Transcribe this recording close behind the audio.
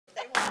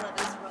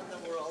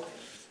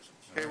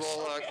Okay,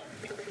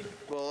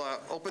 we'll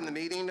open the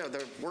meeting of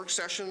the work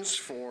sessions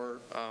for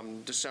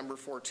December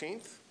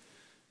 14th.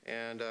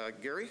 And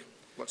Gary,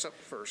 what's up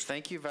first?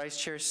 Thank you, Vice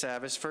Chair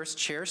Savas. First,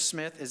 Chair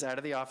Smith is out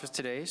of the office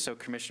today, so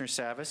Commissioner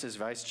Savas, as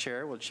Vice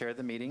Chair, will chair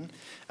the meeting.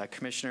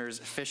 Commissioners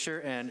Fisher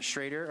and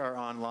Schrader are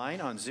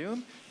online on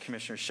Zoom.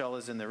 Commissioner Shull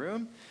is in the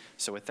room.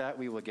 So with that,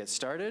 we will get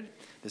started.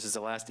 This is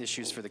the last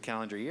issues for the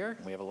calendar year.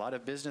 We have a lot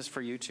of business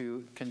for you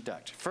to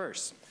conduct.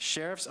 First,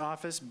 Sheriff's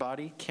Office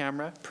body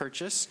camera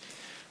purchase.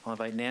 I'll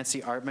invite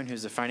Nancy Artman,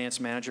 who's the Finance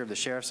Manager of the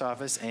Sheriff's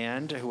Office,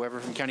 and whoever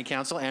from County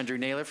Council, Andrew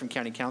Naylor from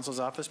County Council's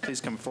office, please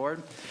come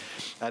forward.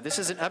 This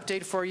is an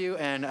update for you,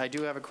 and I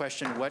do have a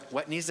question.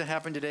 What needs to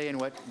happen today and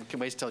what can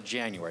wait till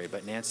January?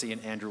 But Nancy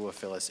and Andrew will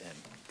fill us in.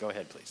 Go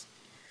ahead, please.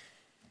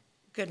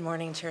 Good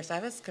morning, Chair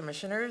Savas,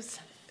 Commissioners,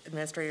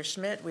 Administrator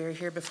Schmidt. We are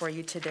here before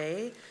you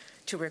today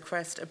to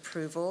request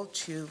approval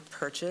to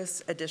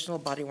purchase additional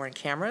body-worn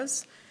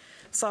cameras,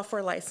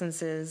 software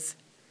licenses,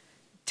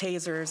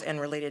 tasers,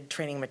 and related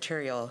training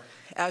material.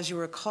 As you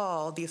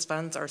recall, these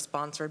funds are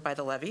sponsored by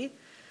the levy.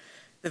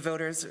 The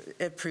voters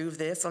approved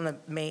this on the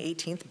May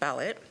 18th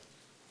ballot.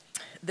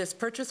 This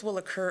purchase will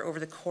occur over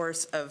the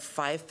course of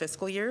 5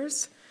 fiscal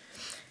years,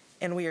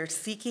 and we are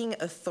seeking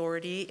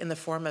authority in the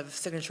form of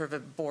signature of a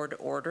board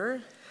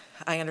order.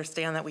 I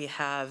understand that we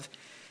have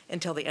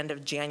until the end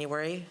of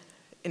January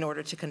in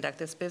order to conduct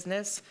this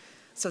business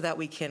so that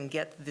we can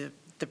get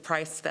the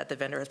price that the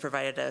vendor has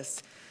provided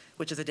us,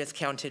 which is a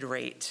discounted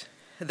rate.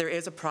 There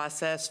is a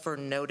process for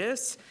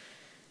notice,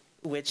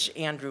 which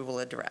Andrew will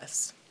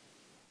address.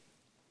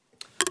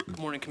 Good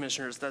morning,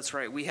 Commissioners. That's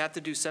right. We have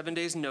to do 7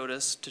 days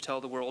notice to tell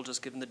the world,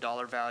 just given the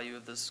dollar value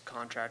of this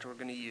contract we're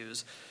going to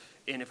use.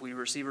 And if we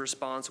receive a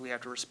response, we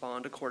have to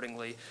respond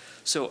accordingly.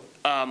 So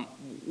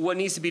what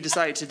needs to be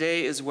decided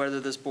today is whether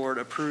this board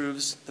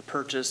approves the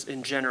purchase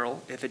in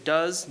general. If it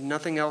does,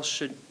 nothing else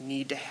should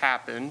need to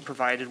happen,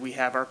 provided we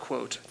have our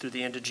quote through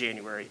the end of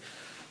January.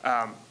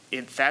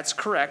 If that's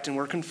correct, and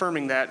we're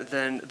confirming that,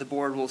 then the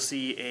board will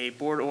see a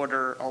board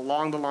order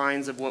along the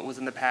lines of what was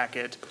in the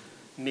packet,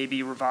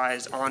 maybe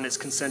revised on its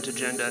consent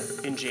agenda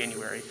in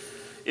January.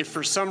 If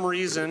for some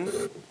reason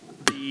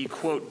the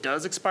quote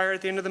does expire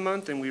at the end of the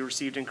month and we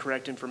received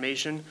incorrect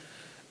information,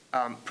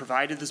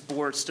 provided this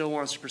board still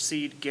wants to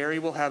proceed, Gary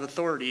will have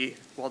authority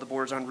while the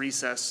board's on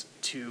recess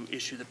to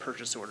issue the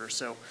purchase order.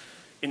 So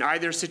in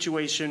either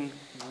situation,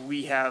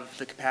 we have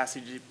the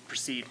capacity to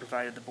proceed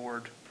provided the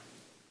board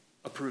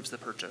approves the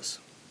purchase.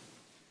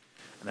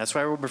 And that's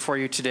why we're before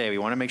you today. We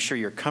want to make sure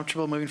you're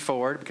comfortable moving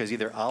forward, because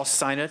either I'll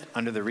sign it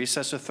under the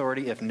recess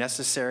authority if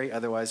necessary,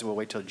 otherwise we'll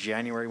wait till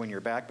January when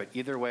you're back, but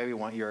either way we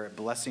want your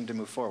blessing to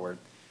move forward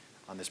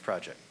on this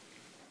project.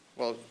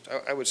 Well,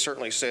 I would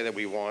certainly say that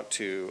we want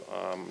to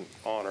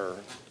honor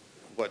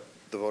what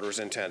the voters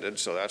intended,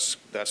 so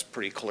that's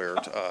pretty clear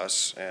to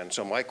us. And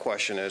so my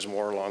question is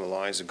more along the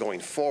lines of going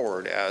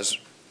forward as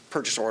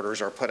purchase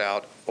orders are put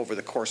out over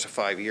the course of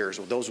 5 years.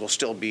 Those will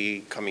still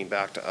be coming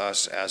back to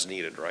us as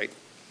needed, right?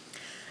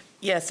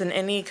 Yes, in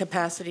any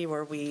capacity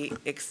where we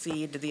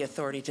exceed the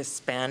authority to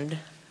spend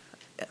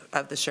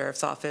of the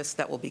Sheriff's Office,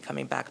 that will be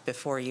coming back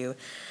before you.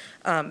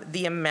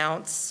 The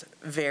amounts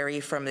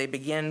vary from, they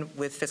begin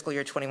with fiscal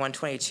year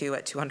 21-22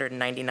 at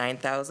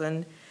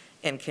 $299,000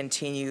 and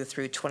continue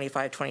through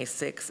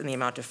 25-26 in the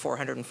amount of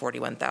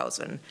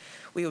 $441,000.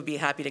 We would be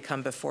happy to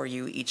come before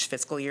you each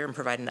fiscal year and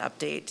provide an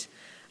update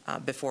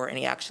before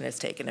any action is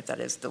taken, if that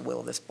is the will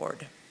of this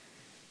board.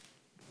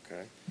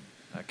 Okay.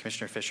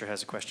 Commissioner Fisher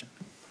has a question.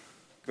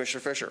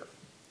 Commissioner Fisher.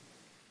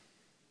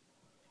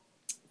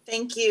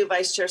 Thank you,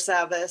 Vice Chair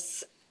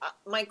Savas.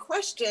 My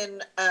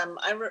question,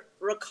 I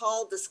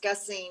recall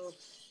discussing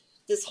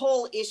this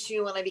whole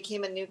issue when I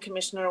became a new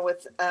commissioner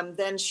with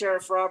then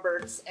Sheriff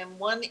Roberts, and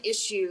one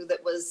issue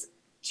that was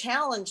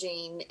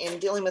challenging in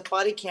dealing with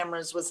body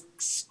cameras was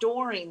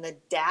storing the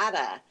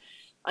data.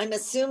 I'm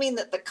assuming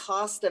that the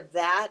cost of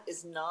that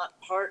is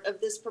not part of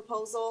this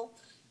proposal,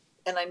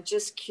 and I'm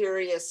just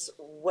curious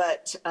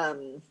what,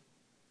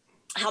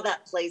 how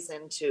that plays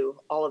into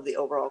all of the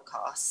overall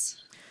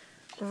costs.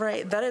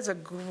 Right, that is a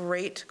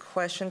great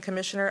question,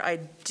 Commissioner. I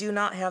do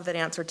not have that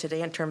answer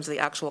today in terms of the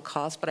actual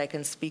cost, but I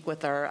can speak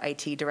with our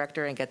IT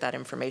director and get that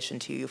information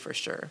to you for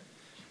sure.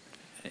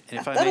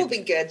 That'll be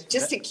good,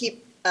 just to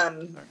keep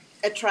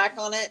a track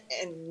on it,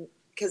 and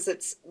because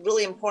it's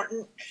really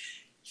important,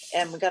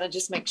 and we got to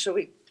just make sure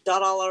we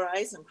dot all our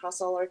I's and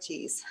cross all our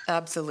T's.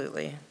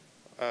 Absolutely.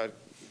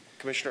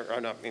 Commissioner,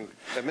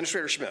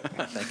 Administrator Schmidt.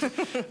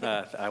 Thank you.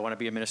 I want to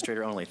be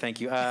administrator only. Thank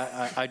you.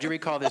 I do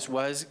recall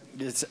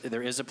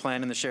there is a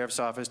plan in the Sheriff's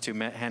Office to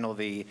handle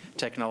the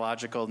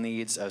technological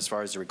needs as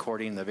far as the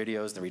recording, the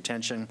videos, the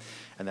retention,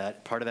 and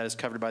that part of that is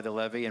covered by the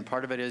levy. And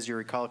part of it is, you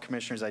recall,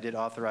 Commissioners, I did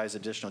authorize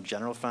additional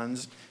general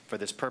funds for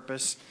this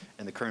purpose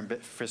in the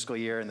current fiscal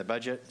year in the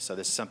budget. So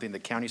this is something the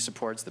county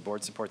supports, the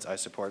board supports, I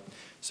support.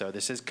 So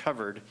this is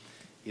covered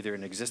either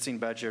in existing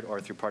budget or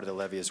through part of the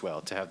levy as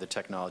well, to have the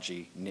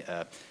technology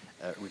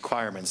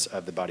requirements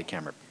of the body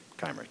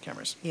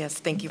cameras. Yes,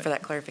 thank you for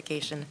that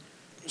clarification.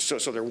 So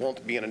there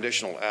won't be an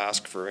additional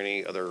ask for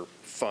any other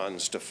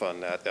funds to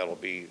fund that? That'll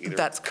be either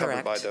That's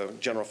covered by correct. the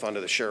general fund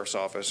of the sheriff's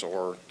office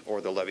or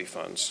the levy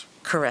funds?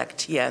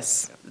 Correct,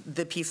 yes.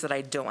 The piece that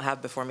I don't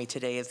have before me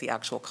today is the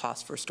actual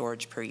cost for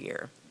storage per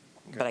year,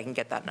 but I can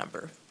get that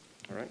number.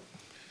 All right.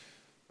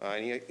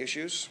 Any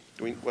issues?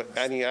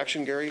 Any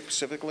action, Gary,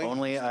 specifically?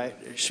 Only,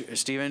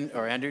 Stephen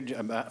or Andrew,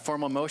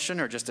 formal motion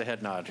or just a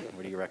head nod?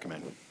 What do you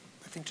recommend?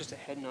 I think just a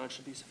head nod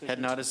should be sufficient. Head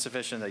nod is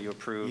sufficient that you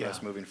approve us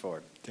Yeah. moving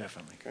forward.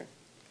 Definitely. Okay.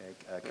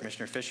 Okay,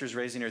 Commissioner Fisher's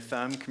raising her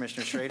thumb.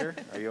 Commissioner Schrader,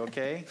 are you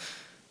okay?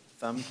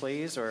 Thumb,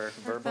 please, or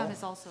Her verbal? thumb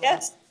is also.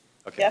 Yes,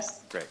 Okay,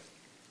 yes. great.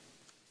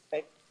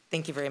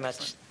 Thank you very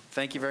much.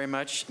 Thank you very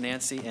much,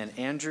 Nancy and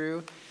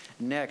Andrew.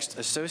 Next,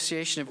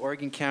 Association of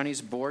Oregon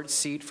Counties Board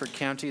Seat for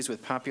counties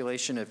with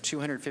population of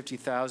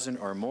 250,000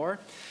 or more.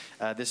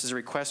 This is a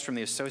request from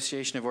the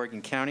Association of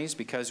Oregon Counties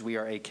because we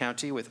are a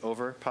county with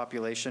over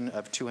population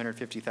of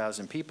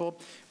 250,000 people.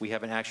 We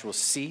have an actual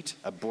seat,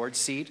 a board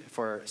seat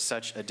for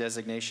such a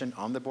designation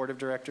on the Board of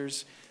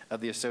Directors of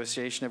the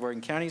Association of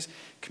Oregon Counties.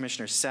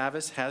 Commissioner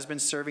Savas has been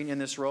serving in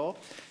this role.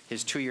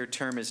 His 2-year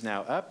term is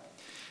now up.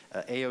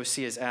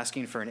 AOC is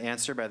asking for an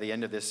answer by the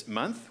end of this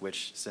month,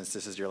 which, since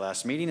this is your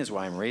last meeting, is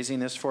why I'm raising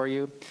this for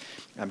you.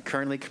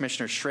 Currently,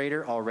 Commissioner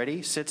Schrader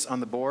already sits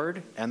on the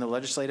board and the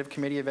Legislative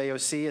Committee of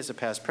AOC as a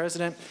past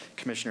president.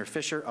 Commissioner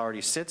Fisher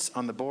already sits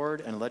on the board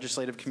and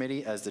Legislative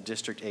Committee as the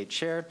District 8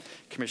 chair.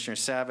 Commissioner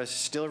Savas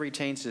still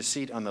retains his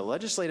seat on the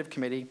Legislative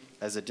Committee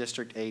as a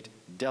District 8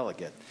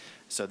 delegate.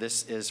 So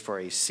this is for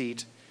a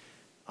seat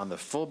on the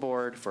full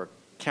board for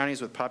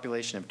counties with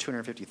population of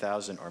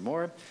 250,000 or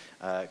more.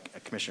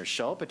 Commissioner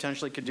Shull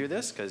potentially could do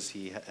this because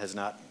he has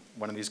not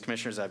one of these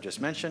commissioners I've just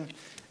mentioned,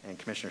 and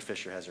Commissioner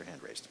Fisher has her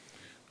hand raised.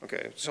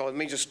 Okay, so let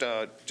me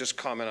just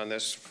comment on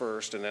this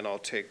first, and then I'll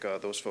take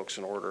those folks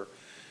in order.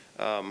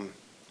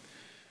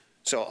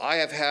 So I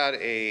have had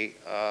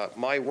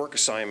my work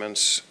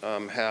assignments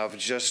have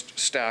just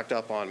stacked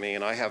up on me,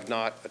 and I have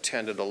not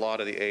attended a lot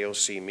of the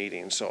AOC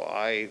meetings. So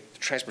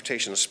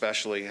transportation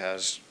especially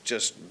has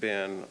just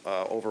been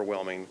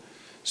overwhelming.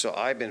 So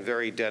I've been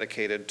very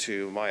dedicated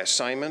to my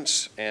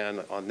assignments,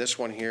 and on this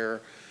one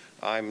here,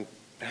 I'm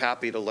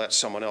happy to let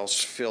someone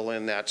else fill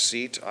in that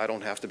seat. I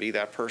don't have to be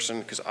that person,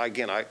 because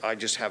again, I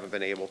just haven't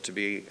been able to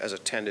be as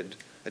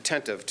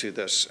attentive to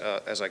this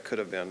as I could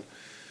have been.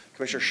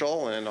 Commissioner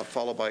Shull, and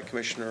followed by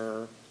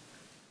Commissioner,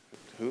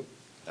 who?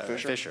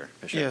 Fisher.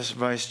 Yes,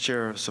 Vice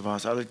Chair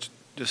Savas, I would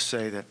just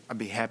say that I'd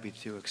be happy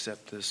to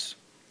accept this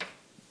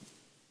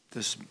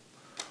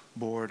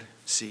board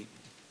seat.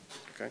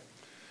 Okay.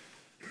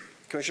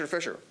 Commissioner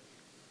Fisher.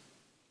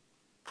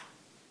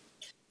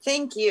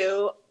 Thank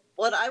you.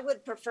 What I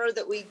would prefer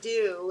that we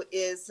do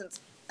is, since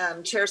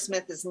Chair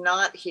Smith is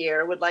not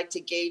here, would like to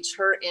gauge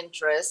her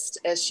interest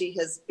as she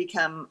has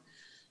become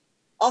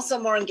also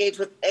more engaged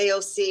with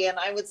AOC. And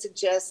I would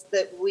suggest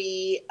that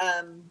we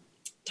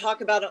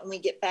talk about it when we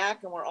get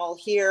back and we're all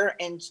here.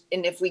 And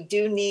if we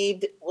do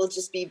need, we'll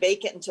just be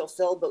vacant until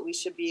filled, but we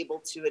should be able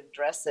to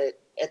address it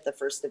at the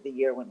first of the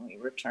year when we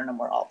return and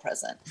we're all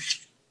present.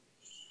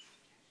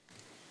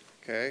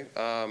 Okay.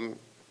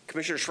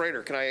 Commissioner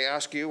Schrader, can I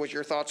ask you what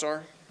your thoughts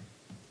are?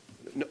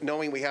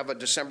 Knowing we have a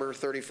December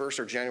 31st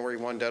or January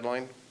 1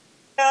 deadline?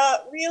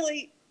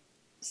 Really,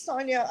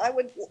 Sonia,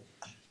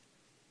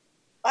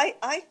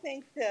 I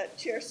think that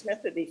Chair Smith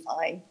would be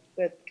fine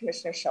with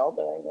Commissioner Shull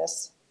doing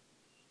this.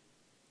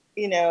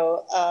 You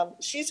know,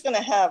 she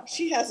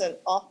has an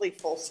awfully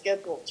full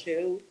schedule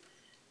too.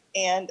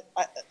 And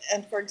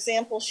for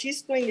example,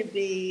 she's going to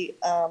be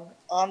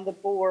on the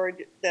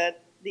board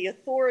the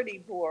authority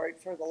board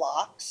for the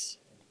locks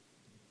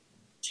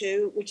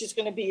too, which is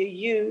going to be a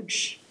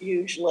huge,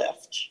 huge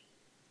lift.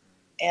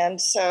 And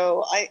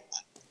so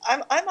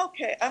I'm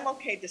okay. I'm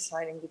okay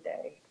deciding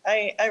today.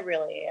 I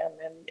really am.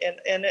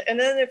 And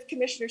then if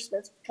Commissioner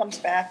Smith comes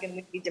back and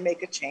we need to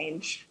make a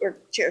change, or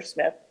Chair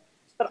Smith,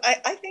 but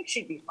I think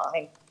she'd be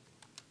fine.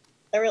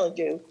 I really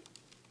do.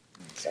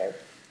 So,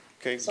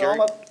 Okay, so Gary?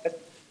 I'm okay.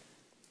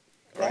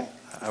 All right.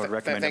 I would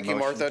recommend a Thank you,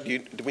 motion. Martha.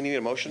 Do we need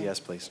a motion? Yes,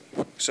 please.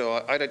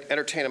 So I'd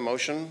entertain a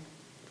motion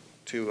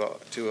to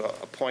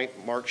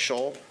appoint Mark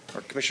Shull,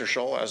 or Commissioner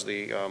Shull, as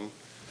the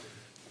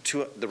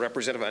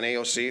representative on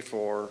AOC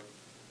for.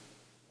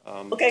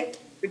 Okay,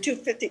 for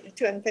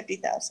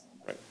 250,000.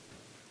 Right.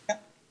 Yeah,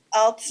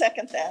 I'll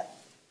second that.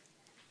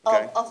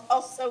 Okay.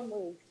 I'll so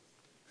move.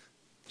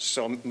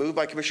 So moved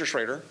by Commissioner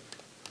Schrader,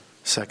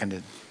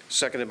 Seconded.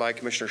 seconded by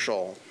Commissioner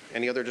Shull.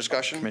 Any other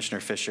discussion?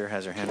 Commissioner Fisher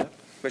has her hand up.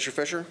 Commissioner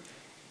Fisher?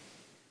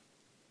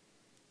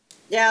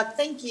 Yeah,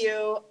 thank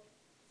you.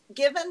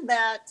 Given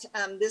that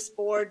this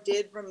board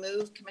did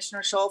remove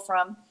Commissioner Shull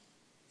from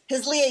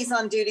his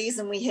liaison duties,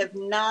 and we have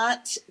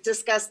not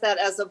discussed that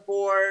as a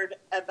board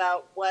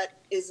about what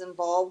is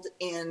involved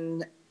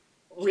in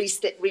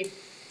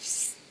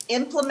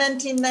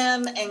implementing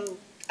them, and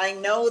I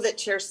know that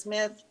Chair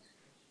Smith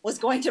was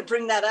going to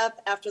bring that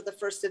up after the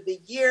first of the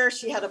year.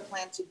 She had a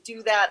plan to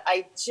do that.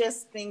 I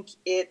just think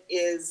it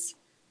is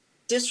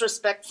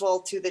disrespectful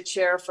to the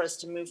chair for us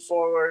to move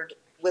forward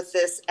with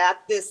this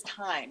at this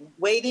time.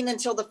 Waiting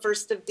until the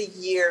first of the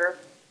year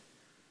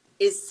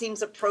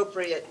seems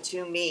appropriate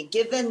to me,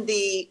 given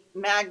the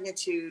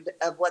magnitude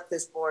of what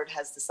this board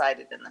has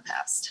decided in the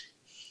past.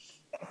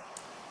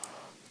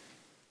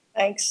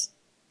 Thanks.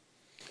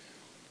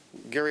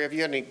 Gary, have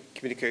you had any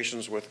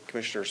communications with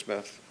Commissioner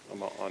Smith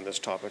on this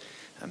topic?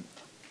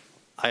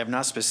 I have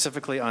not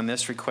specifically on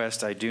this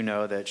request. I do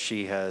know that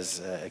she has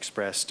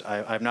expressed,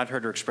 I have not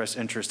heard her express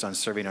interest on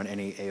serving on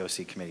any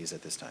AOC committees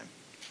at this time,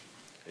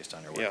 based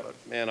on her Yeah, workload.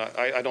 and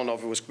I don't know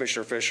if it was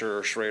Commissioner Fisher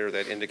or Schrader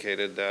that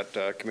indicated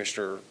that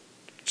Commissioner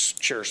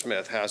Chair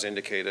Smith has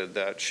indicated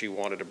that she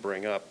wanted to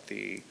bring up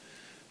the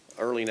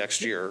early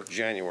next year,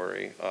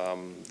 January,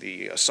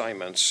 the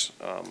assignments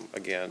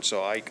again.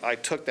 So I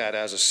took that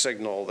as a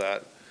signal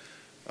that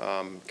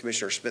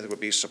Commissioner Smith would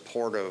be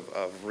supportive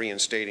of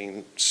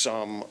reinstating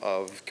some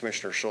of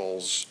Commissioner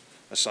Scholl's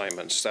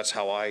assignments. That's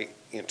how I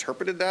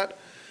interpreted that,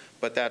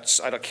 but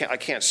I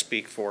can't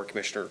speak for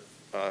Commissioner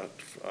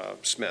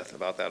Smith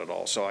about that at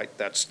all. So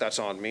that's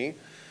on me.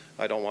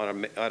 I don't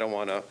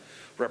want to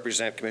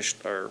represent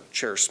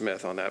Chair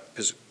Smith on that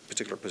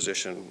particular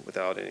position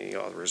without any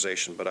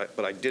authorization,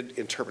 but I did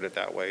interpret it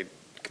that way.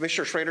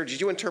 Commissioner Schrader,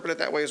 did you interpret it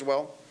that way as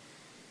well?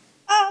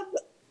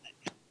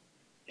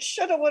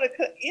 Shoulda, woulda,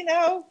 could. You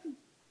know,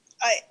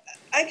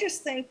 I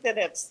just think that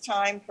it's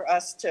time for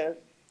us to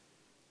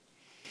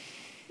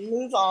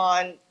move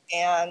on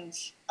and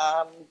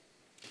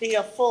be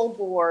a full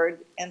board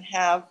and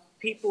have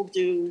people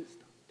do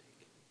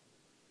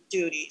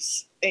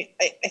duties. I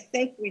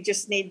think we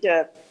just need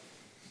to.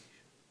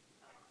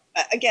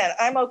 Again,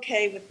 I'm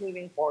okay with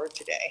moving forward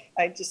today.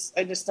 I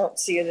just don't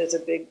see it as a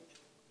big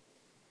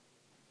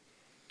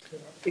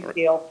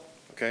deal.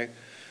 Okay.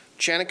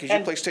 Shannon, could you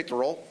please take the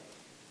roll?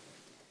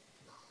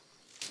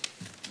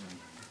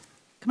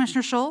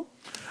 Commissioner Scholl?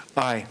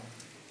 Aye.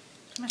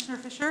 Commissioner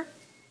Fisher?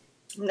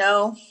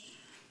 No.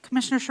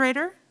 Commissioner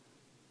Schrader?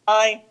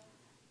 Aye.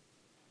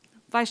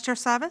 Vice Chair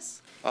Savas?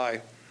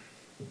 Aye.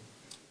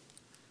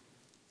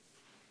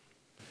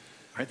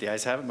 All right, the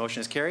ayes have it. Motion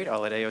is carried.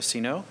 I'll let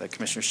AOC know that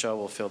Commissioner Scholl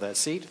will fill that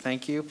seat.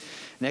 Thank you.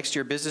 Next,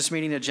 your business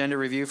meeting agenda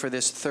review for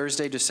this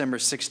Thursday, December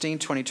 16,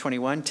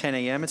 2021, 10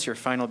 a.m. It's your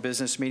final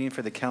business meeting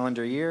for the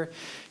calendar year.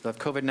 You'll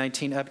have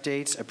COVID-19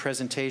 updates, a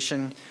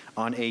presentation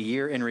on a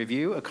year in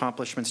review,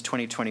 accomplishments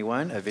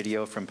 2021, a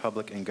video from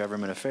Public and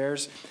Government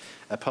Affairs,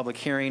 a public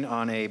hearing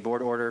on a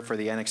board order for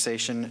the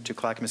annexation to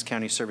Clackamas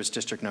County Service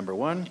District Number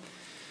 1,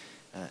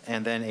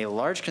 and then a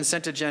large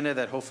consent agenda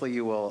that hopefully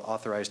you will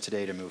authorize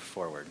today to move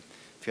forward.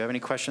 If you have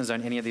any questions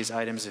on any of these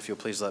items, if you'll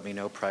please let me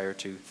know prior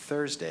to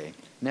Thursday.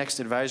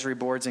 Next, advisory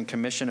boards and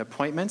commission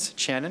appointments.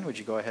 Shannon, would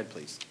you go ahead,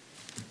 please?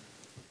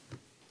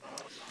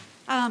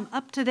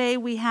 Up today,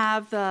 we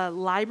have the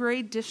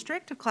Library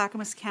District of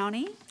Clackamas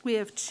County. We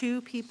have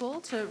 2 people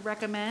to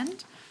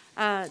recommend.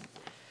 Let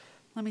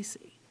me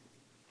see.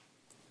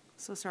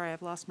 So sorry,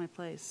 I've lost my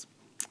place.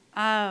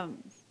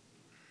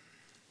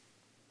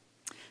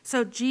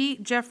 So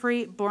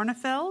Jeffrey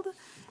Bornefeld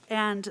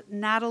and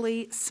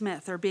Natalie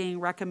Smith are being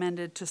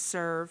recommended to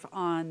serve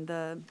on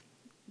the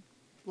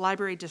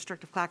Library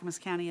District of Clackamas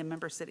County and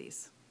member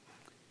cities.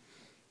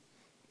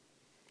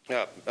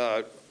 Yeah,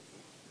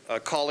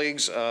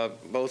 colleagues,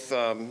 both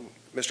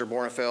Mr.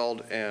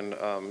 Bornefeld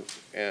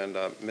and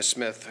Ms.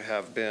 Smith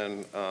have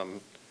been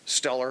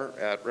stellar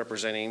at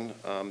representing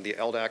the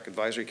LDAC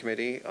Advisory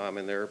Committee,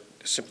 and they're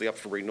simply up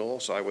for renewal,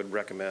 so I would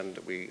recommend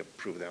that we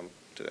approve them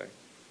today.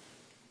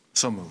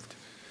 So moved.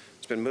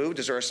 It's been moved.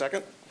 Is there a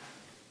second?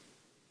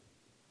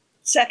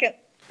 Second.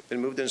 Been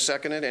moved and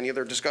seconded. Any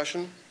other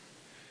discussion?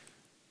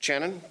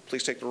 Shannon,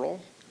 please take the roll.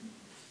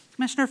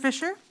 Commissioner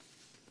Fisher?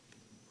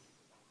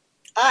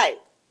 Aye.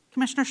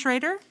 Commissioner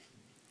Schrader?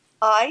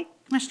 Aye.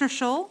 Commissioner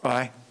Scholl?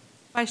 Aye.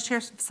 Vice Chair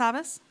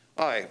Savas?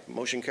 Aye.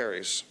 Motion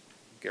carries.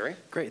 Gary?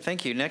 Great,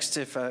 thank you. Next,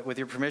 if with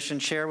your permission,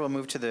 Chair, we'll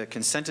move to the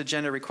consent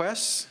agenda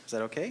requests. Is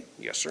that okay?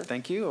 Yes, sir.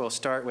 Thank you. We'll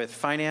start with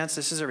finance.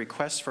 This is a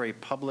request for a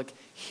public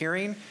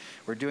hearing.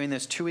 We're doing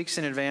this 2 weeks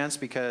in advance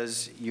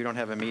because you don't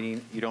have a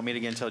meeting, you don't meet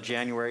again until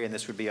January, and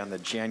this would be on the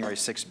January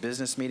 6th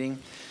business meeting.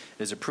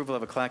 It is approval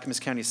of a Clackamas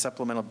County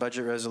supplemental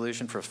budget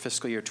resolution for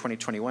fiscal year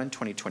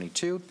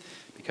 2021-2022.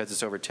 Because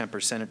it's over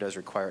 10%, it does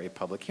require a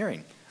public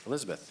hearing.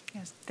 Elizabeth.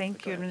 Yes,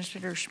 thank Go you, ahead.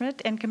 Administrator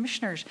Schmidt and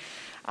Commissioners.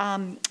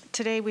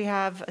 Today we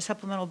have a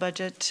supplemental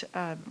budget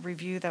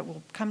review that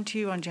will come to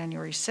you on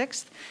January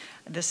 6th.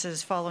 This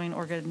is following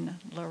Oregon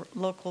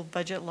local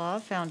budget law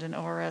found in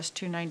ORS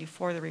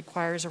 294 that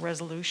requires a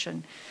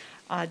resolution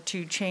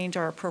to change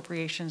our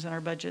appropriations and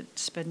our budget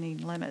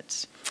spending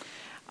limits.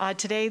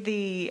 Today,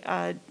 the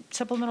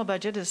supplemental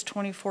budget is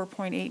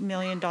 $24.8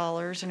 million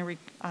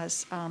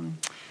and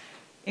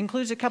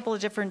includes a couple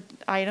of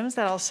different items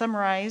that I'll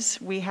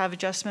summarize. We have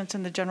adjustments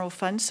in the general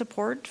fund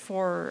support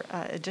for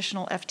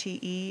additional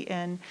FTE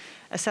in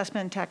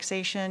assessment and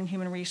taxation,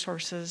 human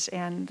resources,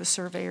 and the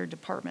surveyor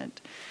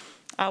department.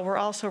 We're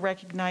also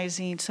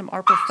recognizing some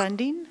ARPA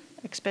funding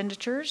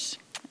expenditures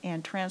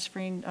and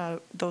transferring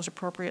those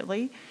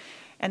appropriately.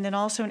 And then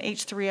also in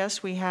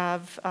H3S, we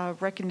have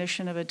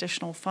recognition of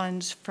additional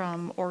funds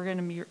from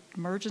Oregon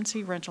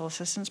Emergency Rental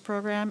Assistance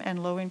Program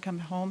and Low Income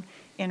Home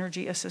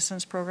Energy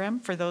Assistance Program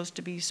for those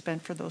to be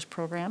spent for those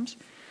programs.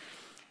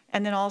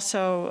 And then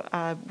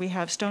also, we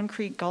have Stone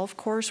Creek Golf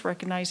Course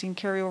recognizing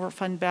carryover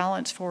fund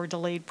balance for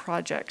delayed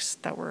projects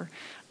that were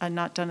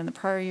not done in the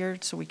prior year,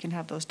 so we can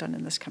have those done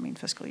in this coming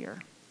fiscal year,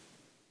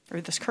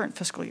 or this current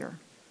fiscal year.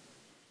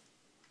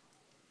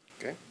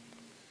 Okay.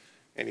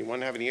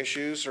 Anyone have any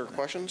issues or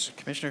questions?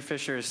 Commissioner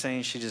Fisher is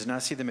saying she does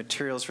not see the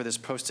materials for this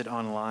posted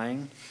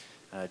online.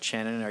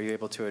 Shannon, are you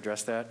able to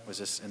address that? Was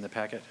this in the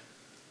packet?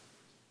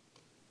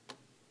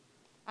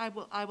 I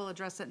will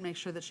address it and make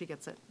sure that she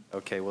gets it.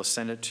 Okay, we'll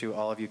send it to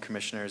all of you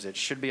commissioners. It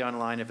should be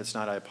online. If it's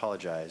not, I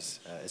apologize.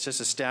 It's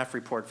just a staff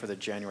report for the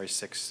January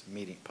 6th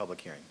meeting,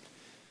 public hearing.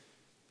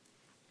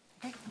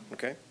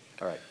 Okay.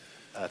 All right.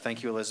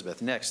 Thank you,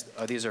 Elizabeth. Next,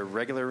 these are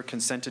regular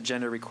consent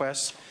agenda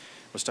requests.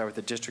 We'll start with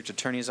the District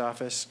Attorney's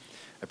Office.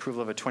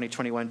 Approval of a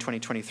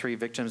 2021-2023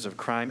 Victims of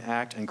Crime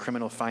Act and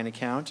Criminal Fine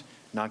Account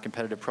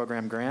non-competitive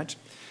program grant.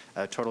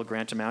 Total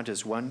grant amount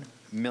is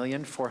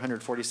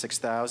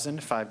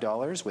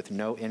 $1,446,005 with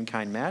no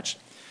in-kind match.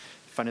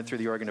 Funded through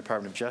the Oregon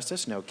Department of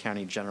Justice. No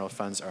county general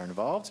funds are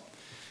involved.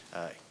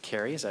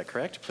 Carrie, is that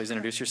correct? Please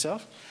introduce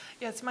yourself.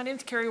 Yes, my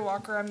name's Carrie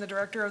Walker. I'm the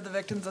director of the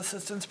Victims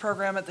Assistance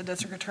Program at the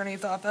District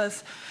Attorney's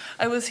Office.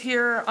 I was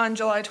here on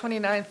July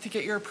 29th to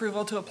get your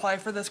approval to apply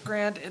for this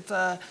grant. It's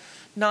a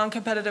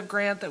non-competitive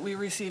grant that we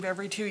receive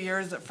every 2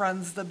 years that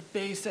funds the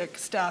basic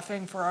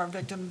staffing for our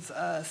Victims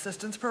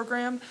Assistance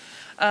Program.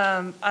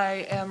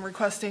 I am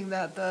requesting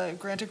that the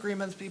grant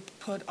agreements be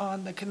put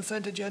on the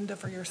consent agenda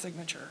for your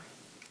signature.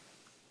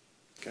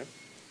 Okay.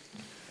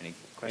 Any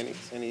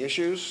questions? Any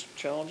issues,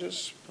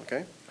 challenges?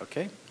 Okay.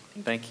 Okay.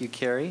 Thank you,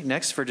 Carrie.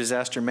 Next, for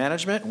disaster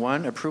management,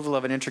 1, approval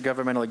of an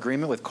intergovernmental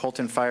agreement with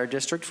Colton Fire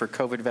District for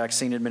COVID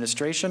vaccine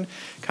administration.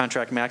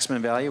 Contract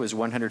maximum value is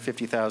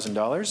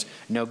 $150,000.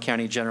 No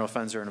county general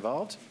funds are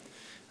involved.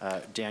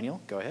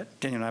 Daniel, go ahead.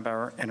 Daniel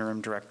Neubauer, Interim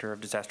Director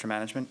of Disaster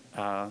Management.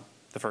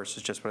 The first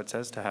is just what it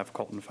says, to have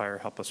Colton Fire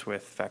help us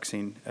with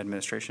vaccine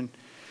administration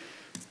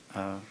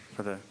for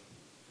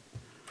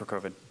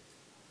COVID.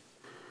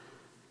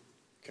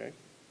 Okay.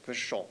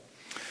 Commissioner Schultz.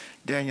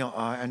 Daniel,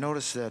 I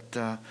noticed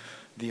that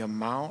the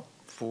amount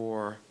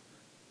for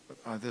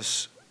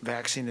this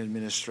vaccine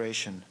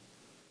administration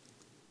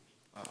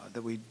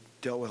that we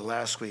dealt with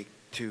last week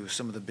to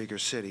some of the bigger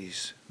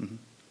cities,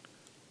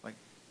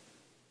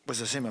 was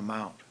the same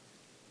amount.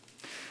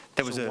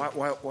 That was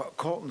why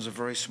Colton's a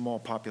very small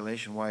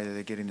population. Why are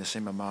they getting the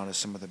same amount as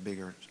some of the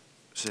bigger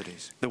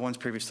cities? The ones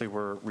previously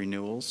were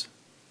renewals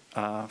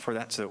for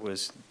that, so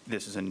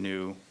this is a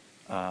new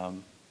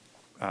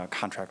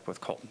contract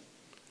with Colton.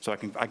 So I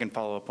can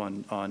follow up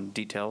on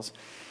details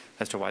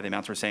as to why the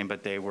amounts were the same,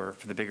 but they were,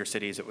 for the bigger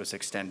cities, it was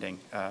extending,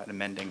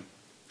 amending.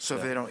 So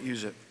if they don't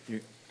use it,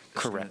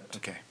 Correct.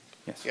 Okay.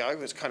 Yes. Yeah, I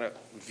always kind of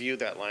view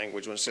that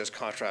language when it says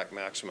contract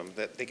maximum,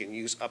 that they can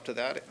use up to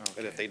that.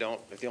 But if they don't,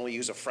 if they only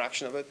use a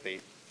fraction of it,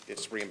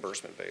 it's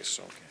reimbursement based,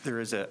 so. There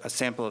is a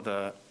sample of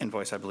the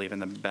invoice, I believe, in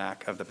the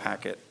back of the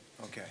packet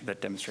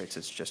that demonstrates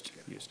it's just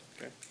used.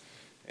 Okay.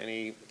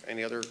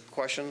 Any other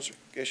questions,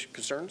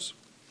 concerns?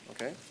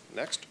 Okay,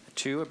 next.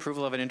 2,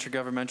 approval of an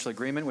intergovernmental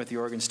agreement with the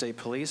Oregon State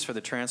Police for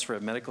the transfer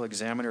of medical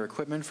examiner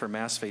equipment for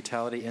mass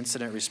fatality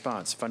incident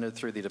response, funded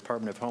through the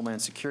Department of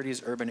Homeland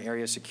Security's Urban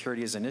Area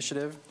Securities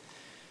Initiative.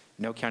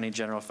 No county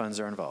general funds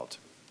are involved.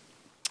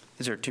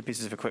 These are 2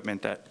 pieces of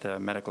equipment that the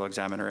medical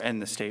examiner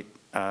and the state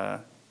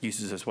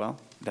uses as well,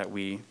 that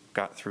we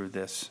got through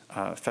this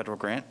federal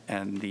grant,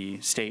 and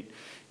the state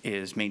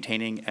is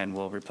maintaining and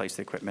will replace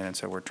the equipment, and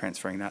so we're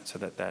transferring that so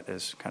that that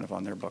is kind of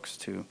on their books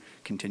to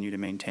continue to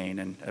maintain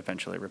and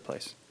eventually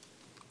replace.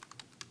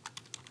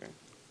 Okay.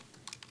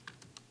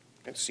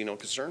 See no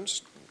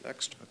concerns.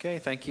 Next. Okay,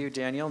 thank you,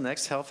 Daniel.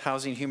 Next, Health,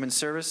 Housing, Human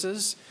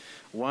Services.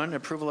 1,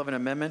 approval of an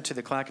amendment to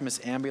the Clackamas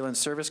Ambulance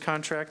Service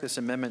Contract. This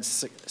amendment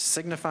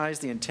signifies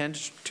the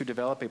intent to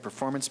develop a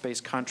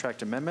performance-based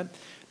contract amendment.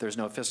 There's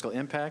no fiscal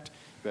impact.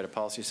 We had a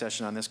policy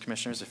session on this,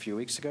 Commissioners, a few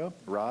weeks ago.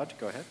 Rod,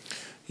 go ahead.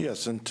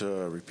 Yes, and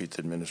to repeat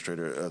the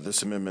Administrator,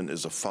 this amendment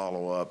is a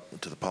follow-up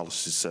to the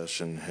policy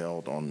session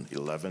held on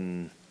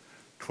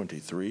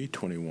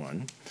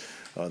 11/23/21.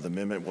 The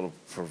amendment will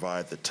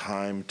provide the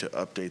time to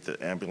update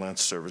the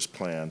ambulance service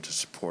plan to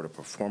support a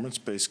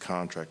performance-based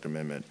contract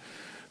amendment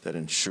that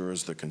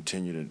ensures the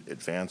continued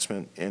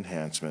advancement,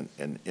 enhancement,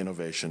 and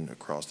innovation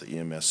across the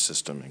EMS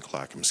system in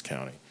Clackamas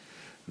County.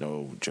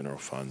 No general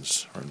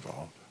funds are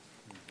involved.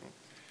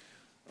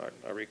 All right,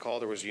 I recall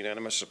there was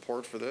unanimous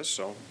support for this,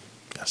 so.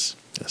 Yes,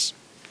 yes.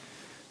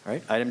 All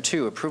right, item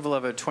 2, approval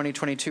of a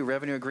 2022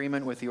 revenue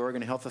agreement with the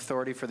Oregon Health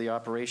Authority for the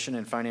operation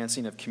and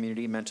financing of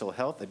community mental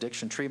health,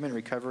 addiction treatment,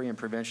 recovery and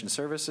prevention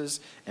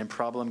services, and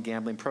problem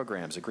gambling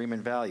programs.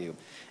 Agreement value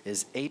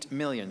is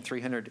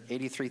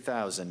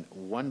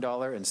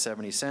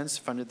 $8,383,001.70,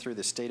 funded through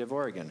the state of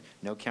Oregon.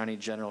 No county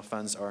general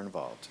funds are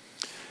involved.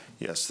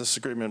 Yes, this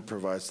agreement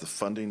provides the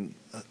funding,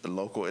 the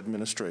local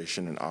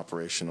administration and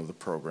operation of the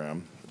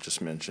program,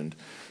 just mentioned,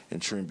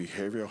 ensuring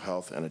behavioral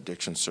health and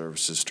addiction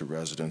services to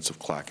residents of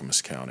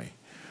Clackamas County.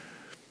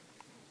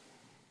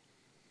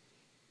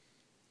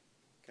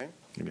 Okay,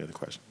 Any other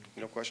questions?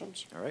 no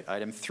questions? All right,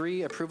 item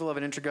 3, approval of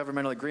an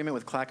intergovernmental agreement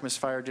with Clackamas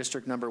Fire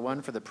District Number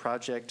 1 for the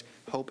Project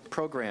Hope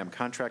Program.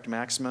 Contract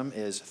maximum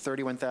is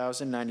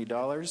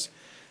 $31,090,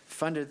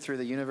 funded through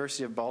the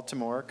University of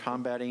Baltimore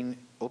Combating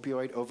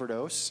Opioid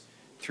Overdose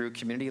through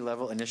Community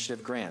Level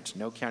Initiative Grant.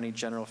 No county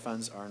general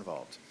funds are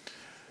involved.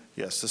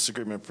 Yes, this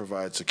agreement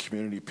provides a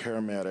community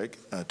paramedic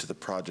to the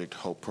Project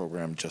Hope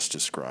program just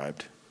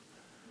described.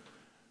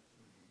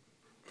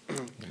 Any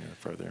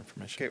further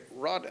information? Okay,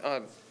 Rod,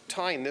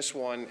 tying this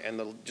one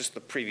and just the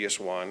previous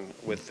one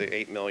with the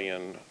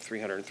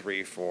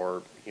 $8,303,000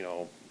 for,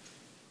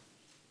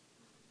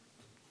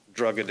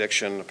 drug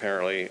addiction,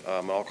 apparently,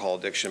 alcohol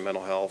addiction,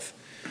 mental health.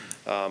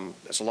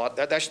 That's a lot.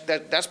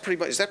 That's pretty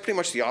much. Is that pretty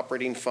much the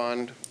operating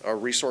fund or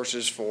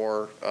resources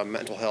for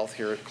mental health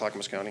here at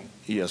Clackamas County?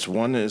 Yes,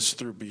 one is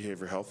through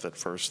behavioral health at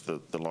first,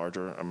 the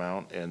larger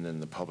amount, and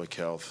then the public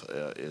health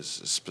is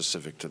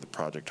specific to the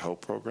Project Hope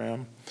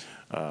program.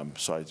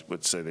 So I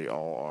would say they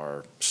all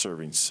are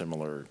serving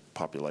similar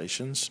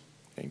populations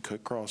and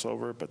could cross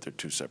over, but they're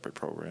two separate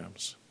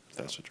programs, if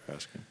that's what you're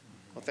asking.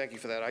 Well, thank you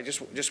for that. I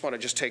just want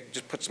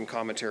to put some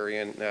commentary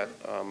in that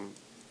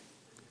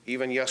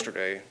even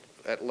yesterday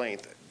at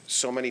length,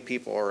 so many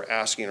people are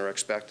asking or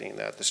expecting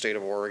that the state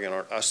of Oregon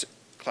or us,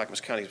 Clackamas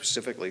County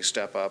specifically,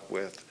 step up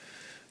with,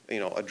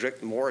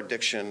 more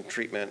addiction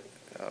treatment,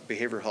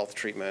 behavioral health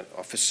treatment,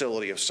 a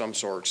facility of some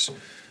sorts.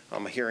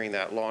 I'm hearing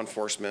that law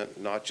enforcement,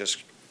 not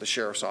just the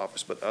sheriff's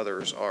office, but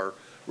others are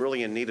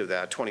really in need of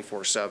that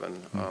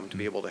 24/7 to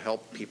be able to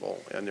help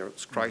people in their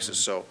crisis.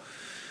 So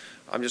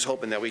I'm just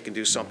hoping that we can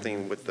do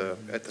something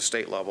at the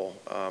state level,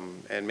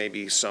 and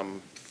maybe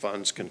some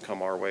funds can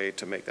come our way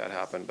to make that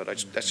happen. But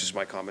that's just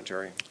my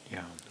commentary.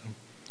 Yeah.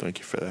 Thank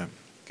you for that.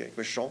 Okay,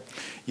 Commissioner Scholl?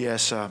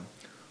 Yes,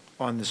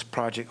 on this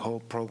Project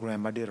Hope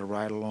program, I did a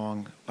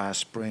ride-along last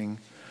spring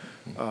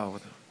with a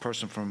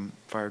person from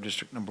Fire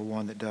District Number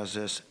 1 that does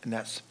this, and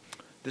this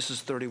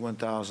is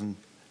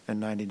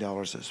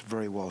 $31,090. That's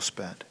very well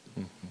spent.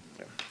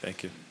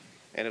 Thank you.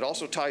 And it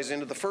also ties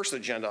into the first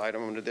agenda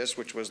item under this,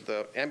 which was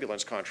the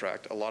ambulance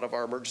contract. A lot of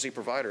our emergency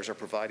providers are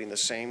providing the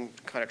same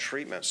kind of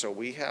treatment. So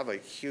we have a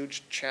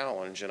huge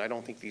challenge, and I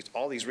don't think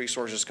all these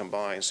resources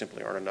combined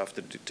simply aren't enough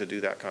to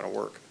do that kind of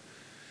work.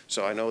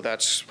 So I know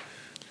that's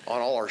on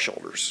all our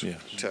shoulders.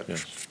 Yes.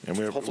 And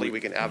hopefully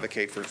we can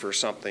advocate for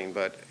something,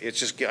 but it's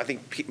just, I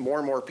think more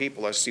and more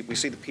people, we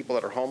see the people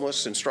that are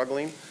homeless and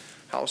struggling,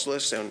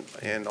 houseless,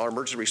 and our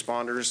emergency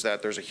responders,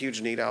 that there's a huge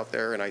need out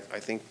there, and I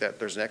think that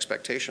there's an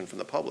expectation from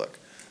the public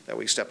that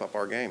we step up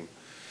our game.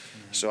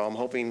 So I'm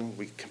hoping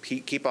we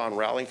keep on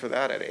rallying for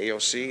that at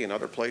AOC and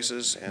other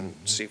places, and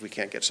see if we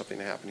can't get something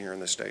to happen here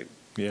in the state.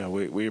 Yeah,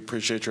 we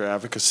appreciate your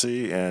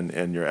advocacy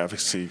and your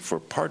advocacy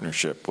for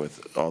partnership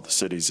with all the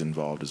cities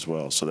involved as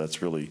well. So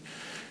that's really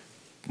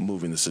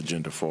moving this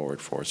agenda forward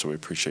for us. So we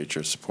appreciate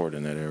your support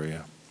in that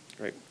area.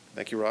 Great.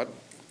 Thank you, Rod.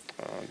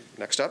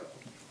 Next up.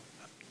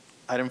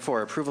 Item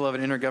 4, approval of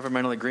an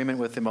intergovernmental agreement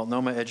with the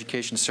Multnomah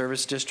Education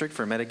Service District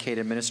for Medicaid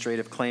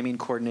Administrative Claiming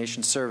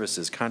Coordination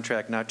Services,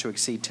 contract not to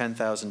exceed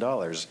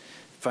 $10,000.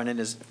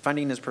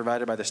 Funding is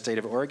provided by the state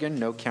of Oregon.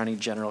 No county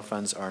general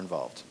funds are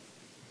involved.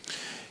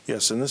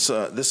 Yes, and this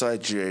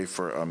IGA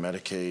for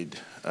Medicaid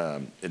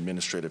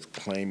Administrative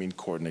Claiming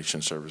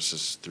Coordination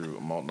Services through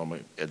Multnomah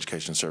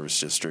Education Service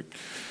District.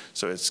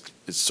 So it's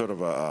sort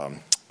of a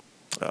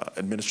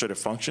administrative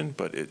function,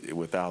 but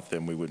without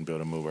them, we wouldn't be able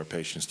to move our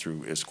patients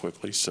through as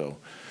quickly. So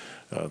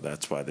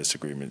that's why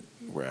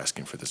we're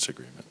asking for this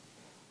agreement.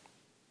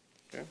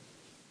 Okay.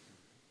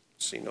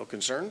 See no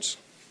concerns?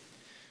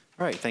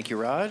 All right, thank you,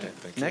 Rod. Okay,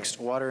 thank you. Next,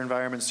 Water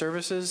Environment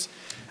Services.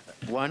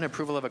 1,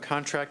 approval of a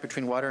contract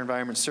between Water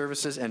Environment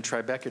Services and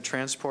Tribeca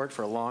Transport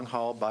for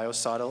long-haul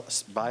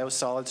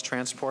biosolids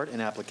transport and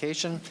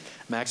application.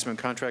 Maximum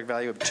contract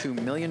value of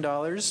 $2 million.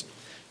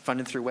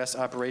 Funded through West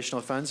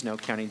Operational Funds. No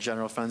county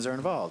general funds are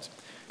involved.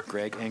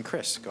 Greg and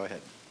Chris, go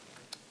ahead.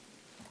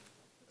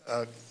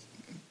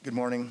 Good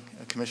morning,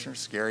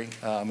 Commissioners. Gary,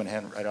 I'm going to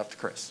hand it right off to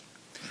Chris.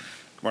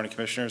 Good morning,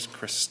 Commissioners.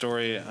 Chris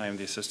Story. I am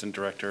the Assistant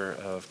Director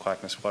of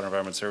Clackamas Water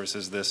Environment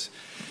Services. This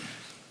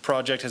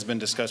project has been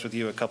discussed with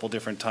you a couple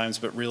different times,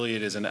 but really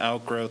it is an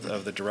outgrowth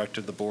of the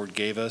directive the board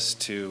gave us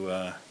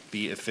to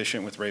be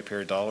efficient with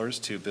ratepayer dollars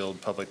to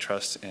build public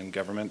trust in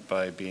government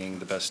by being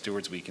the best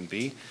stewards we can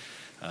be.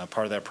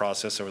 Part of that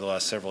process over the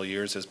last several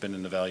years has been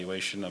an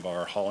evaluation of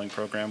our hauling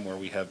program, where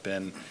we have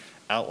been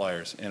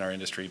outliers in our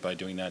industry by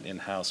doing that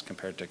in-house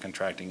compared to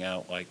contracting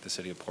out like the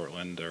City of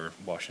Portland or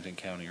Washington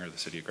County or the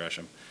City of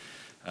Gresham.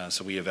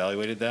 So we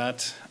evaluated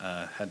that,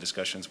 had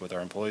discussions with our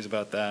employees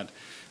about that,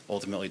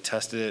 ultimately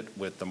tested it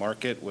with the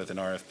market with an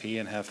RFP,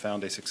 and have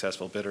found a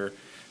successful bidder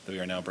that we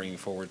are now bringing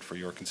forward for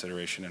your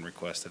consideration and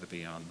request that it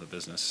be on the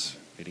business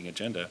meeting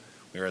agenda.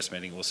 We are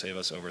estimating it will save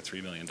us over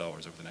 $3 million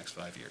over the next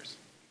 5 years.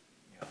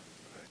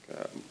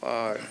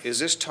 Is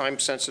this time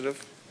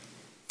sensitive?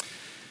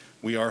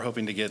 We are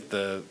hoping to get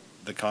the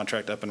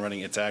contract up and running.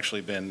 It's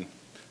actually been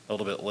a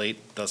little bit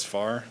late thus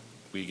far.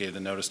 We gave the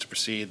notice to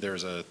proceed.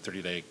 There's a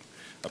 30-day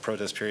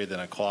protest period, then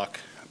a clock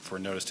for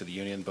notice to the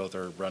union. Both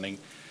are running.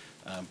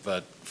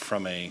 But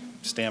from a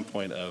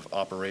standpoint of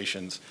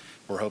operations,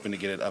 we're hoping to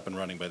get it up and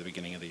running by the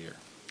beginning of the year.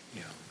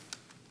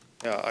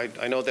 Yeah,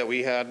 I know that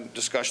we had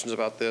discussions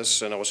about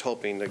this, and I was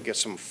hoping to get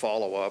some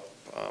follow-up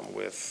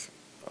with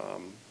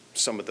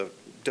some of the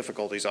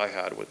difficulties I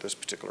had with this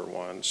particular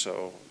one.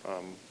 So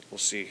we'll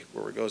see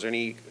where it goes.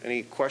 Any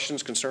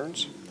questions,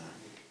 concerns?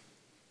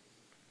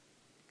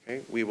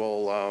 Okay, we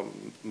will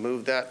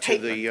move that to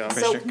the.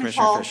 Commissioner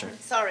Paul, Fisher.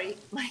 Sorry,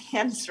 my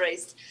hand's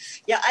raised.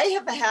 Yeah, I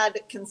have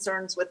had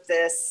concerns with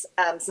this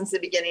since the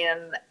beginning,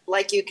 and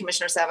like you,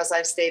 Commissioner Savas,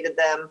 I've stated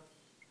them.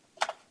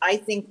 I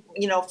think,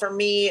 for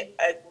me,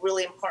 a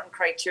really important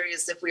criteria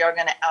is if we are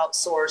going to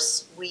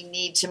outsource, we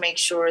need to make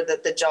sure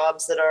that the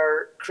jobs that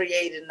are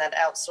created in that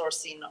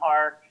outsourcing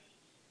are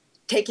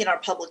taking our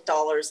public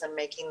dollars and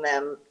making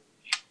them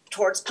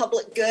towards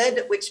public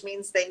good, which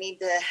means they need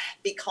to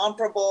be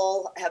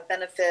comparable, have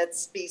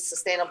benefits, be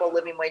sustainable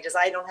living wages.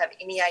 I don't have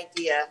any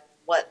idea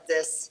what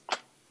this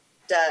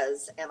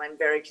does, and I'm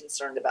very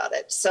concerned about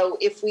it. So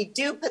if we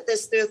do put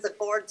this through, the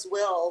board's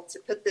will to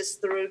put this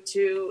through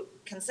to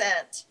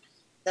consent,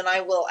 then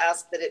I will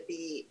ask that it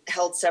be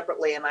held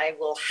separately, and I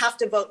will have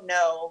to vote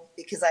no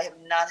because I have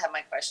not had my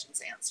questions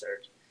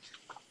answered.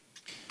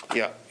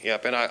 Yeah,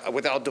 yep, and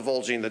without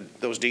divulging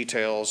those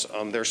details,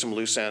 there's some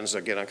loose ends,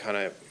 again, I kind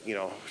of,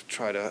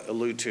 try to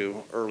allude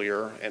to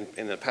earlier and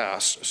in the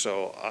past.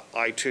 So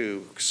I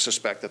too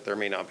suspect that there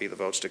may not be the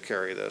votes to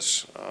carry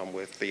this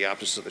with the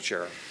absence of the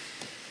chair.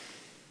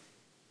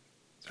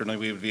 Certainly,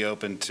 we would be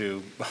open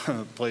to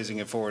blazing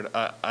it forward.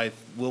 I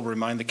will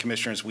remind the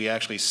commissioners, we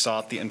actually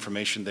sought the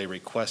information they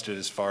requested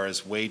as far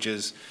as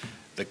wages.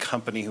 The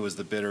company who was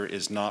the bidder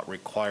is not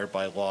required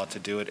by law to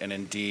do it, and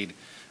indeed,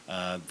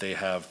 they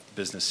have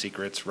business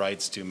secrets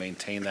rights to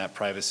maintain that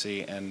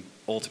privacy. And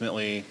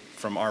ultimately,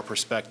 from our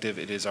perspective,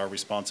 it is our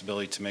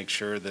responsibility to make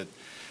sure that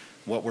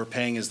what we're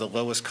paying is the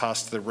lowest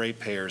cost to the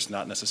ratepayers,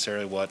 not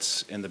necessarily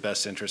what's in the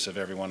best interest of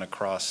everyone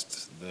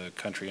across the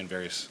country and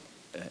various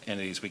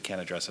entities we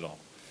can't address at all.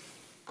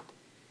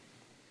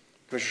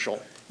 Commissioner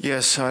Schultz.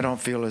 Yes, I don't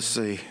feel it's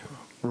the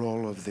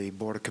role of the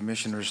Board of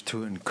Commissioners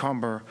to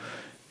encumber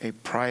a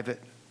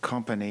private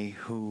company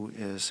who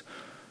has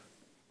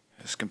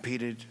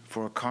competed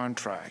for a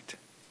contract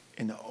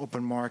in the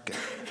open market.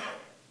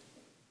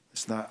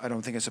 I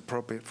don't think it's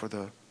appropriate for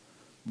the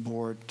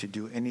board to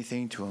do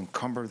anything to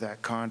encumber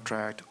that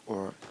contract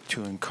or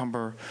to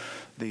encumber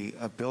the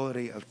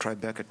ability of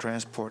Tribeca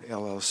Transport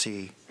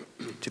LLC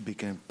to be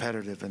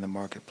competitive in the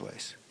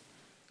marketplace.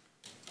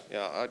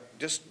 Yeah,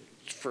 just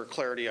for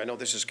clarity, I know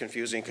this is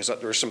confusing because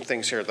there are some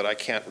things here that I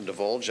can't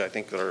divulge. I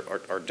think that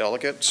are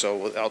delicate. So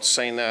without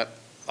saying that,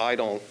 I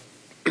don't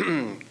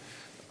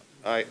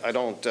I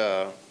don't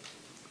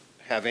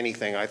have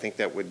anything I think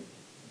that would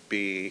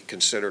be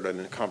considered an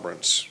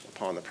encumbrance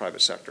upon the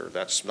private sector.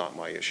 That's not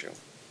my issue,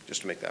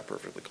 just to make that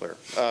perfectly clear.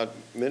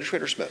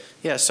 Administrator Smith.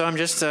 Yeah, so I'm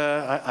just,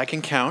 I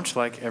can count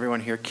like everyone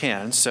here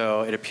can.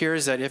 So it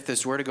appears that if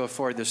this were to go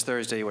forward this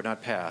Thursday, it would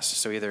not pass.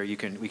 So either we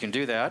can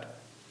do that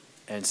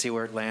and see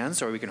where it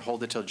lands, or we can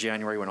hold it till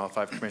January when all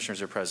 5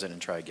 commissioners are present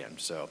and try again.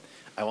 So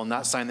I will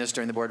not sign this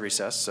during the board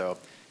recess. So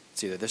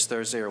it's either this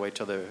Thursday or wait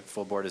till the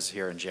full board is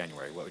here in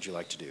January. What would you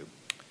like to do,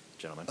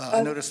 gentlemen?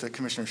 I noticed that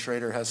Commissioner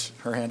Schrader has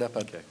her hand up.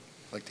 I'd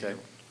like to hear.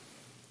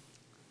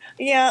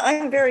 Yeah,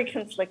 I'm very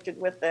conflicted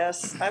with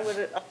this. I'd like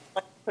to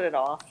put it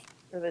off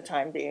for the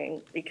time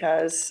being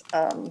because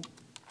I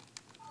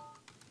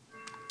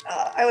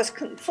was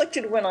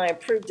conflicted when I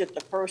approved it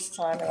the first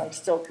time, and I'm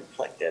still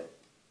conflicted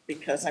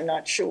because I'm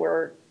not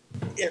sure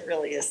it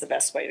really is the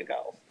best way to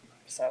go.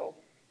 So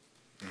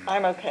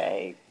I'm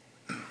okay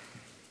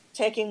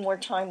taking more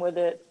time with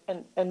it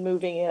and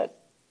moving it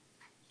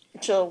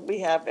until we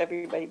have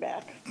everybody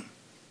back,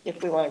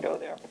 if we want to go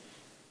there.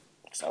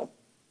 So.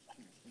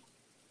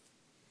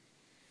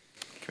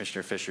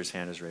 Commissioner Fisher's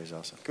hand is raised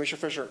also. Commissioner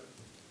Fisher.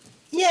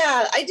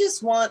 Yeah, I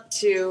just want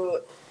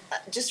to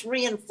just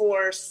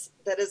reinforce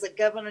that as a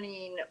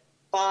governing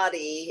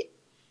body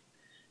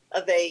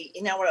of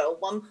we're at a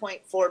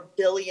 $1.4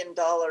 billion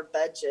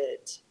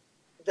budget,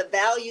 the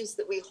values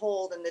that we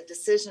hold and the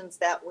decisions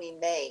that we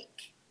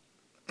make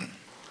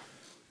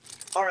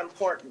are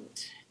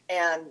important.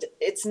 And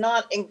it's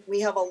not,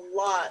 we have a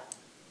lot,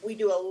 we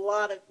do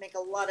make a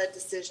lot of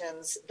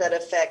decisions that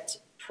affect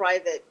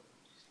private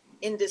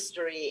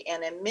industry.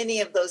 And in many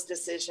of those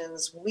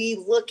decisions, we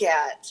look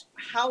at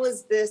how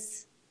is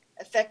this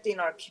affecting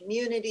our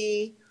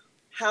community?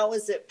 How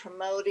is it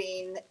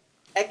promoting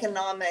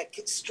economic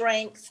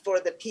strength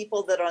for the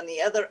people that are on the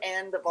other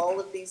end of all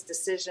of these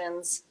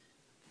decisions?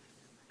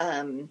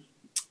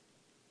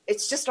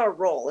 It's just our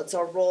role. It's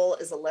our role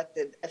as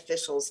elected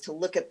officials to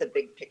look at the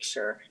big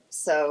picture.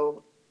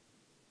 So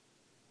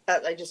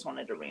I just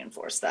wanted to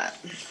reinforce that.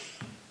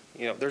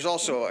 You know, there's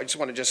also, I just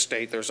want to just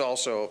state, there's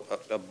also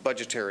a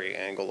budgetary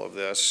angle of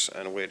this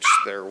in which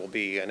there will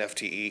be an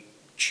FTE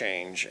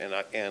change,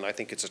 and I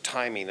think it's a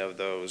timing of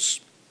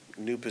those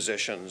new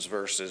positions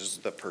versus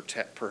the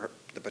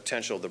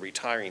potential of the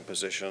retiring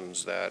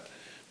positions that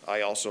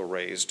I also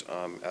raised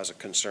as a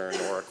concern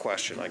or a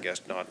question, I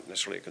guess, not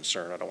necessarily a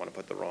concern. I don't want to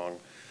put the wrong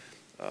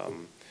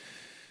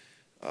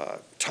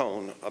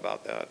tone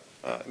about that.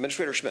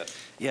 Administrator Schmidt.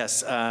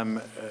 Yes,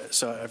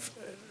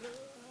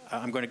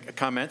 I'm going to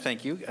comment,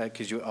 thank you,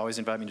 because you always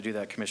invite me to do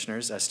that,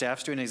 Commissioners.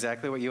 Staff's doing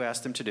exactly what you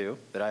asked them to do,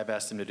 that I've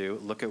asked them to do,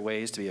 look at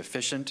ways to be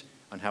efficient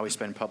on how we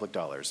spend public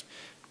dollars.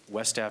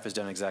 West staff has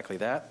done exactly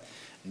that.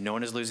 No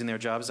one is losing their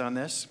jobs on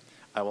this.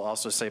 I will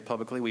also say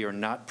publicly, we are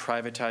not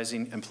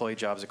privatizing employee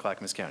jobs at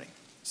Clackamas County.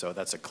 So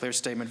that's a clear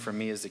statement from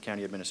me as the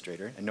county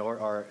administrator, and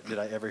nor did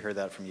I ever hear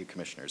that from you,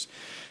 Commissioners.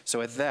 So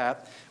with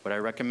that, what I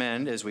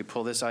recommend is we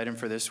pull this item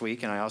for this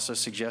week, and I also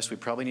suggest we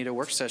probably need a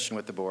work session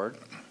with the board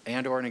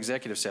and/or an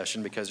executive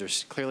session, because there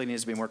clearly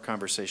needs to be more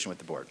conversation with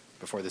the board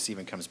before this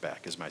even comes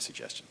back, is my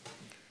suggestion.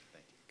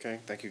 Okay,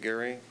 thank you,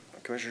 Gary.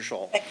 Commissioner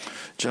Schull.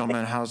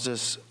 Gentlemen, how's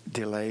this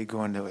delay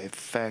going to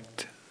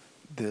affect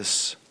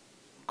this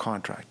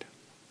contract,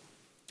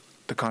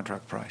 the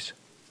contract price?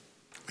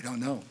 We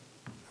don't know.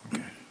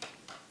 Okay.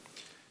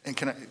 And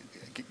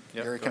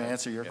Gary, can I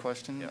answer your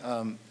question?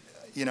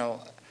 You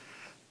know,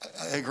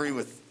 I agree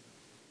with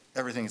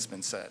everything that's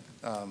been said.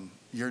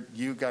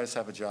 You guys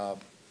have a job,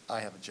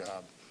 I have a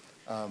job.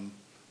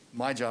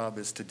 My job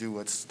is to do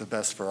what's the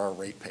best for our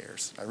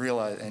ratepayers. I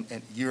realize,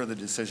 and you're the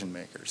decision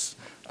makers.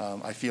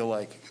 I feel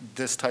like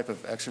this type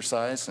of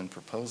exercise and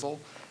proposal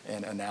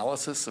and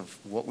analysis of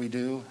what we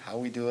do, how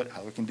we do it,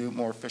 how we can do it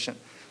more efficient,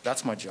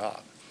 that's my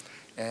job.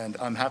 And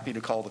I'm happy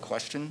to call the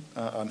question.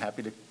 I'm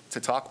happy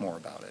to talk more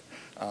about it.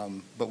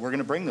 But we're going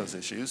to bring those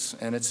issues,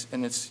 and it's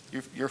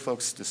your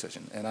folks'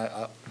 decision. And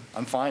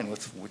I'm fine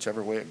with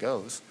whichever way it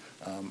goes.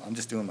 I'm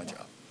just doing my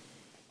job.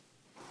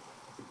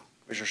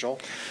 Commissioner Schull?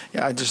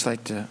 Yeah, I'd just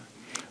like to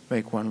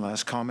make one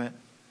last comment.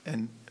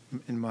 And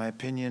in my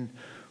opinion,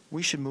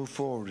 we should move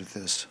forward with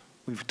this.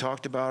 We've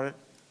talked about it.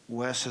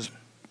 Wes has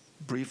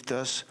briefed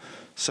us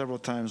several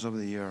times over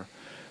the year.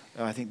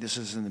 I think this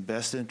is in the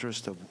best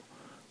interest of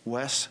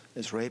Wes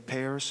as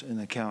ratepayers in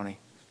the county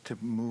to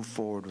move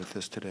forward with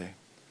this today.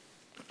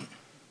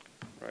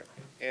 Right.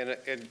 And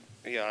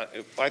yeah,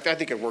 I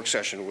think a work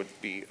session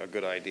would be a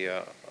good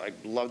idea.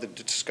 I'd love to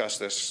discuss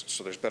this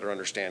so there's better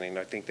understanding.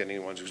 I think that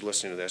anyone who's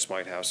listening to this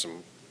might have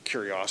some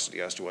curiosity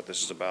as to what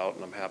this is about,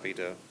 and I'm happy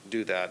to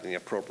do that in the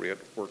appropriate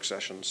work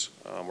sessions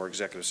or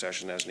executive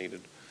session as needed.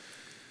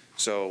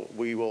 So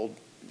we will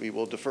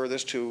defer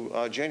this to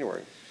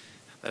January.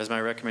 That is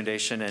my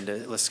recommendation,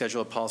 and let's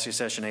schedule a policy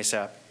session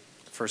ASAP,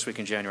 first week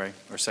in January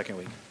or second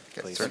week,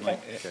 please. Certainly.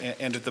 Okay.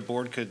 And if the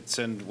board could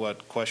send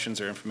what questions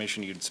or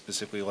information you'd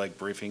specifically like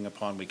briefing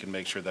upon, we can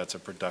make sure that's a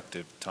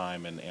productive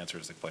time and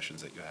answers the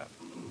questions that you have.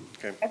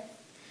 Okay.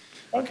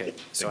 Okay,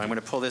 so I'm going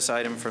to pull this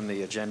item from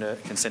the agenda,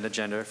 consent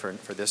agenda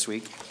for this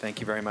week. Thank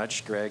you very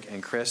much, Greg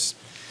and Chris.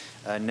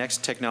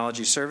 Next,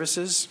 technology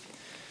services.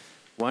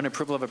 One,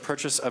 approval of a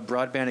purchase of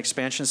broadband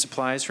expansion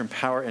supplies from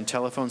Power and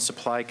Telephone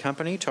Supply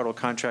Company. Total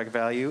contract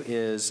value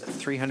is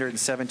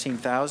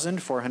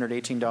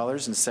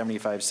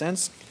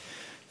 $317,418.75.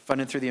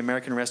 Funded through the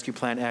American Rescue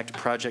Plan Act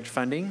project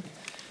funding.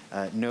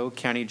 No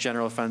county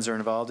general funds are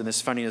involved, and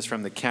this funding is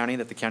from the county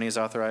that the county has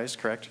authorized,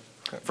 correct?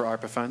 For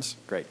ARPA funds?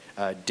 Great.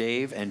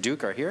 Dave and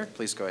Duke are here.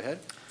 Please go ahead.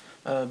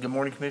 Good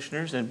morning,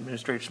 Commissioners and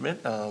Administrator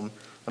Schmidt. I'm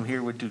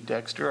here with Duke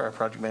Dexter, our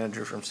project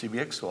manager from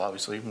CBX, so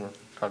obviously we're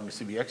talking to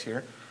CBX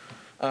here.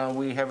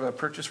 We have a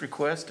purchase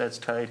request that's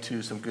tied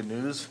to some good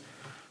news.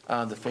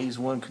 The Phase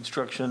 1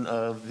 construction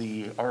of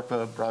the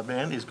ARPA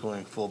broadband is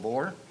going full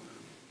bore.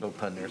 No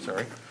pun there,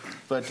 sorry.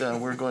 But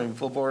we're going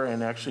full bore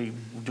and actually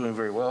doing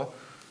very well.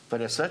 But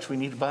as such, we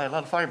need to buy a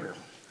lot of fiber.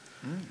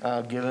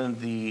 Given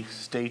the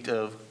state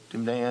of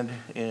demand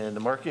in the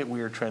market,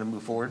 we are trying to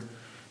move forward.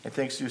 And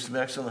thanks to some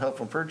excellent help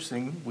from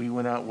purchasing, we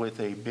went out with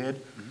a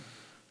bid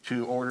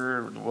to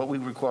order what we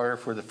require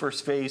for the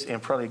first phase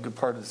and probably a good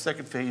part of the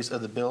second phase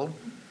of the build.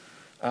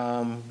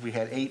 We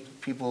had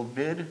 8 people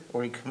bid,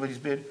 or 8 companies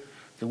bid.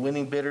 The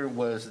winning bidder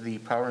was the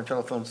Power and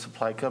Telephone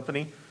Supply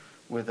Company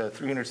with a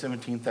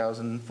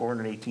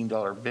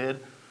 $317,418 bid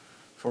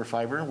for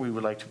fiber. We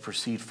would like to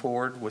proceed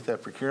forward with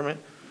that procurement.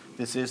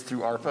 This is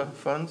through ARPA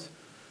funds,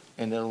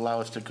 and it'll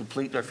allow us to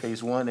complete our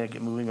Phase 1 and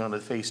get moving on to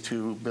Phase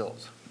 2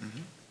 builds.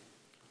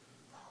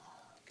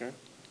 Okay.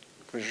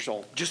 Commissioner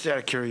Schull. Just out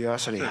of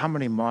curiosity, how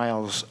many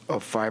miles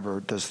of fiber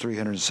does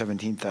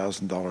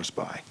 $317,000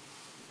 buy?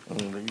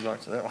 You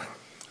answer that one.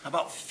 How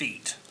about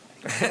feet?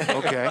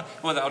 Okay.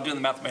 Without doing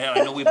the math in my head,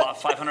 I know we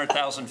bought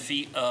 500,000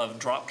 feet of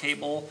drop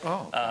cable.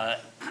 Oh.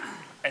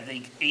 I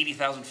think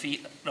 40,000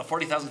 feet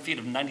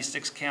of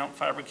 96 count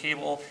fiber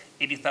cable,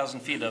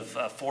 80,000 feet of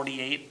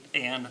 48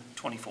 and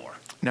 24.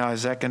 Now,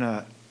 is that going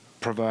to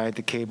provide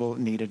the cable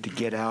needed to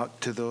get out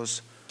to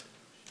those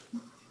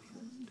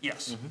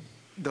Yes.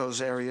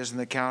 those areas in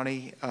the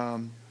county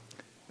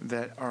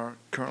that are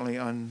currently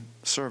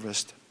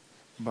unserviced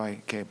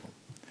by cable?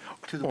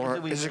 To the Or point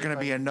that we is there going to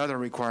be identified- another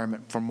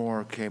requirement for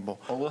more cable?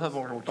 Oh, we'll have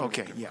more.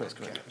 Okay, yeah, requests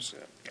okay. coming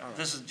in.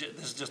 This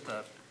is just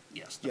the,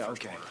 yes, the Yeah,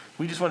 first okay. order.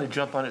 We just want to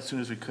jump on it as soon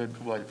as we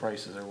could while the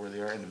prices are where they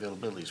are and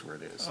availability is where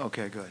it is.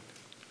 Okay, good.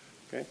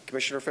 Okay,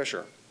 Commissioner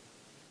Fisher.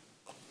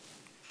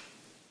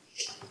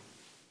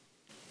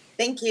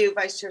 Thank you,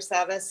 Vice Chair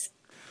Savas.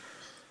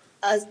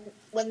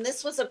 When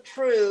this was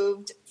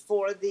approved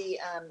for the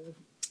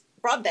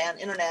broadband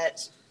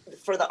internet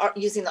for the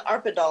using the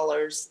ARPA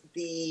dollars,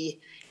 the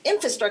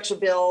infrastructure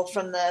bill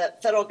from the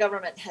federal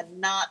government had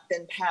not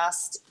been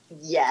passed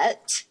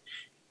yet.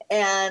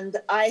 And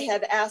I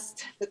had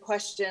asked the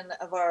question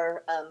of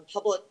our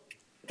public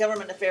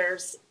government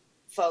affairs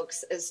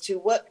folks as to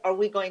what are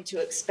we going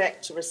to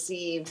expect to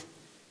receive,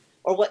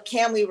 or what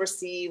can we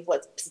receive,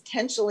 what's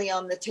potentially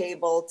on the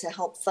table to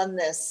help fund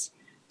this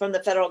from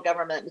the federal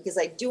government, because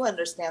I do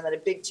understand that a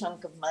big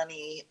chunk of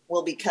money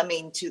will be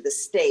coming to the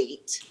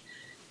state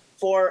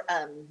for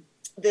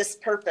this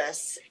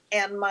purpose.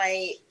 And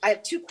I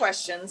have two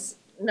questions.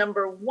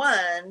 Number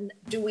one,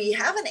 do we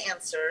have an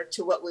answer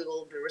to what we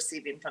will be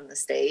receiving from the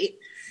state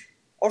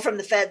or from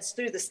the feds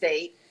through the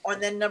state?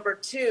 And then number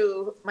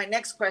two, my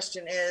next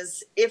question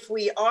is, if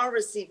we are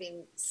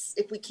receiving,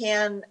 if we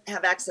can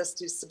have access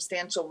to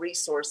substantial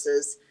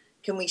resources,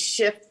 can we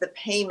shift the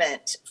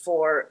payment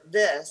for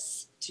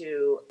this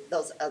to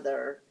those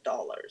other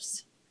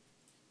dollars?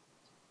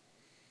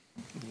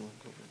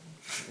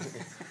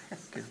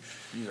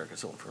 You are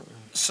consultant for me.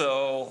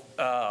 So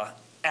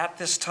at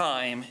this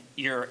time,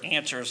 your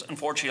answers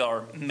unfortunately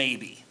are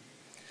maybe.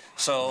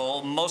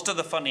 So most of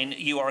the funding,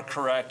 you are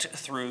correct,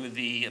 through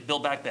the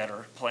Build Back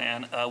Better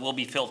plan will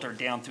be filtered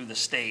down through the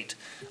state.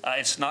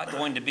 It's not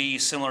going to be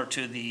similar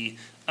to the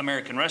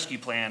American Rescue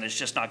Plan. It's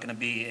just not going to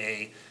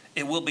be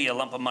it will be a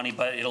lump of money,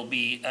 but it'll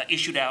be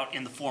issued out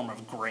in the form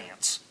of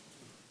grants.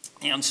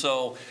 And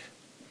so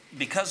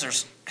because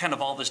there's kind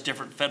of all this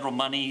different federal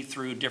money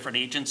through different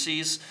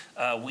agencies,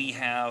 we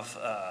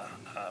are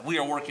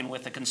working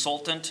with a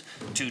consultant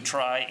to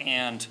try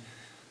and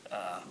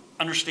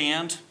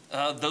understand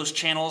those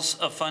channels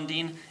of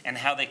funding and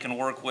how they can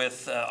work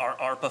with our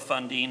ARPA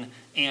funding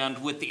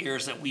and with the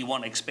areas that we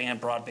want to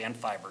expand broadband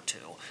fiber to.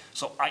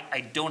 So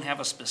I don't have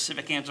a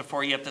specific answer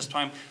for you at this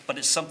time, but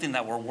it's something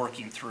that we're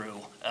working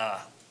through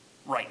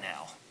right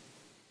now.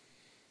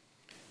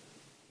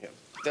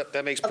 Yeah,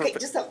 that makes Okay,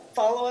 perfect. just a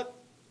follow-up,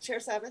 Chair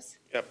Savas.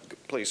 Yep,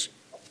 please.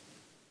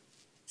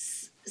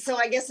 So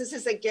I guess this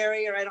is a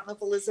Gary, or I don't know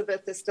if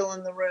Elizabeth is still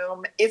in the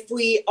room. If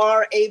we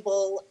are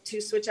able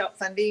to switch out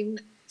funding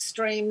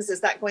streams,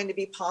 is that going to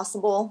be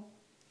possible?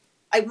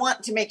 I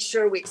want to make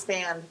sure we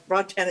expand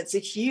broadband. It's a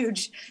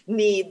huge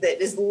need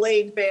that is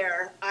laid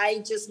bare.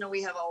 I just know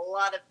we have a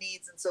lot of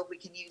needs, and so if we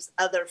can use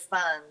other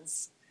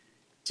funds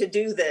to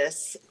do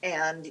this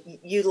and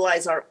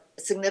utilize our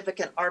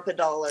significant ARPA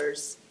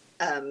dollars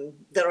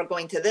that are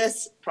going to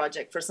this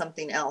project for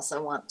something else, I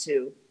want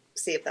to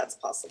see if that's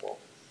possible.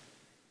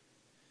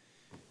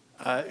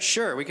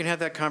 Sure, we can have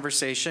that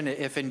conversation.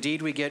 If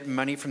indeed we get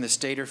money from the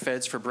state or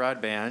feds for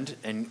broadband,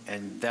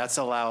 and that's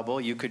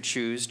allowable, you could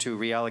choose to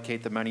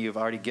reallocate the money you've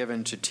already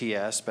given to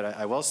TS. But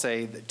I will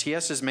say that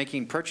TS is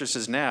making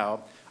purchases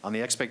now on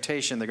the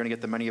expectation they're going to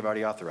get the money you've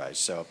already authorized.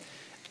 So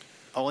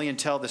only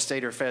until the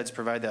state or feds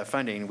provide that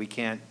funding, we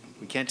can't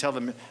tell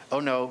them, oh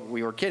no,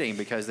 we were kidding,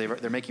 because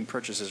they're making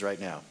purchases right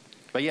now.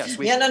 But yes,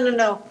 we. Yeah,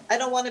 no. I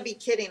don't want to be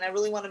kidding. I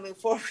really want to move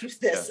forward with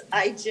this. Yeah.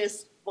 I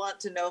just want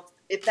to know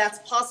if that's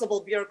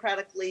possible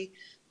bureaucratically,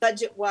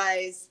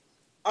 budget-wise,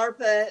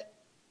 ARPA,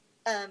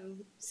 I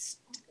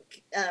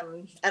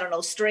don't know,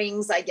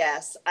 strings, I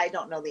guess. I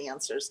don't know the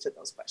answers to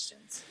those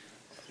questions.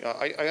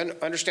 I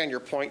understand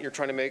your point you're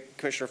trying to make,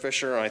 Commissioner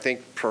Fisher, and I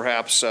think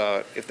perhaps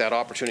if that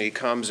opportunity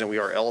comes and we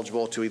are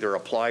eligible to either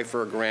apply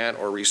for a grant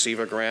or receive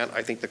a grant,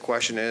 I think the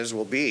question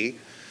will be,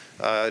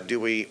 do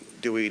we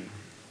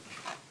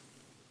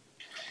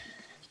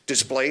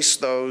displace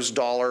those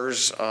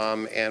dollars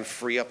and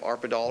free up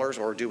ARPA dollars,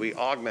 or do we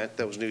augment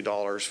those new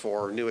dollars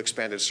for new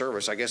expanded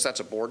service? I guess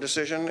that's a board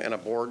decision and a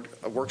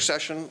work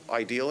session,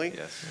 ideally.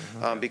 Yes.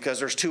 Because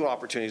there's two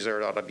opportunities there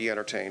that ought to be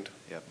entertained.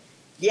 Yep.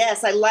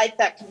 Yes, I like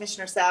that,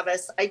 Commissioner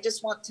Savas. I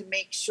just want to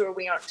make sure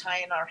we aren't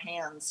tying our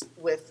hands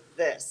with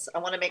this. I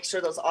want to make sure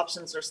those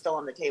options are still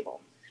on the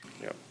table.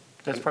 Yep.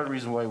 That's part of the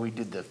reason why we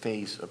did the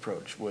phase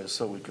approach, was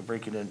so we could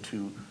break it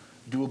into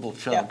doable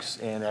chunks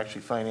and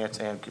actually finance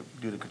and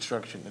do the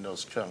construction in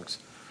those chunks,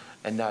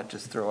 and not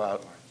just throw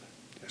out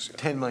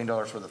 $10 million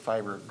for the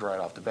fiber right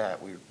off the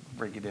bat. We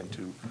break it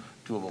into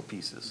doable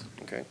pieces.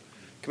 Okay.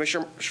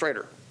 Commissioner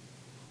Schrader.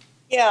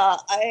 Yeah,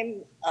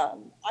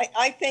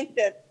 I think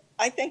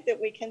that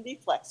we can be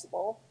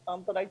flexible,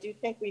 but I do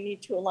think we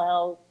need to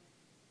allow,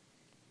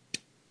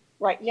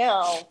 right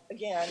now,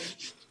 again,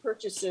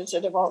 purchases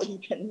that have already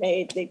been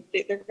made,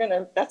 they're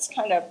gonna, that's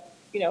kind of,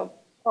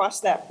 cross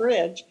that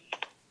bridge.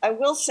 I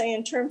will say,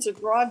 in terms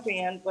of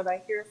broadband, what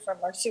I hear from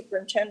our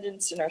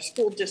superintendents and our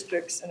school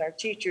districts and our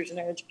teachers and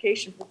our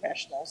education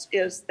professionals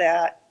is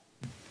that,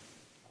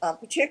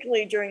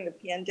 particularly during the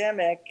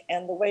pandemic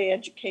and the way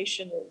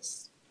education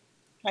is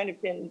kind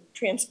of been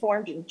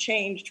transformed and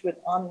changed with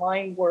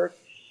online work,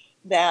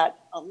 that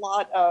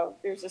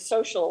there's a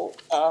social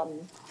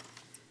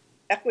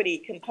equity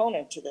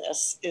component to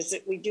this, is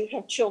that we do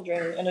have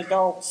children and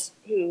adults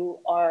who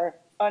are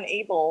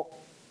unable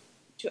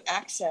to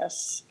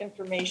access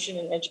information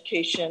and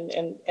education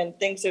and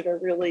things that are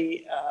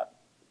really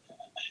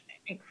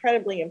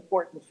incredibly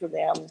important for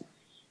them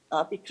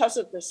because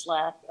of this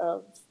lack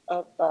of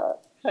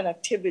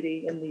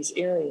connectivity in these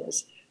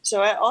areas.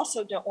 So I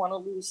also don't want to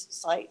lose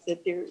sight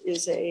that there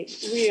is a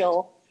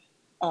real,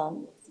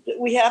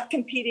 we have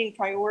competing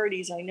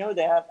priorities. I know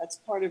that, that's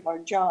part of our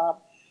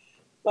job.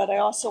 But I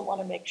also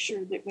want to make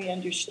sure that we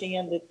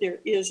understand that there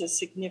is a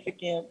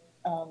significant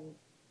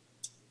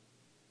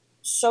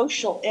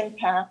social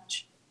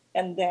impact,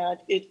 and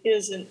that it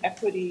is an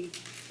equity,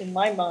 in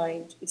my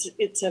mind,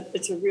 it's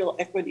a real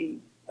equity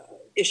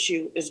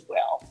issue as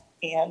well.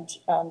 And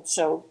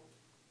so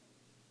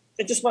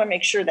I just want to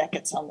make sure that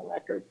gets on the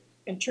record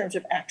in terms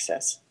of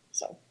access,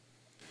 so.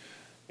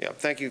 Yeah,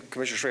 thank you,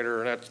 Commissioner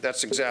Schrader. And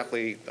that's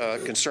exactly a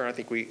concern I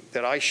think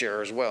that I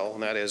share as well,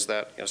 and that is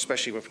that,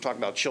 especially if we're talking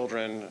about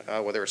children,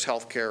 whether it's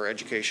healthcare,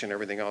 education,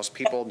 everything else,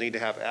 people need to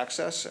have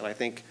access, and I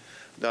think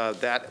that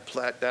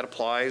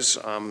applies.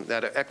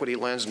 That equity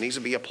lens needs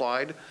to be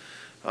applied,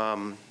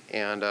 so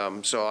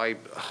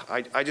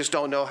I just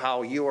don't know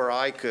how you or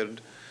I could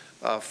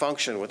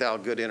function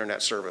without good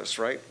internet service,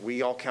 right?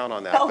 We all count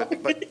on that. Oh,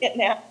 but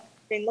now, I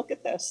mean, look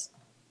at this.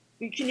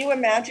 Can you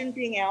imagine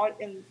being out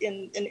in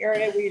an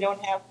area where you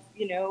don't have,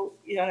 you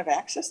don't have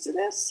access to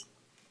this?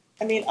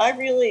 I mean,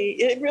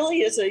 it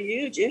really is a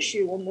huge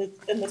issue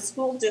in the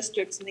school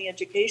districts and the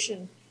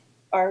education,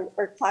 our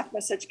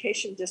Clackamas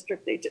Education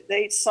District,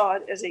 they saw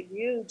it as a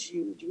huge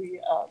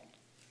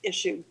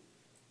issue.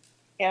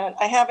 And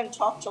I haven't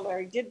talked to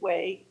Larry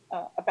Didway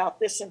about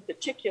this in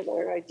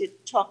particular. I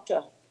did talk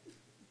to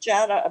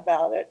Jada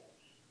about it,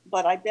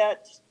 but I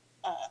bet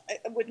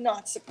it would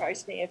not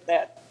surprise me if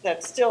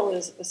that still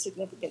is a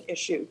significant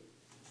issue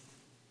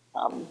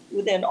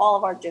within all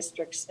of our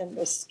districts in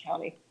this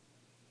county.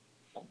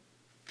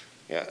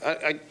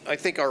 Yeah, I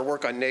think our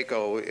work on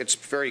NACO, it's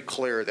very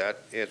clear that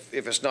if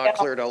it's not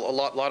clear to a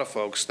lot of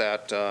folks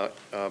that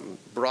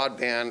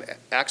broadband,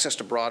 access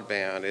to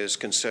broadband is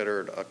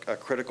considered a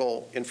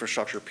critical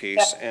infrastructure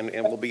piece and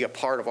will be a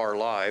part of our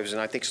lives.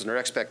 And I think it's an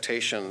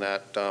expectation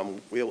that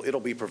it'll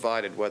be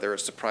provided, whether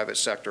it's the private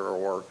sector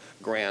or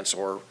grants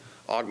or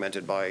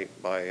augmented by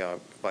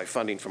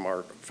funding from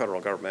our federal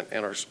government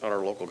and our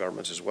local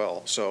governments as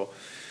well. So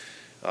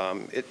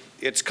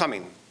it's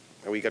coming.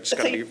 And we just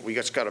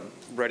got to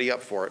ready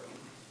up for it.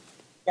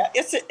 Yeah,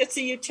 it's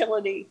a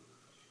utility,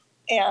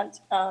 and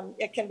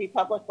it can be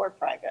public or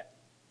private.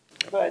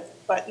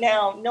 But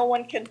now no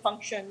one can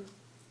function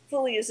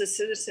fully as a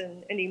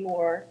citizen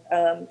anymore,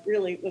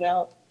 really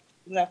without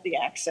the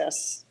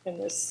access in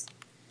this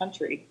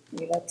country.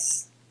 I mean,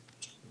 it's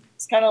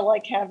kind of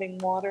like having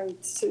water,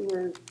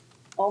 sewer,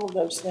 all of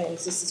those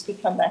things. This has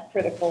become that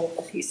critical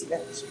a piece of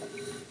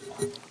infrastructure.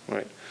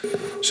 Right.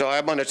 So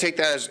I'm going to take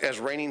that as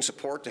reigning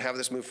support to have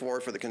this move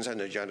forward for the consent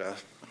agenda.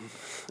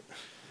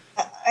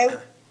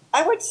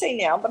 I would say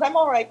now, but I'm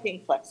all right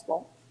being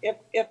flexible.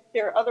 If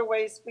there are other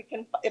ways we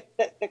can,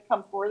 that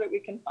come forward that we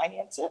can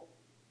finance it.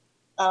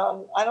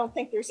 I don't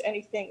think there's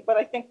anything, but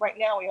I think right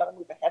now we ought to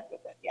move ahead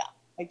with it. Yeah,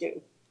 I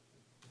do.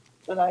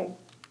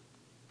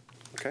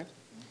 Okay.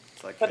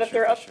 But if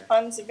there are other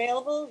funds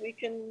available, we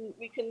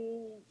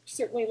can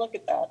certainly look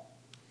at that.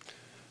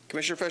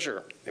 Commissioner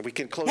Fisher, if we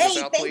can close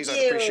this out, please,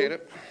 I'd appreciate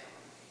it.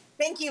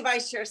 Thank you,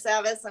 Vice Chair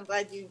Savas. I'm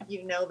glad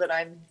you know that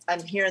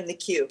I'm here in the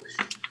queue.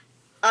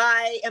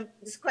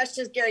 This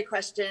question is Gary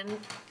question.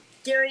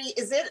 Gary,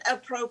 is it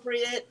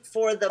appropriate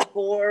for the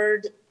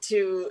board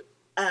to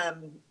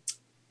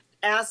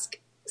ask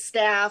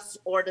staff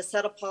or to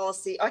set a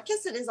policy? I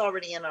guess it is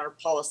already in our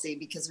policy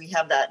because we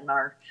have that in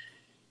our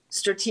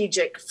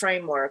strategic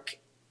framework,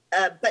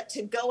 but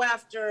to go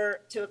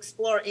after, to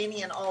explore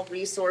any and all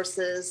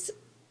resources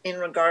in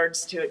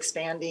regards to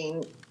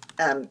expanding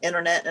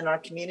internet in our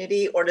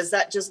community, or does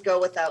that just go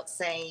without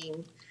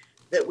saying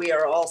that we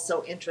are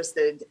also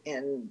interested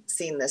in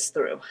seeing this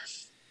through?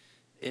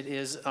 It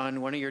is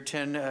on one of your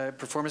 10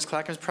 Performance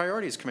Clackamas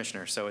priorities,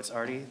 Commissioner, so it's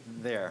already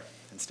there,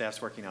 and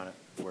staff's working on it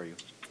for you.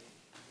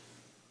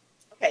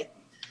 Okay.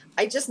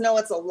 I just know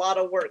it's a lot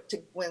of work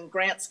when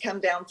grants come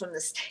down from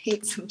the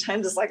state.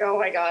 Sometimes it's like, oh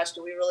my gosh,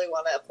 do we really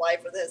want to apply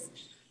for this?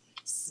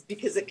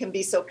 Because it can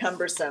be so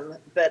cumbersome,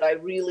 but I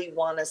really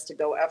want us to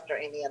go after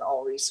any and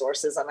all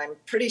resources, and I'm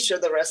pretty sure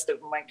the rest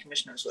of my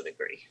commissioners would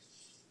agree.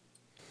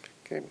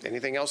 Okay,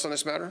 anything else on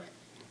this matter?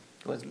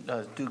 As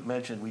Duke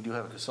mentioned, we do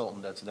have a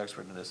consultant that's an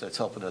expert in this, that's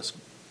helping us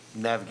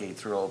navigate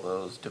through all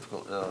those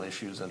difficult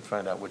issues and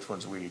find out which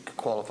ones we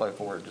qualify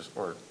for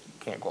or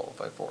can't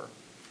qualify for.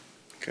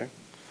 Okay.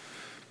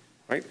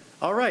 Right.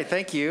 All right,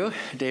 thank you,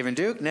 Dave and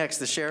Duke. Next,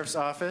 the Sheriff's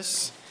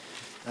Office.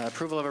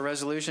 Approval of a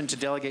resolution to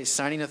delegate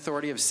signing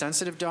authority of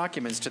sensitive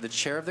documents to the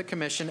Chair of the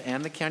Commission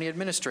and the County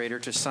Administrator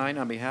to sign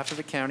on behalf of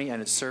the county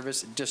and its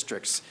service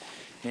districts.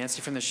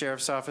 Nancy from the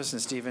Sheriff's Office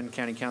and Stephen,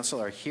 County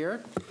Counsel, are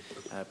here.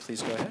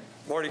 Please go ahead.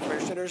 Morning,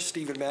 Commissioners.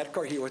 Stephen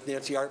Matcar here with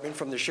Nancy Artman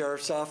from the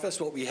Sheriff's Office.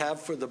 What we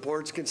have for the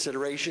board's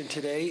consideration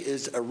today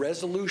is a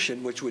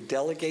resolution which would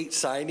delegate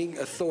signing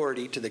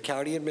authority to the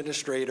county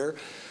administrator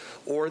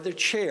or the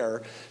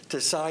chair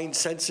to sign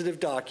sensitive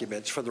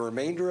documents for the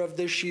remainder of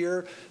this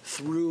year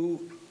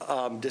through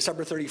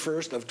December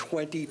 31st of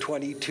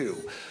 2022.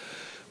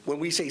 When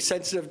we say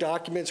sensitive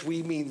documents,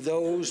 we mean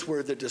those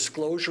where the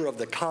disclosure of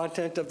the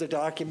content of the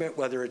document,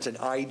 whether it's an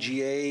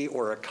IGA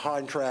or a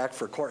contract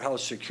for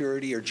courthouse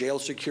security or jail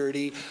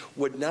security,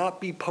 would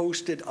not be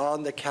posted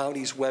on the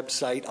county's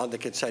website on the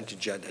consent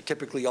agenda.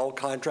 Typically, all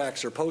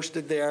contracts are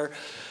posted there.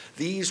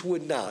 These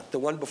would not. The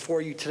one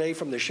before you today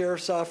from the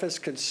Sheriff's Office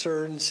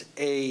concerns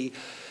a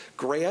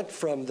grant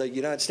from the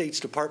United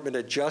States Department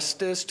of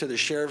Justice to the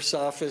Sheriff's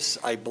Office.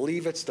 I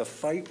believe it's to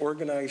fight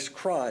organized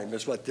crime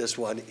is what this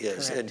one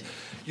is. Correct. And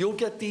you'll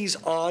get these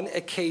on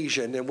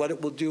occasion, and what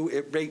it will do,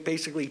 it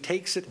basically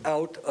takes it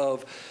out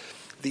of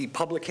the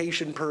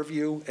publication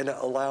purview and it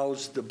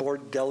allows the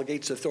board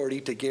delegates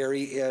authority to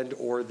Gary and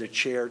or the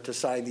chair to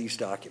sign these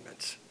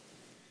documents.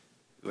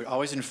 We would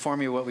always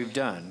inform you what we've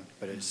done,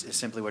 but it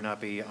simply would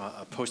not be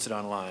posted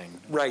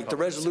online. Right. The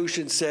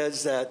resolution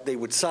says that they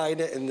would sign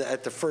it, and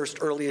at the first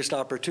earliest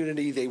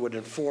opportunity, they would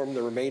inform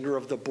the remainder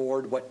of the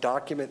board what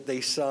document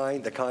they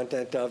signed, the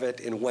content of it,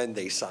 and when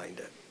they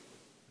signed it.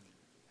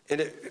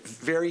 And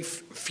very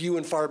few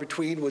and far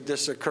between would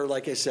this occur,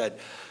 like I said.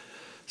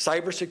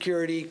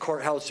 Cybersecurity,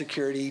 courthouse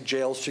security,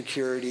 jail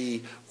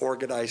security,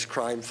 organized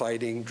crime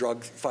fighting,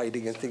 drug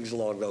fighting, and things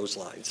along those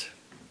lines.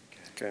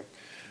 Okay.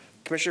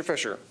 Commissioner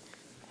Fisher.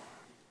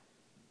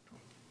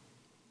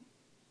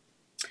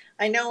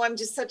 I know I'm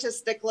just such a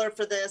stickler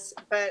for this,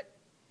 but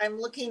I'm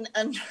looking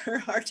under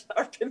our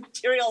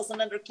materials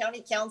and under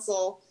county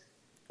council.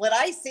 What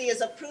I see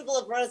is approval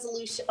of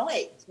resolution. Oh,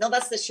 wait, no,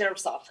 that's the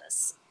Sheriff's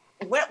Office.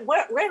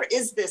 Where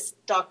is this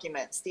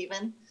document,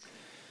 Stephen?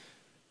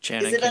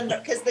 Shannon, is it under,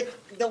 because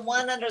the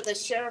one under the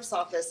Sheriff's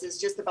Office is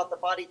just about the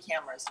body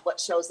cameras, what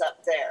shows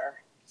up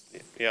there.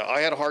 Yeah,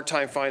 I had a hard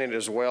time finding it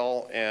as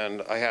well,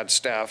 and I had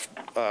staff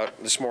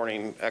this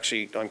morning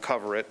actually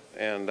uncover it,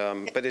 and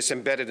but it's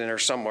embedded in there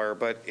somewhere.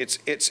 But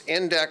it's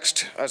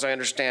indexed, as I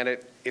understand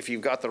it, if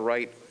you've got the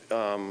right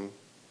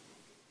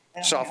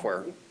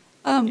software,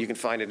 you can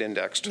find it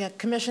indexed. Yeah,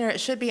 Commissioner, it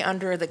should be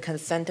under the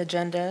consent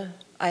agenda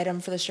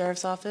item for the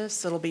Sheriff's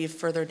Office. It'll be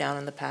further down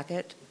in the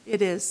packet.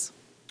 It is.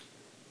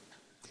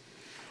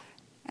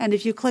 And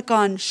if you click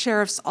on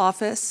Sheriff's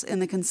Office in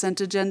the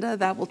consent agenda,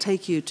 that will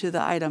take you to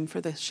the item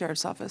for the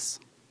Sheriff's Office.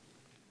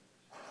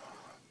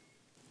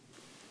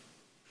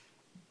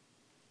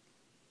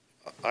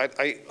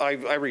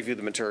 I reviewed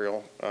the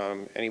material.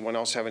 Anyone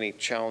else have any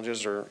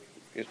challenges or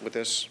with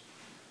this?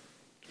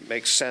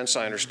 Makes sense.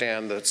 I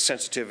understand the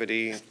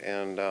sensitivity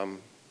and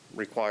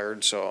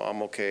required, so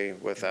I'm okay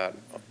with that.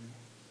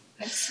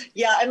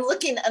 Yeah, I'm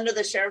looking under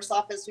the Sheriff's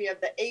Office. We have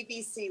the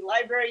ABC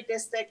Library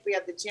District. We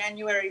have the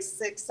January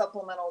 6th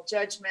supplemental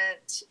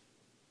judgment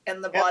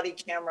and the body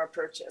camera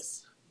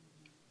purchase.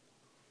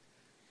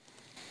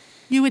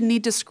 You would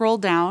need to scroll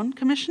down,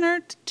 Commissioner,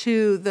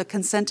 to the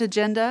consent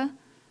agenda.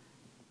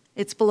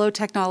 It's below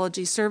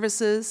Technology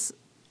Services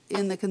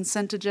in the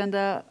consent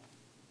agenda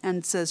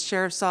and says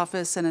Sheriff's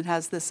Office, and it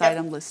has this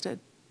item listed.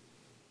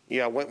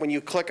 Yeah, when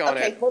you click on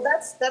it. Okay, well,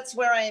 that's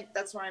where I'm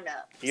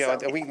at. Yeah,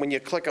 So- when you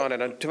click on it,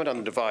 and do it on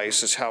the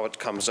device is how it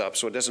comes up,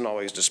 so it doesn't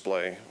always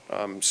display.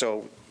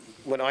 So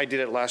when I did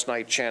it last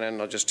night, Shannon,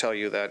 I'll just tell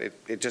you that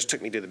it just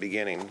took me to the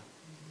beginning.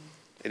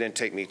 It didn't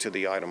take me to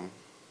the item,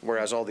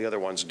 whereas all the other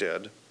ones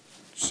did.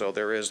 So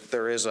there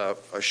is a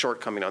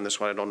shortcoming on this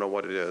one. I don't know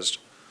what it is.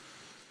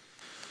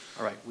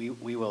 All right, we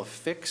will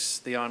fix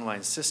the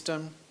online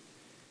system.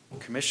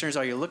 Commissioners,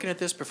 are you looking at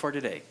this before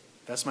today?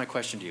 That's my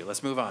question to you.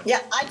 Let's move on.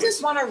 Yeah, I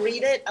just want to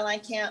read it and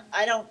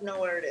I don't know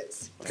where it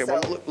is. Okay,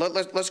 So- well,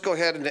 let's go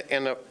ahead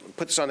and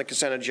put this on the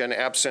consent agenda,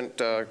 absent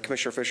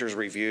Commissioner Fisher's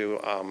review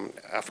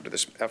after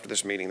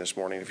this meeting this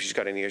morning. If she's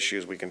got any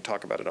issues, we can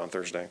talk about it on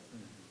Thursday.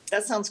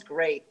 That sounds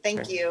great.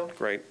 Thank you.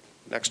 Great.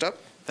 Next up.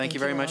 Thank you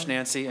very much,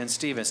 Nancy and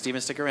Stephen.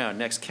 Stephen, stick around.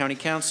 Next, County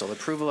Council,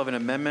 approval of an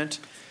amendment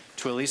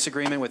to a lease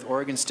agreement with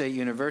Oregon State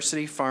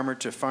University Farmer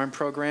to Farm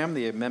Program.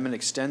 The amendment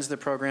extends the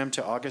program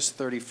to August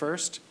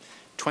 31st,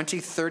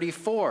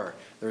 2034.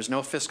 There is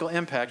no fiscal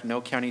impact.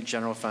 No county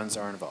general funds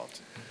are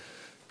involved.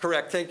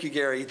 Correct. Thank you,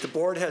 Gary. The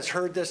board has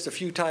heard this a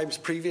few times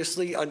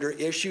previously under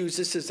issues.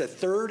 This is the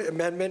third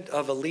amendment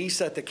of a lease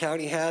that the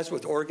county has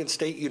with Oregon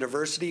State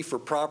University for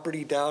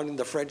property down in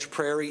the French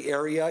Prairie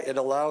area. It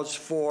allows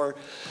for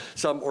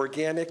some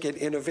organic and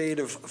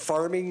innovative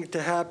farming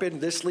to happen.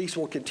 This lease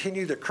will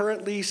continue the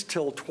current lease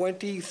till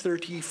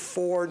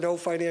 2034. No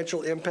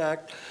financial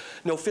impact,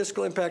 no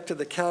fiscal impact to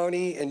the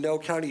county, and no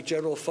county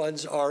general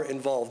funds are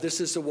involved.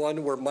 This is the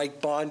one where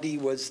Mike Bondi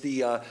was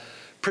the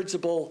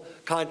principal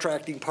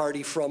contracting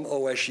party from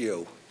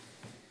OSU.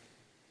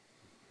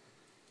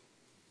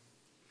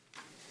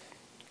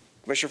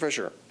 Commissioner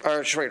Fisher,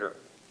 or Schrader,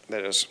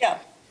 that is. Yeah.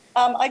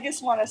 I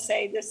just want to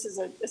say this is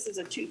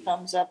a 2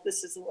 thumbs up.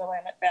 This is the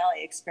Willamette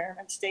Valley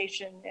Experiment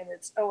Station, and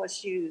it's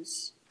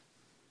OSU's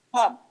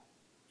hub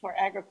for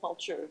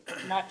agriculture,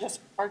 not just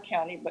our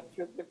county, but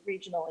for the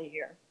regionally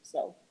here.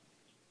 So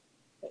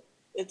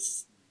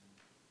it's,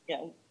 you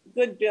know,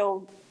 good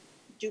bill,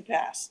 do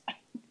pass.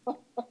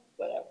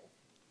 Whatever.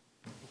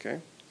 Okay,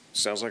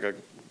 sounds like a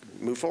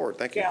move forward.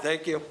 Thank you. Yeah.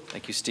 Thank you.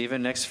 Thank you,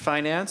 Stephen. Next,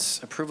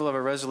 Finance. Approval of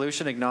a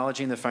resolution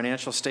acknowledging the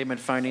financial statement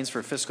findings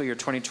for fiscal year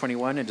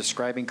 2021 and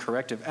describing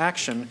corrective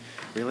action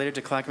related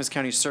to Clackamas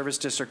County Service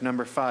District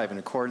Number 5 in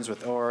accordance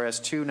with ORS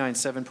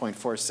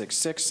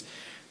 297.466.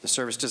 The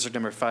Service District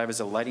Number 5 is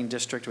a lighting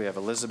district. We have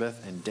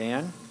Elizabeth and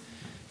Dan.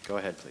 Go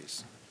ahead,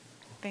 please.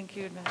 Thank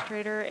you,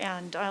 Administrator.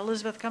 And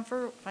Elizabeth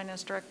Comfort,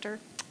 Finance Director.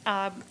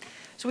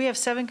 So we have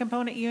 7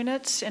 component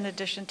units in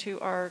addition to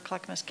our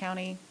Clackamas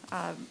County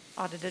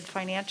audited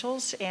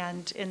financials.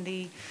 And in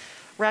the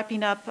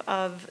wrapping up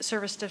of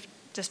Service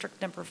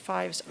District Number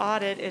 5's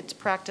audit, it's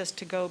practice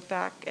to go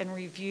back and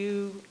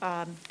review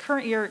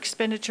current year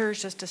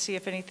expenditures just to see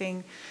if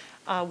anything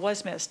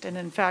was missed. And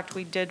in fact,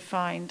 we did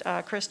find,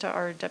 Krista,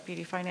 our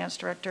Deputy Finance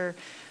Director,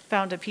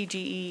 found a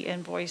PGE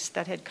invoice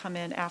that had come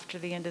in after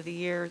the end of the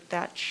year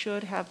that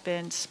should have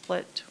been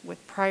split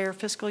with prior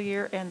fiscal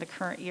year and the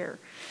current year.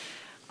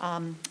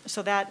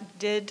 So that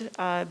did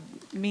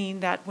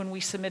mean that when we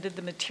submitted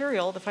the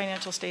material, the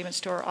financial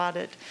statements to our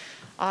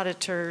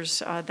auditors,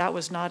 that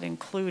was not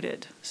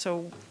included.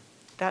 So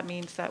that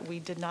means that we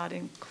did not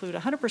include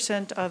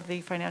 100% of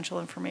the financial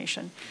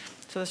information.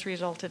 So this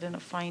resulted in a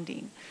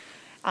finding.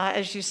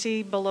 As you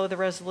see below the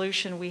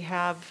resolution, we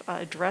have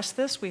addressed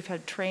this. We've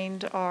had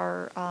trained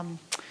our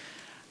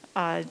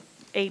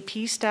AP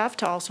staff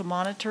to also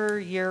monitor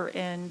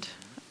year-end,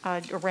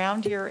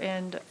 around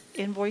year-end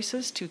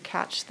invoices to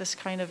catch this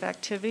kind of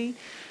activity.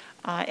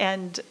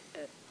 And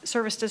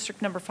Service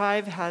District Number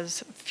 5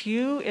 has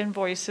few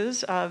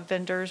invoices of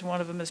vendors.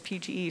 One of them is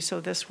PGE, so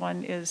this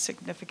one is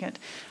significant,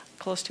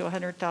 close to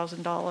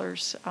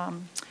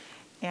 $100,000.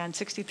 And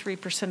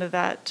 63% of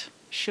that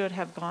should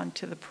have gone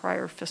to the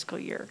prior fiscal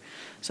year.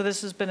 So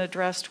this has been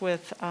addressed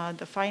with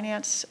the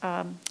finance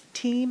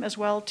team as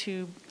well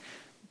to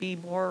be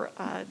more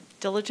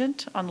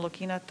diligent on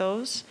looking at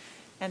those.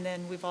 And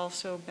then we've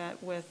also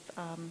met with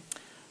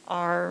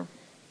our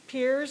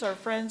peers, our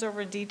friends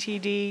over in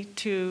DTD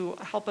to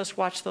help us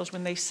watch those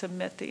when they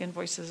submit the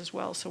invoices as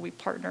well. So we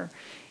partner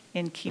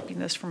in keeping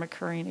this from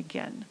occurring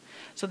again.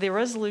 So the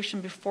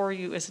resolution before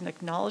you is an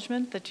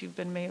acknowledgement that you've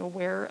been made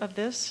aware of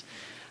this.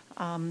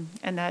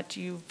 And that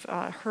you've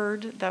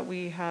heard that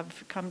we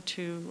have come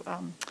to,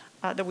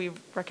 that we've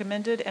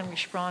recommended and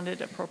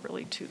responded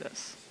appropriately to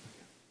this.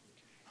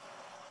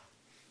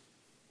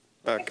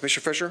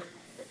 Commissioner Fisher?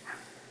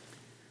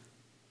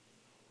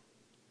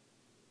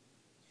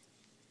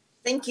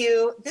 Thank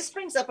you. This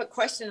brings up a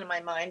question in my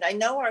mind. I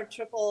know our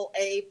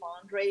AAA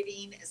bond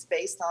rating is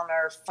based on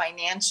our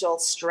financial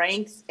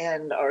strength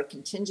and our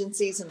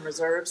contingencies and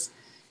reserves.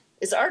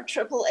 Is our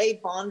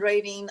AAA bond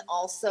rating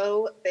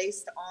also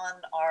based on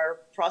our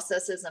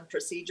processes and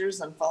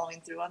procedures and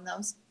following through on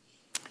those?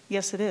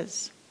 Yes, it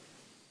is.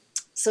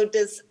 So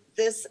does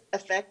this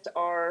affect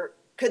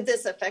could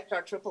this affect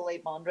our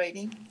AAA bond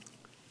rating?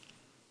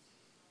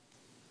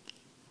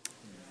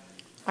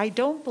 I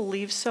don't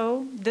believe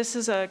so. This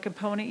is a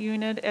component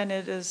unit and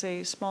it is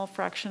a small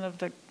fraction of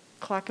the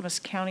Clackamas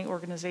County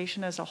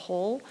organization as a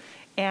whole.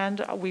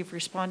 And we've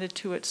responded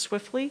to it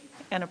swiftly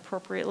and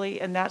appropriately,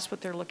 and that's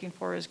what they're looking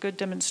for, is good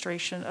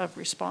demonstration of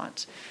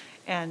response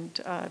and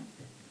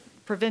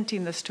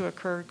preventing this to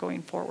occur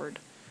going forward.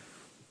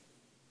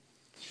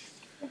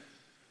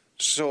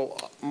 So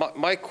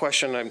my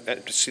question, I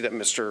see that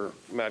Mr.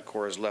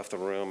 Madcore has left the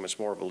room. It's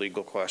more of a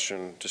legal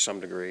question to some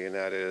degree, and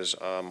that is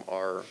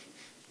I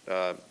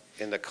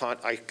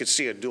could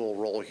see a dual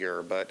role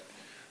here, but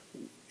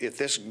if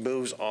this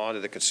moves on to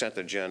the consent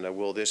agenda,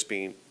 will this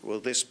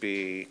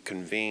be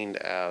convened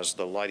as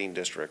the lighting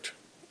district?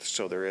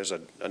 So there is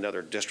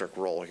another district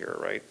role here,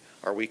 right?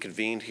 Are we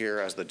convened here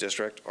as the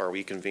district, or are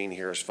we convened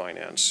here as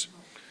finance?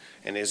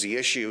 And is the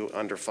issue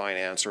under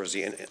finance, or is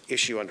the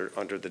issue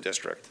under the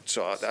district?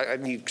 So I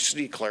need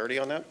clarity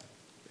on that,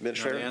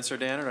 Administrator. You want to answer,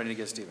 Dan, or do I need to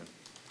get Stephen?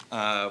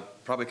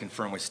 Probably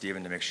confirm with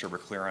Stephen to make sure we're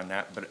clear on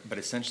that, but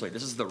essentially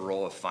this is the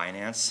role of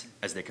finance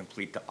as they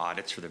complete the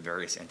audits for the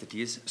various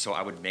entities. So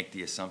I would make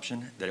the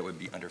assumption that it would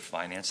be under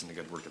finance and the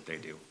good work that they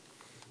do.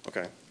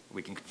 Okay.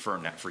 We can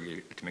confirm that for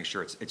you to make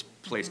sure it's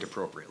placed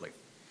appropriately.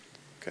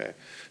 Okay.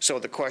 So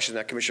the question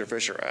that Commissioner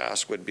Fisher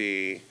asked would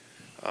be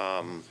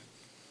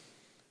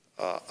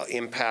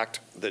impact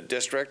the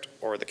district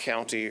or the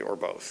county or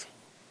both?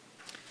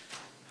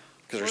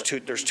 Because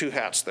there's two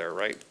hats there,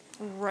 right?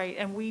 Right,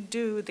 and we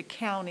do, the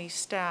county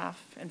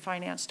staff and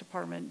finance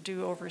department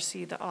do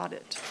oversee the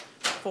audit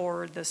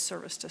for this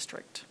service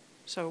district.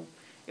 So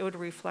it would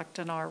reflect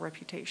on our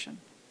reputation.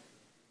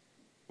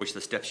 Which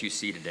the steps you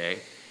see today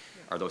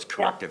are those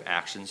corrective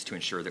actions to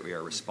ensure that we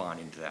are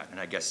responding to that. And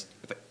I guess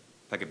if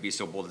I could be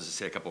so bold as to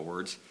say a couple of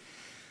words,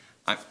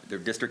 The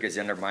district is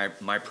under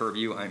my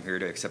purview. I'm here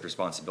to accept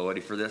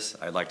responsibility for this.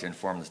 I'd like to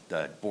inform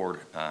the board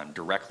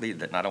directly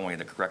that not only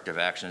the corrective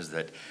actions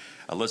that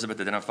Elizabeth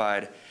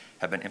identified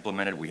have been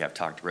implemented, we have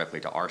talked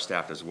directly to our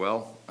staff as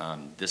well.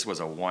 This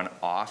was a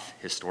one-off.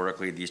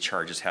 Historically, these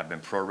charges have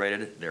been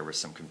prorated. There was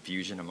some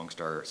confusion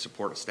amongst our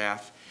support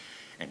staff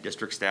and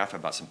district staff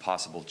about some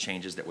possible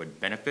changes that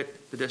would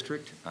benefit the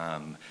district.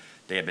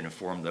 They have been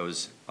informed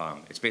those.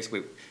 It's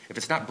basically, if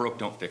it's not broke,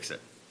 don't fix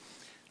it.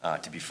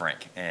 To be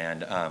frank.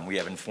 And we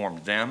have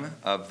informed them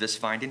of this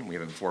finding. We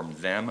have informed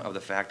them of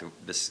the fact that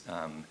this,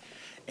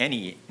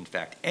 any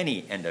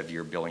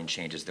end-of-year billing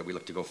changes that we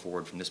look to go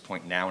forward from this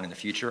point now and in the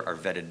future are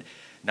vetted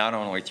not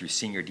only through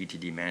senior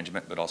DTD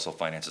management, but also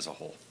finance as a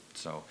whole.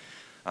 So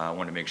I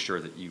want to make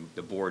sure that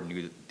the board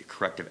knew the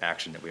corrective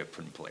action that we have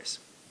put in place.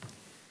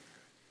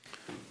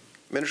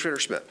 Administrator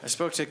Schmidt. I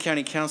spoke to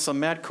County Counsel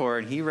Madcore,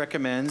 and he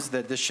recommends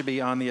that this should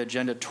be on the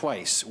agenda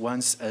twice.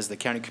 Once as the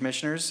county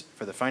commissioners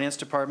for the finance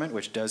department,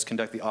 which does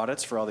conduct the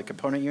audits for all the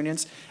component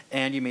unions,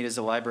 and you meet as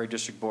the library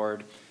district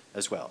board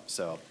as well.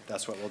 So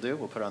that's what we'll do.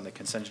 We'll put on the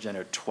consent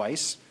agenda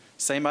twice.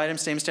 Same item,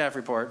 same staff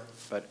report,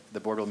 but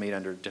the board will meet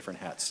under different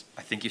hats.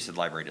 I think you said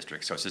library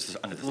district, so it's just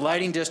under the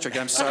lighting district.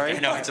 I'm sorry.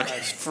 No, it's okay.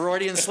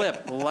 Freudian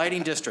slip.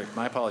 Lighting district.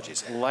 My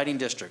apologies. Lighting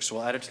district. So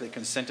we'll add it to the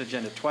consent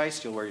agenda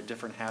twice. You'll wear your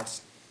different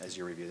hats as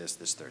you review this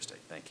Thursday.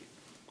 Thank you.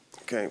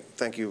 Okay,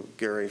 thank you,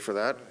 Gary, for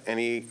that.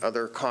 Any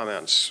other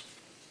comments?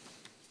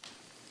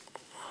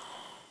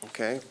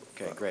 Okay.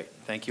 Okay, great.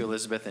 Thank you,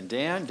 Elizabeth and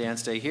Dan. Dan,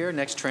 stay here.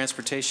 Next,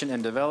 Transportation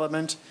and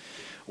Development.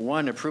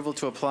 1, approval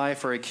to apply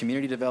for a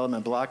community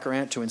development block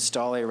grant to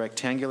install a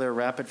rectangular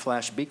rapid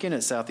flash beacon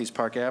at Southeast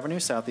Park Avenue,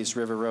 Southeast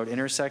River Road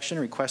intersection,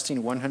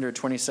 requesting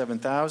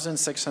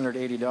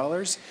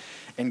 $127,680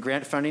 and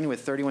grant funding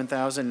with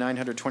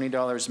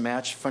 $31,920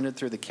 match funded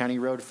through the County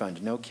Road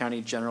Fund. No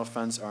county general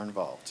funds are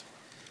involved.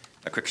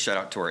 A quick shout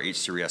out to our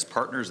H3S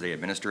partners. They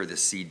administer the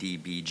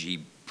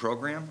CDBG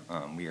program.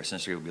 We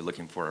essentially will be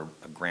looking for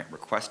a grant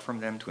request from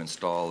them to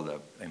install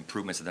the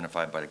improvements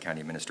identified by the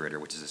county administrator,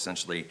 which is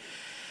essentially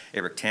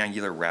a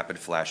rectangular rapid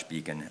flash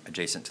beacon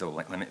adjacent to the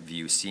Limit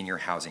View Senior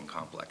Housing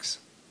Complex.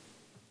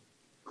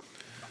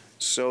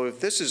 So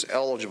if this is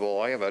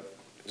eligible, this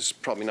is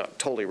probably not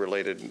totally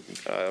related,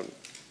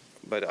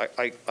 but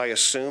I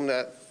assume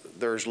that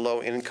there's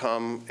low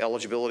income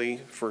eligibility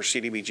for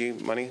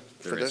CDBG money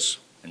for this?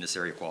 And this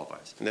area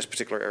qualifies. In this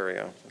particular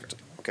area?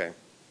 Okay.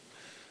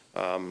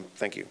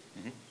 Thank you.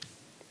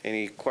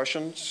 Any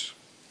questions?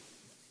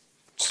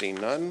 Seeing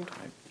none.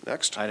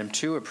 Next. Item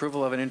 2,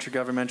 approval of an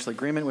intergovernmental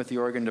agreement with the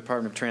Oregon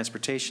Department of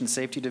Transportation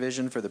Safety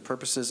Division for the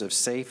purposes of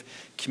Safe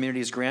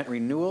Communities Grant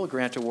Renewal.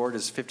 Grant award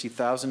is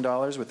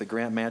 $50,000 with a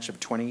grant match of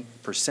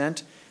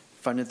 20%,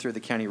 funded through the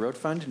County Road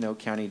Fund. No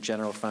county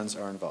general funds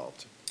are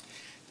involved.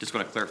 Just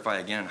want to clarify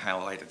again and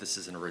highlight that this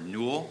isn't a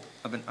renewal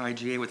of an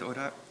IGA with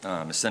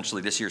ODOT.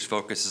 Essentially, this year's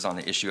focus is on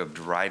the issue of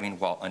driving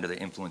while under the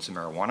influence of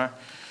marijuana.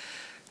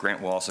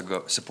 Grant will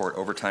also support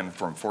overtime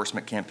for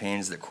enforcement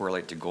campaigns that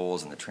correlate to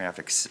goals in the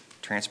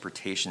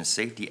Transportation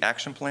Safety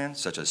Action Plan,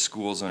 such as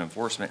school zone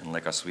enforcement in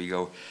Lake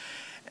Oswego,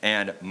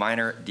 and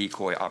minor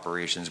decoy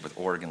operations with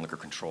Oregon Liquor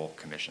Control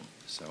Commission.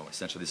 So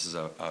essentially, this is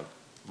a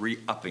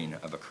re-upping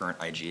of a current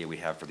IGA we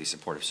have for these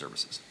supportive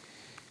services.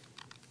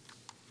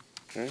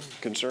 Okay,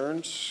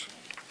 concerns?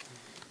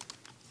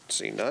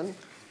 Seeing none.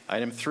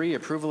 Item 3,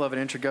 approval of an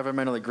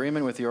intergovernmental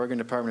agreement with the Oregon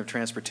Department of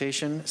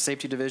Transportation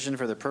Safety Division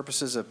for the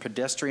purposes of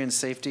pedestrian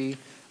safety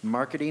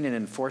marketing and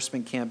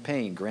enforcement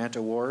campaign. Grant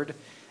award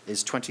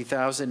is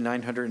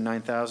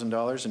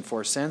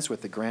 $20,909.04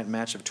 with the grant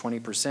match of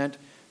 20%,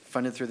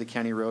 funded through the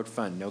County Road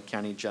Fund. No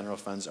county general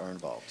funds are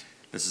involved.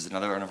 This is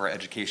another one of our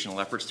educational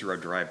efforts through our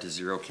Drive to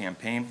Zero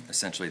campaign.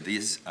 Essentially,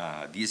 these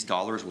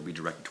dollars will be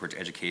directed towards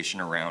education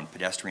around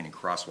pedestrian and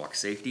crosswalk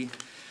safety.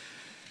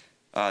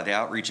 The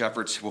outreach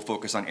efforts will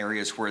focus on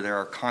areas where there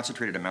are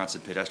concentrated amounts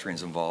of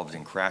pedestrians involved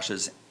in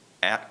crashes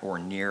at or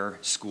near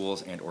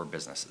schools and or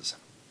businesses.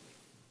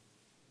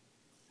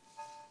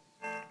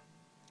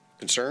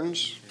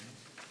 Concerns?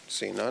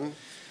 Seeing none.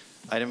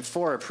 Item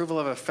 4, approval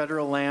of a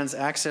Federal Lands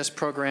Access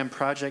Program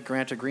Project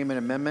Grant Agreement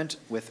Amendment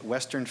with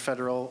Western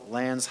Federal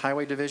Lands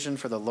Highway Division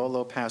for the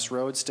Lolo Pass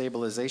Road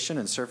Stabilization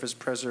and Surface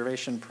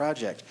Preservation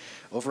Project.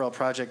 Overall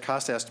project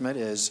cost estimate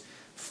is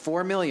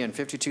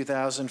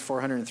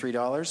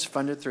 $4,052,403,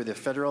 funded through the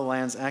Federal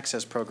Lands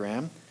Access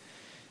Program,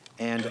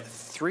 and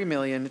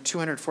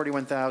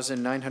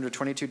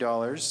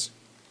 $3,241,922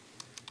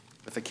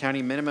 with a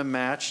county minimum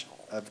match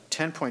of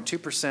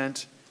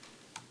 10.2%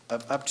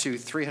 of up to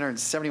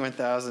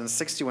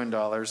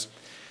 $371,061.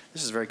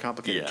 This is very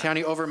complicated. Yeah.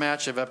 County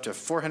overmatch of up to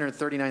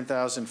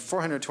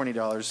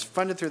 $439,420,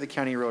 funded through the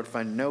County Road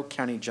Fund. No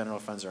county general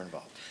funds are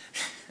involved.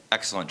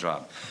 Excellent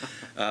job.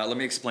 Let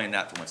me explain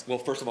that for once. Well,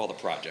 first of all, the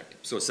project.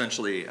 So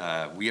essentially,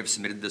 we have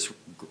submitted this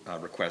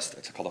request,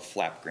 it's called a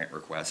FLAP grant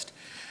request,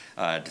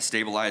 to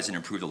stabilize and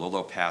improve the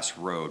Lolo Pass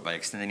Road by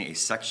extending a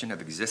section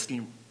of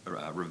existing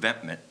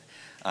revetment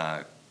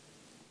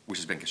which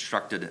has been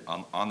constructed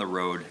on the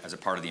road as a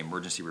part of the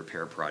emergency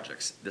repair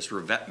projects. This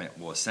revetment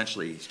will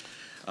essentially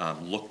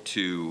looked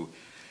to,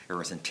 or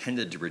was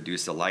intended to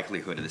reduce the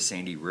likelihood of the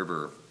Sandy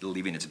River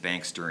leaving its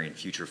banks during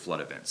future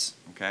flood events,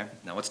 okay?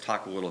 Now let's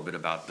talk a little bit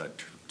about the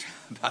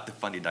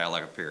funding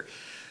dialogue up here.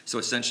 So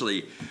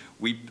essentially,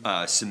 we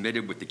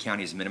submitted with the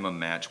county's minimum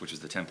match, which was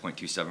the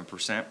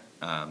 10.27%.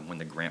 When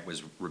the grant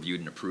was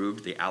reviewed and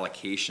approved, the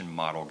allocation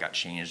model got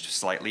changed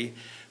slightly.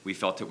 We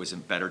felt it was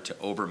better to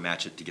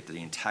overmatch it to get the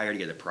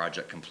entirety of the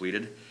project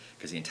completed,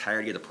 because the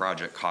entirety of the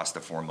project cost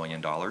 $4 million.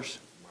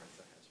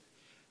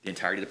 The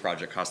entirety of the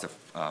project cost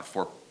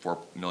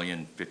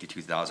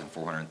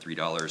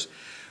 $4,052,403,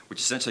 which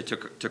essentially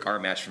took our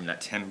match from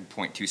that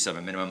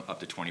 10.27 minimum up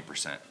to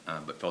 20%,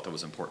 but felt it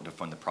was important to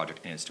fund the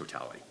project in its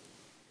totality.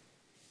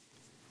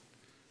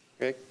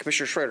 Okay,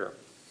 Commissioner Schrader.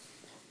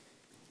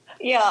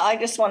 Yeah, I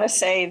just want to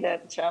say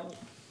that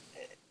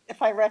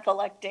if I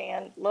recollect,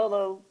 Dan,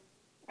 Lolo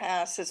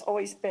Pass has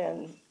always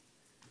been,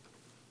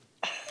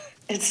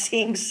 it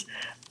seems,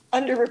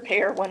 under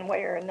repair one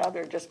way or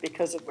another just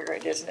because of where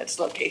it is and its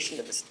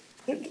location to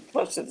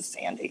close to the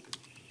Sandy.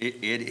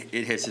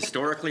 It has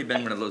historically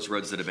been one of those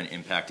roads that have been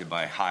impacted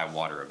by high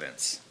water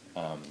events.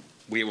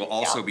 We will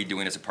also be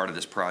doing, as a part of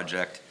this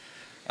project,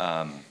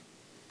 an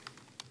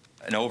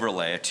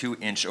overlay, a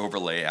 2-inch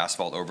overlay,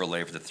 asphalt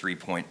overlay for the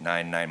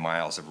 3.99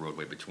 miles of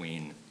roadway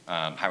between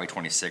Highway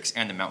 26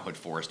 and the Mount Hood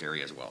Forest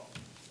area as well.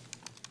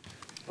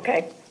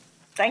 Okay,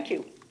 thank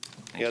you.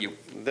 Thank you.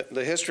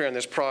 The history on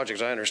this project,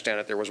 as I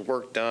understand it, there was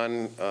work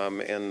done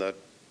in the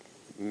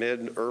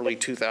early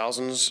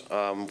 2000s.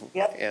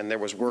 And there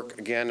was work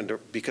again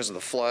because of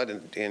the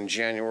flood in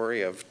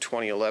January of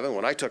 2011.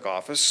 When I took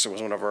office, it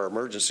was one of our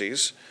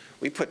emergencies.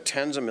 We put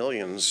tens of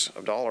millions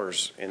of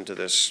dollars into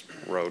this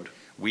road.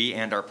 We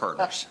and our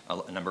partners,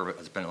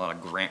 there's been a lot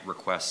of grant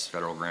requests,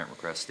 federal grant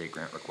requests, state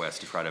grant requests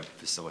to try to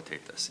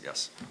facilitate this,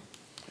 yes.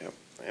 Yep,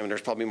 and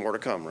there's probably more to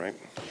come, right?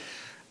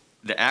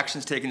 The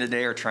actions taken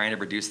today are trying to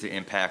reduce the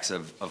impacts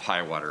of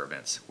high water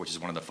events, which is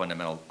one of the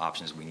fundamental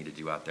options we need to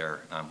do out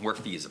there where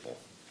feasible.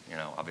 You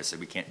know, obviously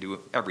we can't do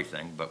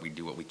everything, but we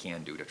do what we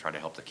can do to try to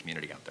help the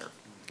community out there.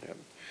 Yep.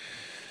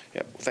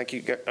 Yep. Thank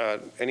you.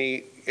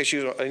 Any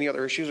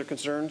other issues or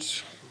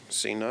concerns?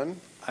 See none.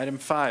 Item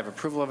 5,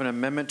 approval of an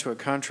amendment to a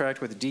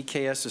contract with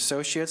DKS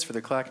Associates for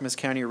the Clackamas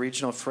County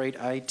Regional Freight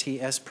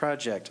ITS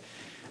project.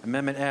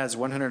 Amendment adds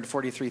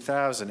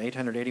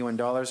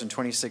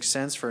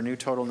 $143,881.26 for a new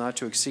total not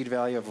to exceed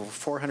value of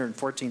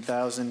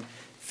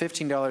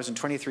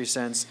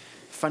 $414,015.23,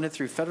 funded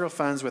through federal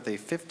funds with a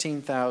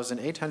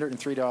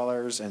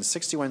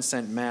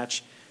 $15,803.61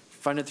 match,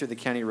 funded through the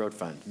county road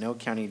fund. No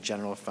county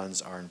general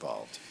funds are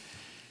involved.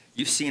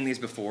 You've seen these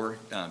before.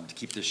 To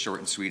keep this short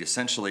and sweet,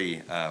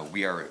 essentially,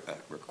 we are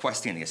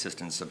requesting the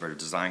assistance of our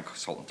design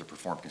consultant to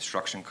perform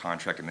construction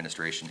contract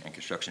administration and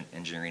construction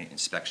engineering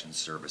inspection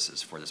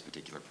services for this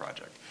particular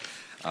project.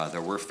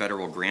 There were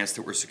federal grants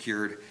that were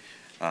secured.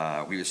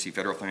 We received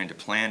federal funding to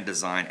plan,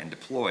 design, and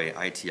deploy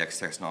ITX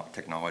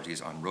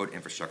technologies on road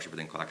infrastructure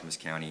within Clackamas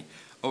County,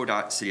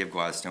 ODOT, City of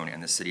Gladstone,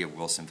 and the City of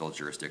Wilsonville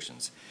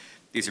jurisdictions.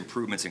 These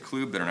improvements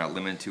include, but are not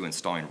limited to,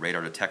 installing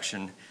radar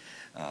detection,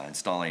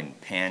 installing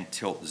pan,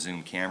 tilt,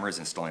 zoom cameras,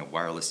 installing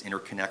wireless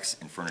interconnects,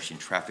 and furnishing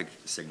traffic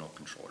signal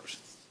controllers.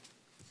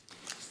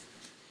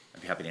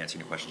 I'd be happy to answer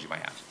any questions you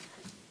might have.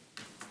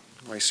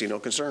 I see no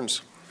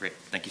concerns. Great,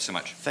 thank you so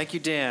much. Thank you,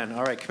 Dan.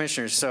 All right,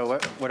 Commissioners, so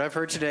what I've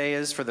heard today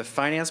is for the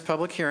Finance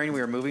public hearing,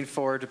 we are moving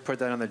forward to put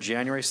that on the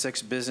January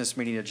 6th business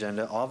meeting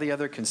agenda. All the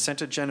other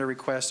consent agenda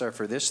requests are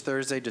for this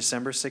Thursday,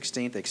 December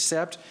 16th,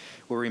 except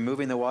we're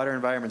removing the Water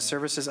Environment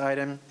Services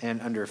item,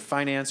 and under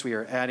Finance, we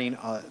are adding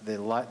the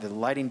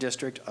Lighting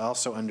District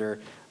also under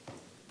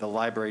the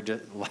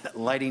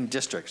Lighting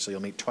District, so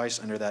you'll meet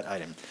twice under that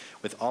item.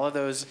 With all of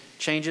those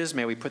changes,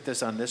 may we put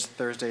this on this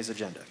Thursday's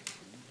agenda?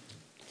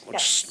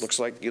 Looks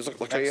like a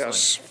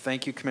yes.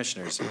 Thank you,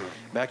 Commissioners.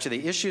 Back to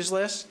the issues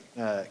list.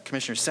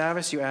 Commissioner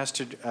Savas, you asked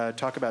to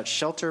talk about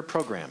shelter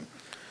program.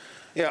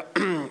 Yeah,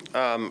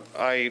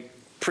 I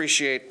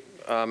appreciate,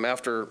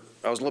 after,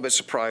 I was a little bit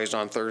surprised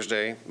on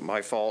Thursday,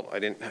 my fault.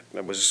 I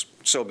was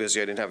so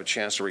busy I didn't have a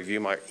chance to review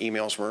my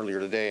emails from earlier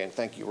today, and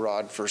thank you,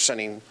 Rod, for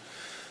sending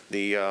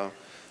the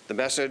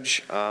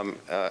message.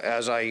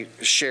 As I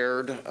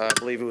shared, I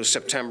believe it was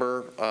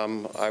September,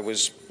 I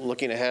was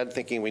looking ahead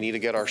thinking we need to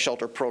get our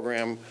shelter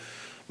program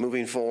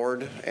moving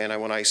forward.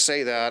 And when I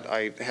say that,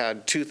 I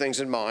had two things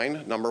in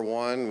mind. Number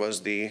one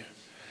was the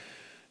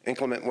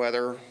inclement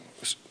weather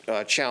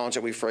challenge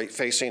that we're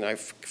facing. I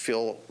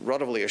feel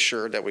relatively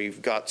assured that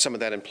we've got some of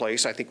that in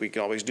place. I think we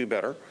can always do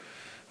better,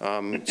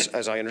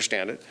 as I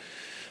understand it.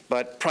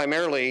 But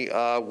primarily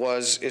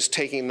is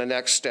taking the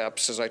next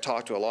steps, as I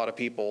talked to a lot of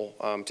people,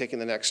 taking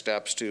the next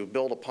steps to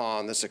build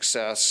upon the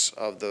success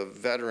of the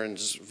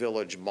Veterans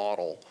Village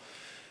model.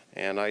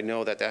 And I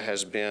know that that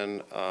has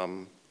been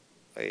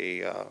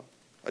a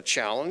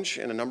challenge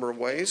in a number of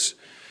ways.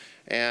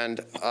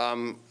 And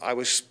I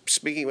was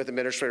speaking with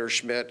Administrator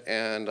Schmidt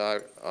and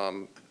I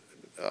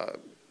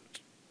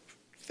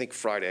think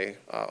Friday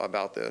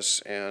about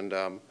this. And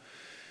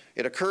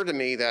it occurred to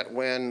me that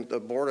when the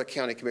Board of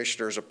County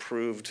Commissioners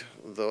approved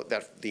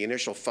the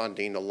initial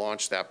funding to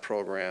launch that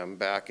program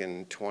back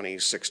in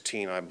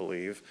 2016, I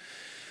believe,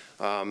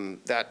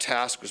 that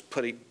task was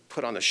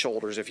put on the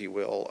shoulders, if you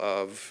will,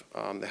 of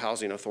the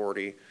Housing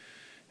Authority,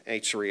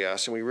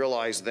 H3S, and we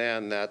realized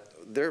then that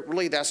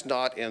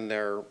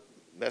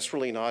that's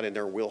really not in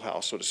their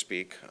wheelhouse, so to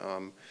speak.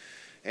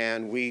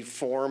 And we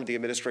formed the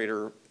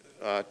Administrator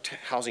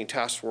Housing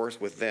Task Force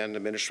with then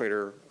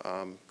Administrator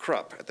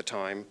Krupp at the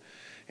time,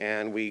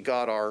 and we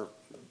got our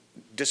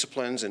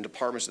disciplines and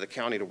departments of the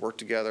county to work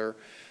together.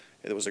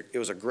 It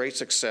was a great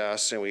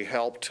success, and we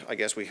helped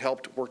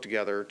work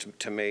together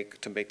to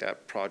make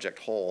that project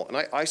whole.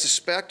 And I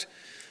suspect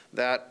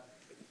that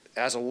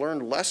as a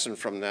learned lesson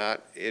from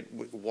that,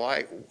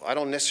 I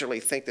don't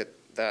necessarily think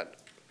that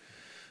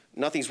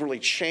nothing's really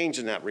changed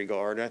in that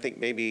regard. And I think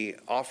maybe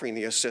offering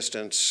the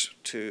assistance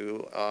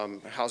to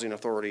Housing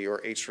Authority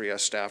or H3S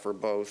staff or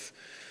both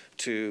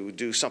to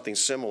do something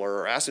similar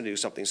or ask them to do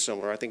something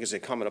similar, I think is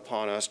incumbent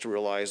upon us to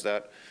realize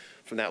that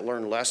from that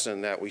learned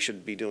lesson that we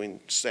should be doing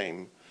the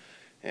same.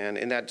 And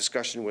in that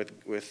discussion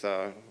with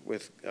Mr.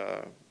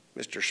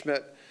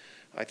 Schmidt,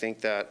 I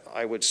think that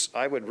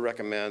I would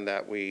recommend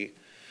that we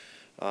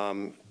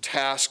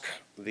task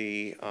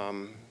the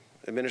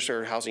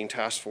Administrative Housing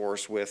Task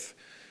Force with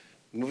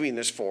moving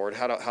this forward,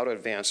 how to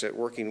advance it,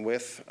 working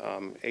with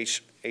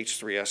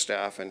H3S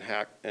staff and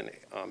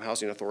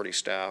Housing Authority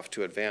staff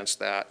to advance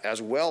that,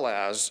 as well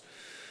as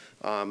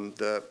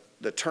the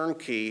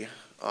turnkey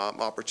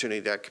opportunity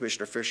that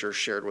Commissioner Fisher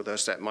shared with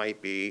us that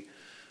might be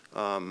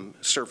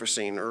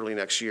surfacing early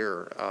next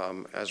year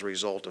as a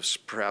result of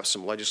perhaps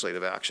some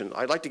legislative action.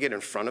 I'd like to get in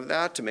front of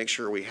that to make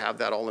sure we have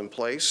that all in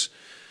place.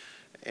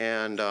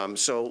 And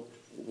so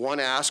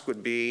one ask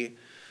would be,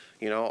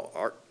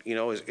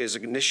 is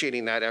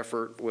initiating that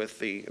effort with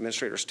the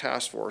Administrator's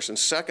Task Force. And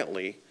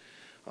secondly,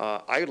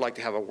 I would like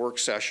to have a work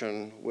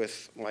session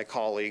with my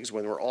colleagues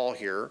when we're all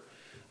here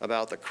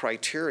about the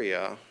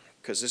criteria,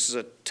 because this is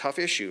a tough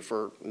issue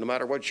for no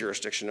matter what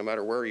jurisdiction, no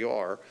matter where you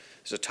are.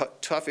 It's a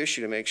tough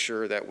issue to make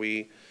sure that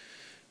we,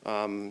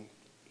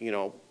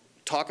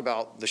 talk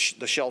about the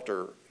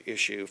shelter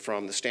issue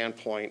from the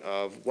standpoint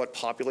of what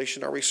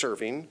population are we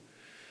serving,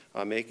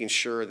 making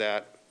sure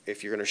that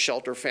if you're going to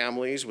shelter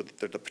families,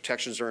 the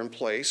protections are in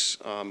place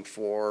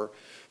for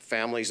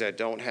families that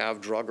don't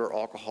have drug or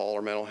alcohol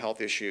or mental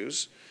health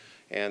issues,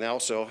 and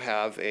also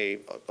have a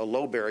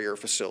low barrier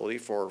facility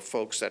for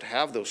folks that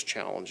have those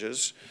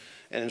challenges,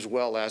 and as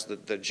well as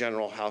the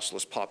general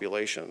houseless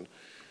population,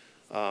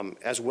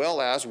 as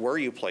well as where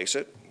you place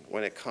it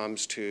when it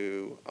comes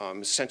to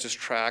census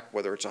tract,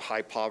 whether it's a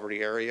high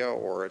poverty area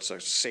or it's a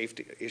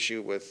safety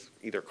issue with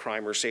either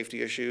crime or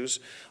safety issues.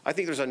 I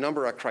think there's a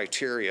number of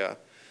criteria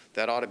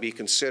that ought to be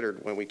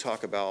considered when we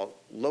talk about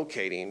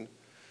locating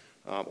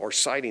or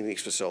siting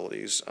these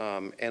facilities,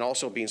 and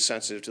also being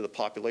sensitive to the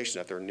population,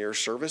 that they're near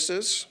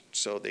services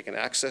so they can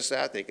access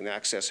that, they can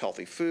access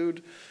healthy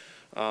food,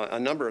 a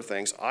number of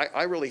things.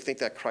 I really think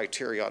that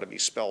criteria ought to be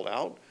spelled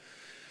out.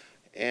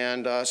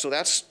 And so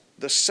that's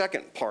the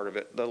second part of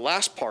it. The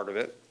last part of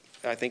it,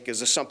 I think,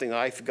 is something that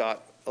I've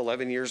got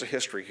 11 years of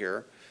history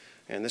here,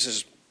 and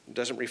this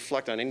doesn't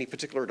reflect on any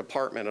particular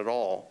department at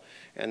all,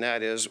 and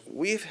that is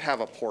we have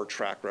a poor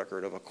track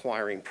record of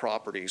acquiring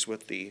properties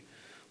with the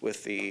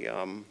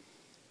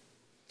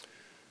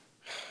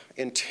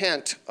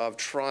intent of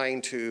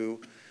trying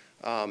to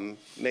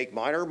make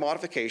minor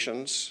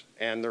modifications,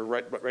 and they're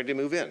ready to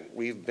move in.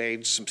 We've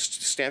made some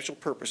substantial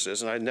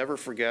purposes, and I never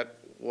forget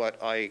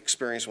what I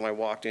experienced when I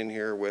walked in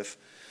here with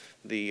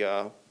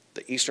the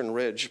Eastern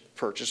Ridge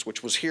purchase,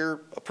 which was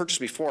here, a purchase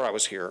before I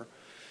was here.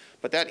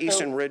 But that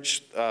Eastern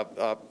Ridge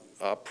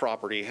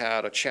property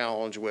had a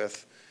challenge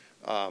with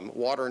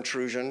water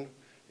intrusion.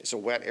 It's a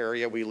wet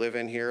area we live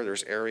in here.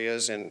 There's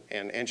areas and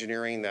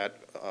engineering that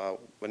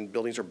when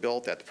buildings are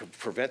built that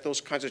prevent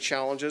those kinds of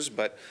challenges.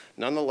 But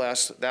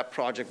nonetheless, that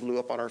project blew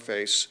up on our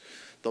face.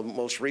 The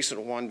most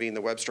recent one being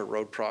the Webster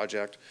Road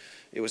project.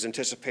 It was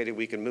anticipated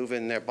we could move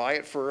in there, buy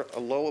it for a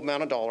low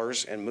amount of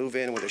dollars and move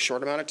in with a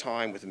short amount of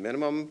time with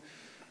minimum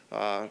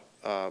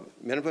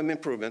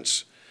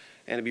improvements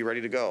and to be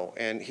ready to go.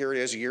 And here it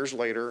is years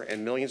later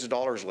and millions of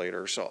dollars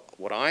later. So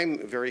what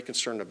I'm very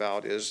concerned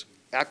about is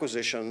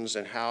acquisitions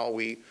and how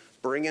we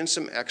bring in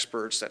some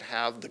experts that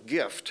have the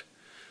gift,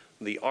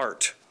 the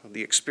art,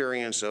 the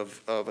experience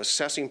of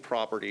assessing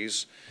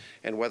properties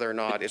and whether or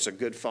not it's a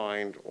good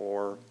find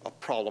or a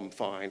problem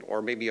find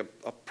or maybe a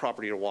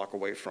property to walk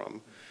away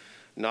from.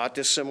 Not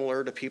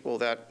dissimilar to people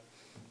that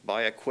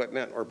buy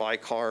equipment or buy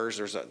cars.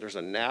 There's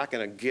a knack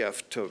and a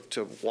gift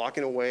to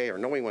walking away or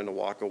knowing when to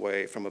walk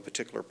away from a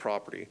particular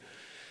property.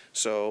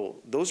 So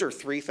those are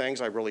three things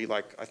I really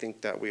like, I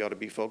think that we ought to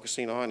be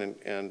focusing on,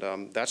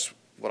 and that's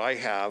what I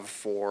have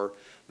for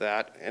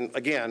that. And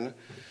again,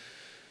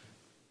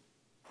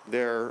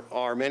 there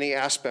are many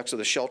aspects of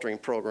the sheltering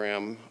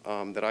program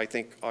that I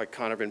think are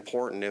kind of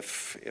important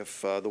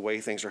if the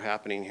way things are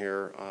happening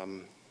here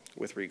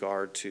with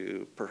regard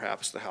to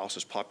perhaps the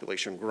house's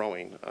population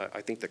growing.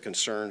 I think the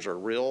concerns are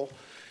real.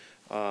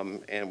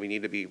 and we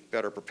need to be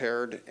better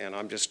prepared. And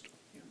I'm just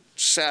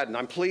saddened.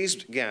 I'm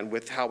pleased, again,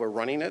 with how we're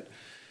running it.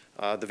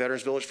 The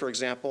Veterans Village, for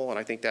example, and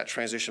I think that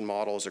transition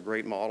model is a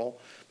great model,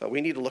 but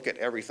we need to look at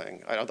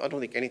everything. I don't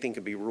think anything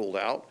can be ruled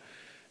out,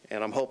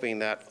 and I'm hoping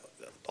that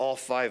all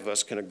 5 of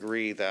us can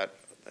agree that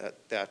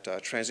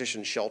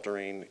transition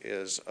sheltering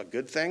is a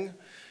good thing.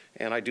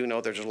 And I do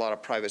know there's a lot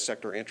of private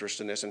sector interest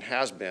in this, and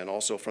has been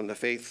also from the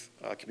faith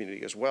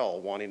community as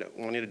well, wanting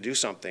to do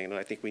something. And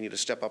I think we need to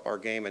step up our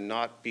game and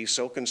not be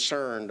so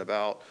concerned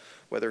about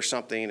whether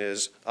something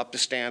is up to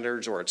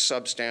standards or it's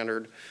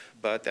substandard,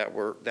 but that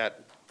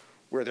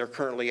where they're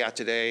currently at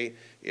today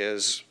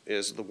is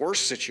the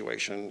worst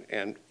situation,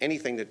 and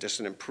anything that just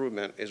an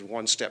improvement is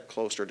one step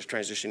closer to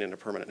transitioning into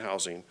permanent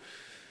housing.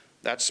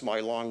 That's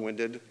my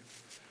long-winded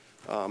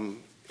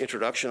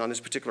introduction on this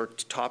particular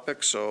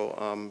topic.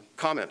 So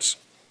comments?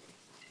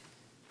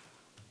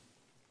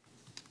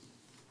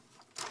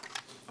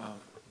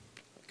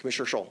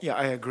 Commissioner Scholl. Yeah,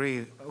 I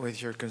agree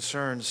with your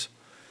concerns.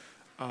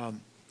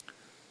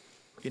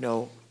 You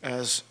know,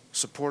 as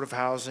supportive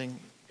housing,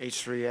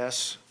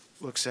 H3S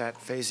looks at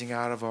phasing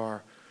out of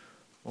our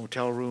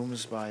motel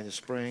rooms by the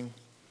spring.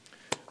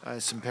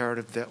 It's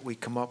imperative that we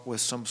come up with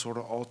some sort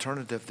of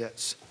alternative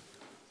that's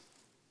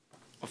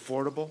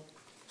affordable,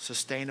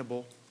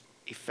 sustainable,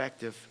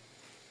 effective,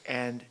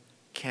 and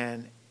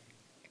can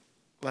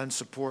lend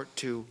support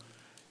to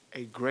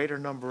a greater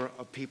number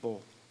of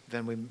people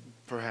than we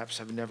perhaps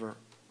have never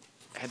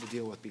had to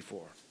deal with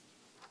before.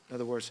 In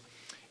other words,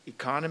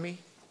 economy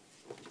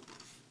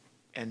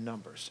and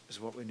numbers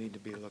is what we need to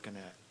be looking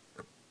at,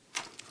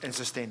 and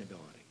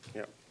sustainability.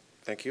 Yeah,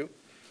 thank you.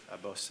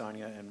 Both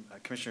Sonia and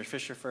Commissioner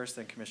Fisher first,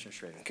 then Commissioner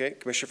Schrader. Okay,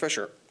 Commissioner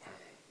Fisher.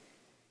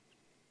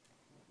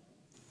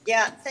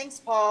 Yeah, thanks,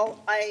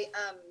 Paul. I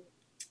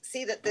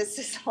see that this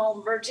is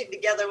all merging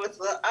together with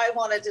what I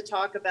wanted to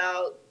talk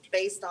about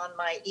based on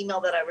my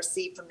email that I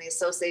received from the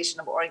Association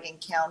of Oregon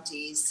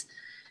Counties,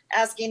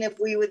 asking if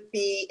we would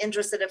be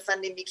interested if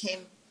funding became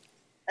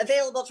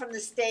available from the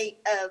state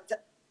of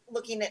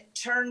looking at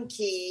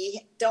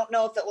turnkey. Don't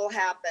know if it will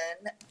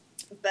happen,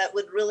 but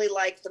would really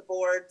like the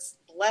board's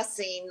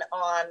blessing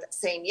on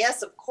saying,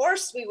 yes, of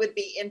course we would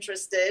be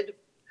interested.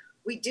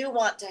 We do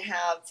want to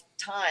have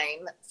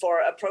time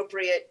for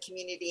appropriate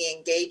community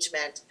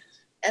engagement.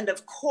 And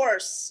of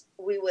course,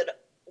 we would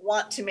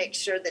want to make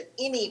sure that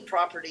any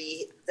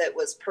property that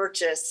was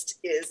purchased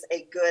is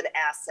a good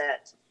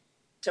asset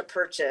to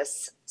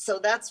purchase. So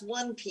that's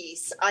one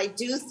piece. I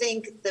do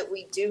think that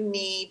we do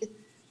need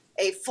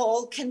a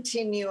full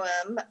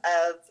continuum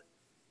of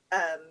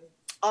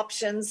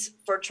options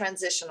for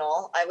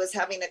transitional. I was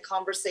having a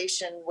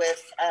conversation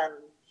with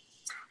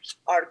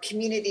our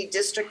community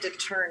district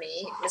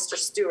attorney, Mr.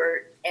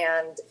 Stewart,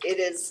 and it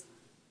is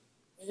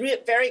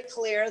very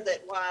clear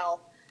that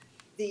while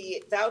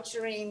the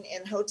vouchering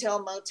in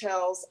hotel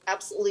motels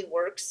absolutely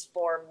works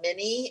for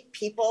many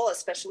people,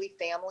 especially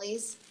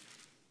families,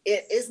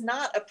 it is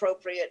not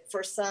appropriate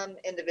for some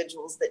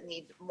individuals that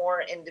need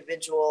more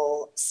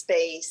individual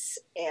space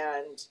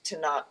and to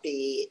not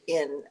be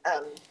in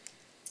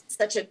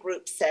such a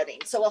group setting.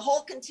 So a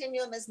whole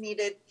continuum is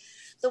needed.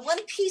 The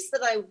one piece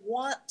that I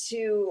want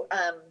to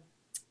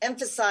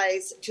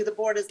emphasize to the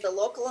board is the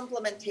local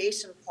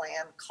implementation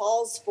plan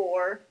calls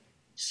for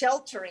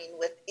sheltering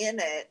within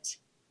it.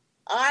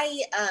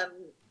 I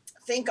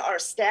think our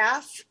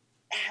staff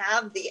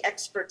have the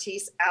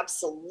expertise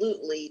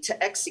absolutely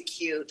to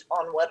execute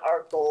on what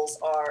our goals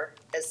are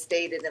as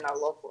stated in our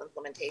local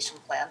implementation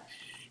plan.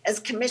 As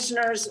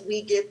commissioners,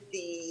 we get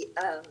the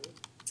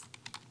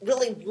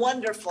really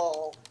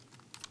wonderful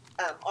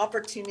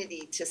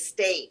opportunity to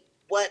state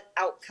what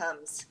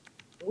outcomes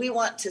we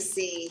want to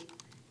see,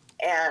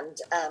 and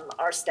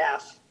our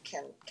staff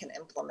can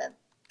implement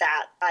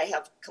that. I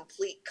have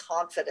complete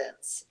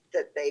confidence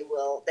that they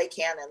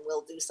can and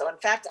will do so. In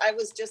fact, I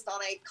was just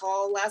on a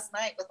call last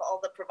night with all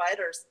the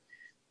providers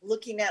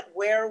looking at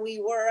where we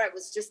were. I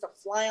was just a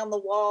fly on the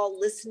wall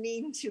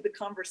listening to the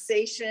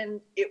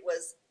conversation. It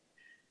was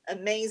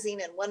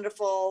amazing and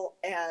wonderful,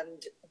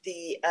 and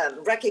the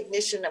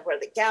recognition of where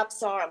the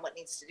gaps are and what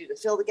needs to do to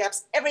fill the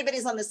gaps.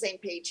 Everybody's on the same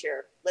page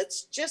here.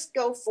 Let's just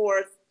go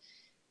forth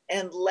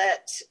and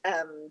let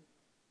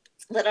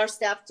our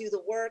staff do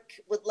the work.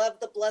 Would love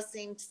the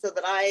blessing so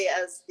that I,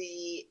 as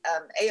the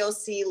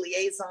AOC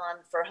liaison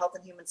for Health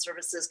and Human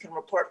Services, can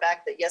report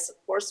back that yes, of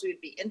course, we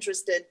would be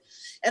interested.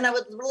 And I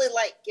would really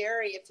like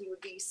Gary, if he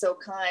would be so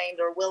kind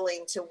or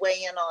willing to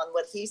weigh in on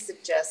what he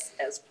suggests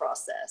as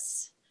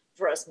process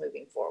for us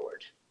moving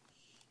forward.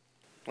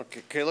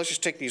 Okay, let's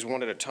just take these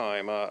one at a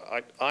time.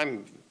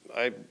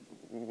 I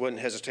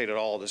wouldn't hesitate at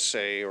all to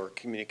say or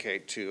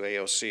communicate to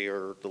AOC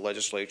or the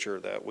legislature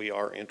that we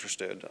are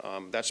interested.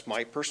 That's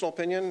my personal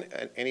opinion.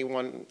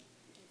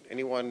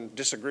 Anyone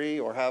disagree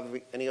or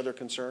have any other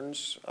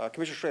concerns?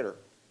 Commissioner Schrader.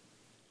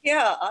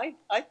 Yeah,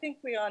 I think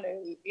we ought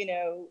to,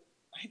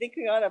 I think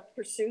we ought to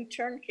pursue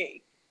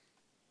turnkey.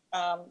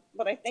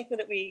 But I think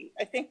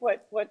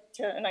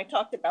and I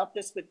talked about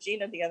this with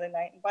Gina the other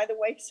night. And by the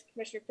way,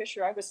 Commissioner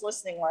Fisher, I was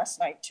listening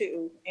last night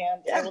too.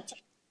 And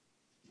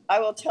I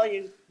will tell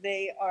you,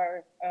 they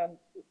are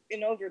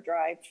in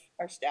overdrive,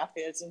 our staff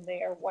is, and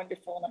they are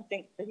wonderful. And I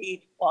think that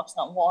he walks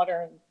on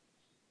water and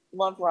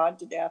love Rod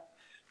to death.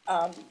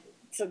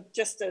 So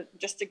just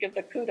to give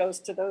the kudos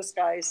to those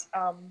guys.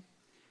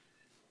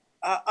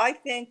 I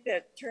think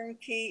that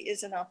turnkey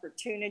is an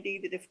opportunity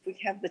that if we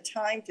have the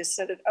time to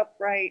set it up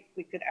right,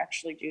 we could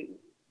actually do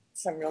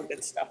some real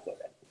good stuff with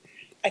it.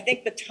 I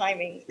think the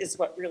timing is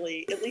what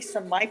really, at least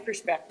from my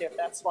perspective,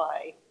 that's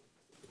why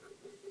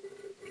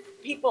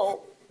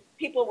people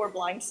were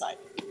blindsided,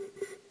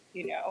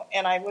 you know,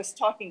 and I was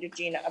talking to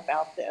Gina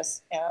about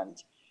this,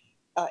 and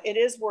it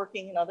is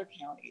working in other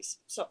counties.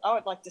 So I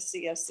would like to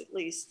see us at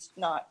least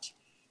not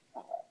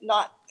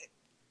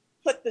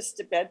put this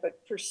to bed,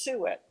 but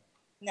pursue it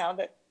now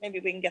that maybe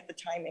we can get the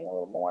timing a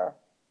little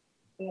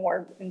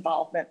more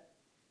involvement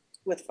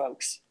with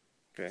folks.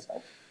 Okay.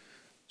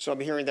 So I'm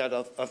hearing that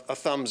a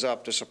thumbs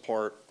up to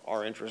support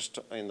our interest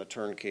in the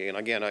turnkey. And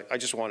again, I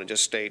just want to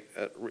just state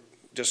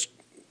just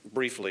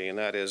briefly, and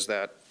that is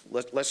that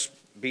let's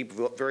be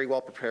very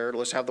well prepared.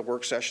 Let's have the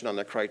work session on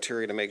the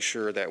criteria to make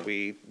sure that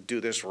we do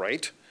this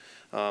right.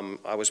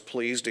 I was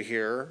pleased to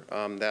hear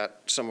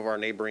that some of our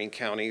neighboring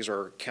counties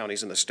or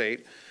counties in the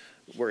state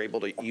were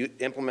able to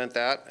implement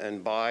that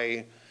and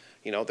buy,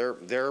 you know,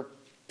 their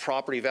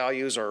property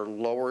values are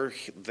lower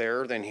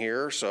there than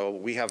here, so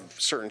we have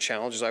certain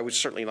challenges. I would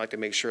certainly like to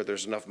make sure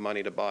there's enough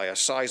money to buy a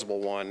sizable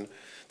one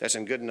that's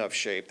in good enough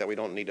shape that we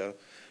don't need to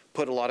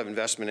put a lot of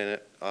investment in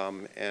it,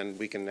 and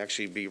we can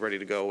actually be ready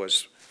to go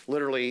as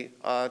literally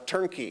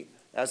turnkey,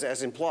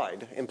 as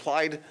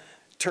implied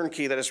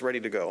turnkey that is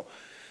ready to go.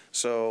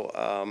 So,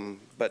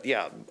 but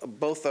yeah,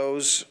 both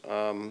those,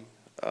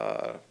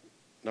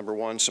 number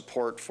one,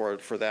 support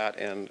for that,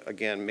 and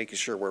again, making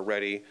sure we're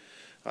ready.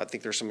 I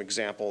think there's some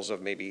examples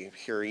of maybe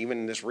here, even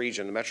in this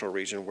region, the metro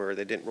region, where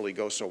they didn't really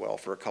go so well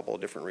for a couple of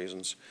different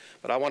reasons.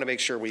 But I want to make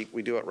sure we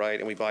do it right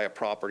and we buy a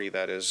property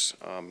that is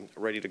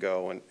ready to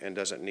go and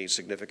doesn't need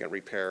significant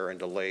repair and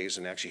delays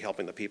and actually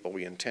helping the people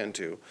we intend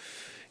to.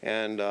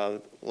 And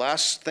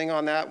last thing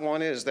on that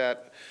one is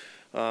that,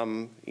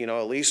 you know,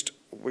 at least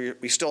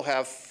we still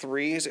have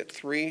three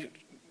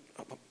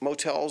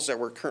motels that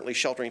we're currently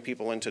sheltering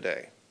people in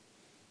today,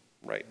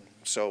 right?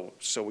 So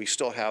we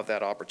still have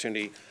that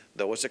opportunity.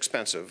 Though it's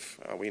expensive,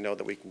 we know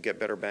that we can get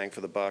better bang for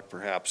the buck,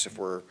 perhaps if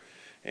we're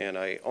in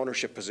a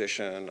ownership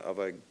position of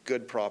a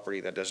good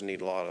property that doesn't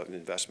need a lot of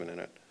investment in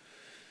it.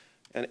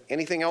 And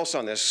anything else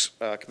on this,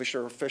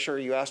 Commissioner Fisher?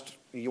 You asked,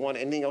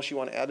 anything else you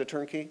want to add to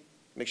turnkey?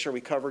 Make sure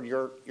we covered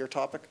your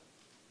topic.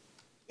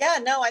 Yeah,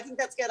 no, I think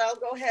that's good. I'll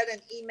go ahead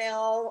and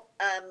email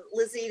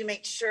Lizzie to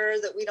make sure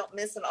that we don't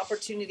miss an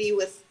opportunity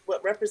with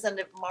what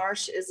Representative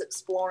Marsh is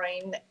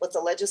exploring with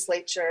the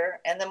legislature.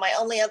 And then my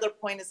only other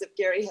point is if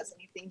Gary has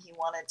anything he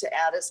wanted to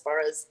add as far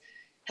as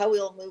how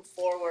we'll move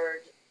forward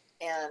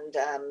and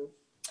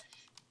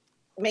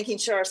making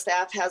sure our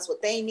staff has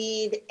what they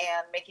need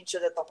and making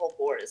sure that the whole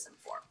board is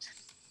informed.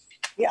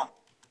 Yeah,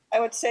 I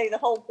would say the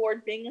whole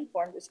board being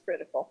informed is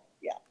critical.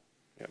 Yeah.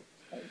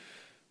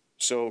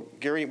 So,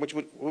 Gary, what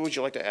would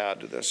you like to add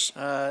to this?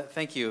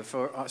 Thank you.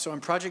 So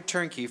on Project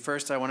Turnkey,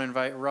 first I want to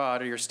invite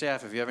Rod or your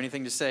staff. If you have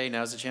anything to say,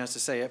 now's the chance to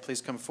say it.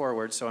 Please come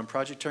forward. So on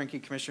Project Turnkey,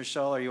 Commissioner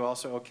Shull, are you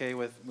also okay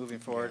with moving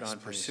forward on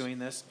pursuing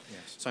this?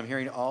 Yes. So I'm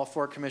hearing all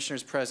 4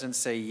 commissioners present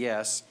say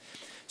yes.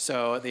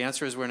 So the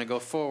answer is we're going to go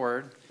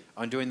forward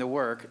on doing the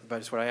work,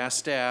 but what I ask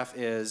staff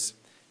is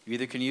you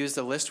either can use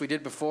the list we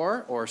did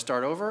before or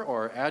start over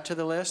or add to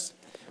the list.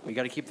 We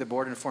got to keep the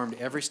board informed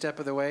every step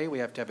of the way. We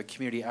have to have a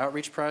community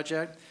outreach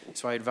project.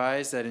 So I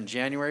advise that in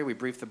January, we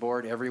brief the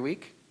board every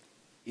week,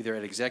 either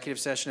at executive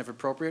session if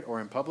appropriate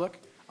or in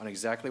public, on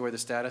exactly where the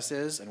status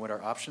is and what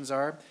our options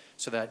are,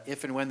 so that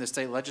if and when the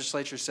state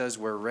legislature says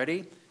we're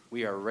ready,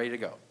 we are ready to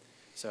go.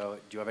 So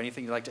do you have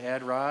anything you'd like to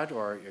add, Rod,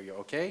 or are you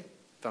okay?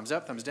 Thumbs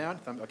up, thumbs down,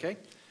 okay?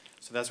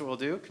 So that's what we'll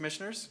do,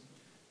 commissioners.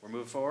 We'll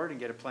move forward and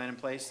get a plan in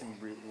place, and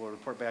we'll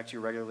report back to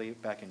you regularly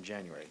back in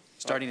January,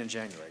 starting in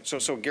January.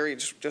 So Gary,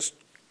 just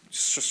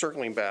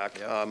circling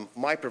back,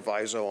 my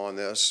proviso on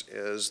this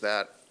is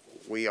that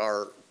we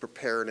are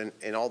prepared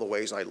in all the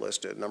ways I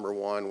listed. Number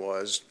one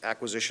was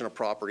acquisition of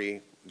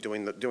property,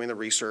 doing the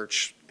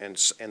research and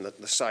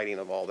the siting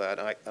of all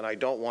that. And I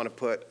don't want to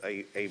put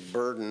a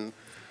burden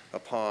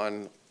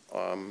upon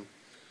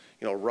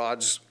you know,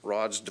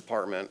 Rod's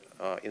department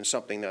in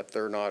something that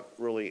they're not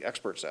really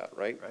experts at,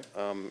 right?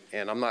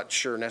 And I'm not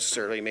sure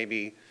necessarily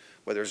maybe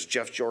whether it's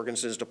Jeff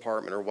Jorgensen's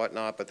department or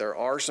whatnot, but there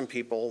are some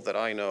people that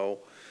I know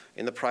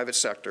in the private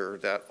sector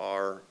that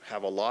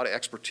have a lot of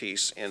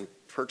expertise in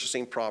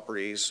purchasing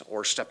properties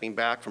or stepping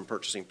back from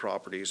purchasing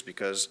properties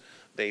because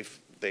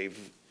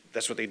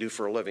that's what they do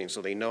for a living,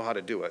 so they know how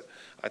to do it.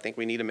 I think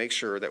we need to make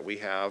sure that we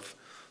have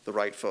the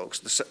right folks.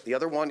 The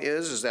other one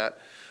is that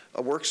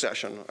a work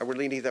session. I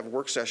really need to have a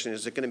work session.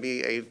 Is it going to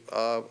be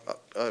a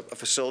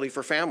facility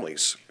for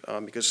families?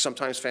 Because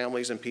sometimes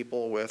families and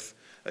people with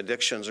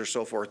addictions or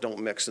so forth don't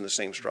mix in the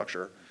same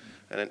structure.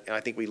 And I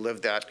think we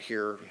lived that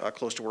here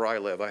close to where I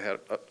live. I had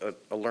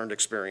a learned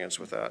experience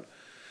with that.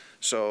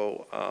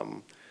 So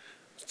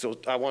So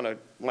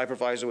my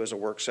proviso is a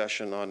work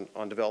session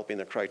on developing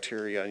the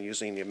criteria and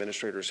using the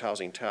Administrator's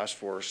Housing Task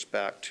Force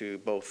back to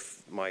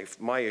both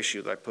my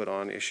issue that I put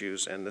on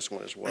issues and this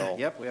one as well.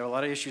 Yep, we have a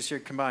lot of issues here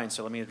combined,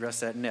 so let me address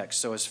that next.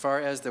 So as far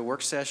as the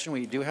work session,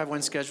 we do have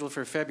one scheduled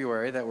for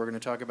February that we're going to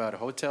talk about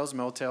hotels,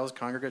 motels,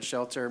 congregate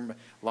shelter,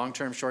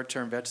 long-term,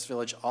 short-term, Vets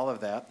Village, all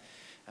of that.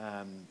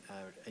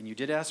 And you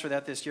did ask for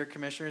that this year,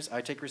 Commissioners.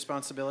 I take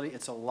responsibility.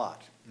 It's a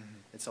lot.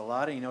 It's a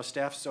lot, and you know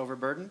staff's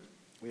overburdened.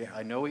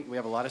 I know we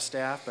have a lot of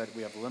staff, but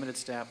we have limited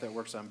staff that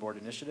works on board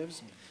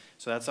initiatives.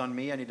 So that's on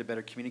me. I need to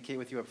better communicate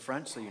with you up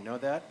front so you know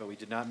that, but we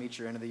did not meet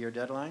your end of the year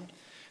deadline.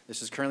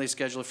 This is currently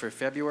scheduled for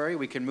February.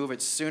 We can move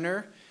it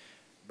sooner,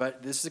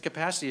 but this is a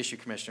capacity issue,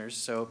 Commissioners.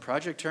 So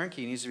Project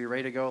Turnkey needs to be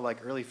ready to go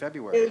like early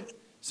February.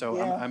 So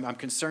Yeah. I'm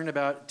concerned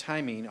about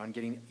timing on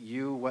getting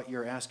you what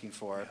you're asking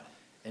for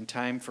in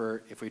time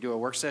for, if we do a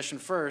work session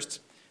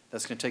first,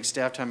 that's going to take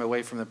staff time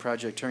away from the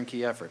Project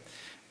Turnkey effort.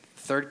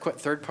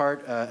 Third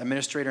part,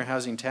 Administrator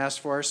Housing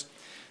Task Force.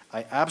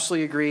 I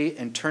absolutely agree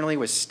internally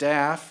with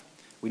staff.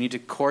 We need to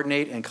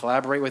coordinate and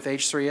collaborate with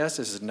H3S.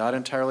 This is not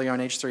entirely on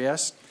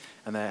H3S.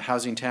 And the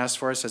Housing Task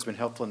Force has been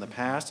helpful in the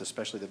past,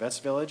 especially the Vets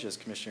Village, as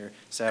Commissioner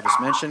Savas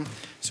mentioned.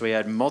 So we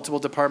had multiple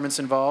departments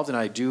involved, and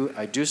I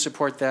do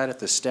support that at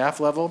the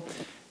staff level.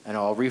 And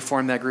I'll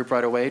reform that group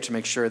right away to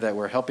make sure that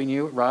we're helping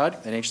you, Rod,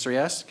 and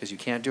H3S, because you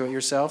can't do it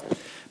yourself.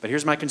 But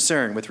here's my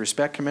concern. With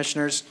respect,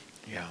 Commissioners,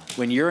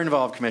 when you're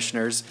involved,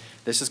 Commissioners,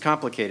 this is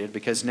complicated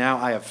because now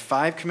I have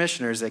 5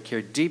 commissioners that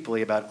care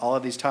deeply about all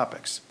of these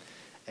topics.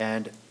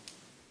 And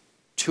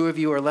 2 of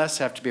you or less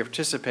have to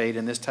participate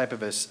in this type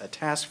of a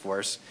task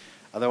force.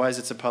 Otherwise,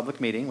 it's a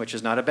public meeting, which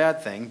is not a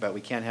bad thing, but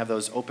we can't have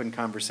those open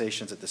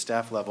conversations at the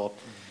staff level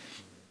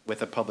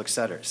with a public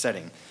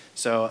setting.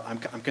 So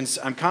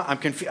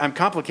I'm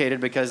complicated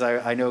because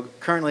I know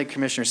currently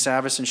Commissioner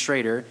Savas and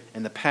Schrader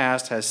in the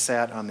past has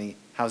sat on the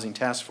Housing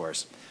Task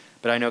Force.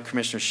 But I know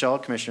Commissioner Shull,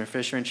 Commissioner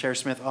Fisher, and Chair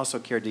Smith also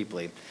care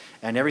deeply.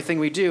 And everything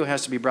we do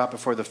has to be brought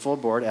before the full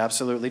board,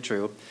 absolutely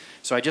true.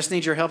 So I just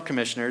need your help,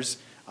 Commissioners,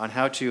 on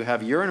how to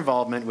have your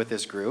involvement with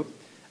this group.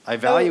 I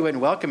value it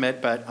and welcome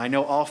it, but I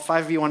know all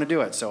 5 of you want to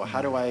do it. So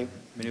how do I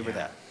maneuver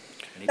that?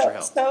 I need your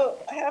help. So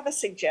I have a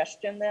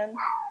suggestion then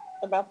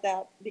about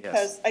that,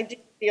 because I do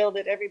feel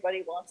that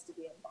everybody wants to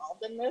be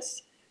involved in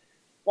this.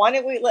 Why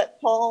don't we let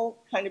Paul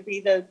kind of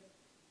be the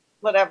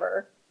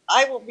whatever?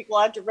 I will be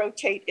glad to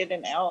rotate in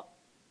and out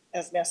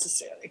as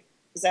necessary.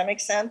 Does that make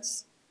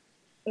sense?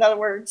 In other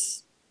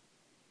words,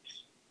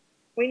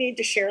 we need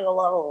to share the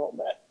load a little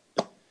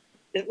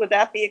bit. Would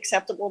that be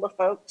acceptable to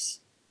folks?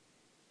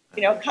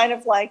 You know, kind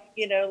of like,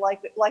 you know,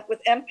 like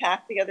with MPAC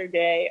the other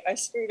day, I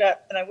screwed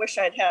up and I wish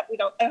I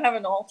don't have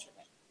an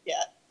alternate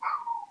yet.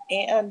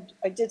 And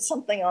I did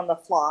something on the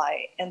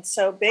fly. And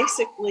so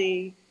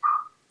basically,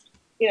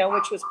 you know,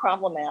 which was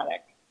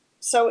problematic.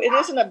 So it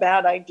isn't a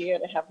bad idea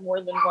to have more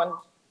than one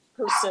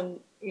person,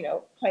 you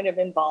know, kind of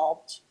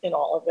involved in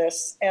all of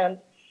this. And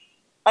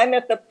I'm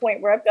at the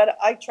point where I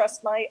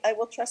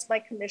will trust my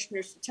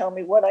commissioners to tell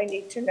me what I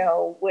need to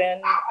know,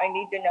 when I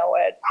need to know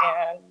it,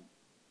 and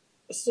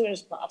as soon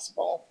as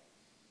possible,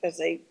 as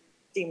they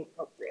deem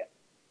appropriate.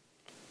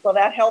 Will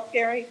that help,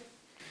 Gary?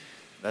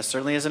 That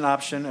certainly is an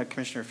option.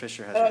 Commissioner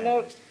Fisher has. I don't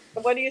know.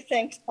 What do you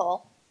think,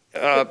 Paul?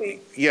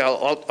 Yeah,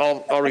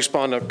 I'll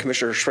respond to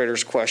Commissioner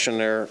Schrader's question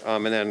there,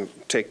 and then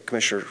take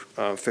Commissioner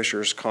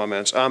Fisher's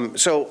comments. Yeah,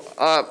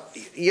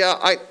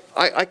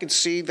 I could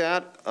see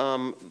that.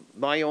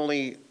 My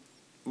only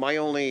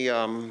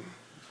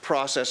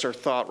process or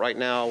thought right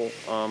now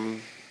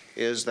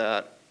is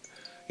that,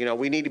 you know,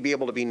 we need to be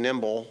able to be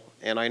nimble.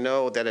 And I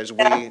know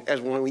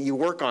that when you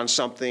work on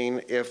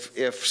something,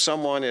 if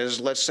someone is,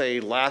 let's say,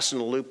 last in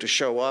the loop to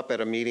show up at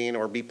a meeting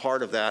or be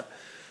part of that,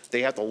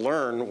 they have to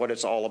learn what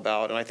it's all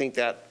about. And I think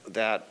that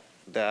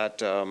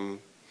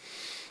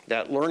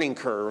learning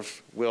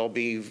curve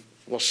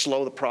will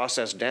slow the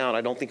process down.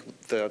 I don't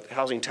think the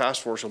Housing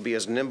Task Force will be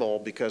as nimble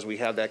because we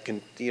have that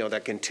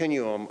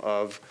continuum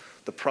of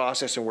the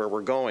process and where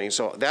we're going.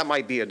 So that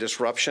might be a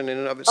disruption in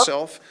and of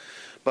itself.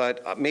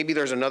 But maybe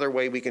there's another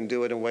way we can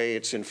do it in a way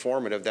it's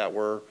informative, that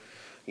we're,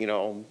 you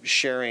know,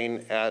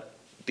 sharing at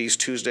these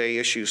Tuesday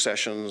issue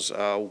sessions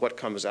what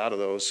comes out of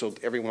those so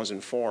everyone's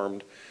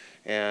informed.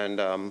 And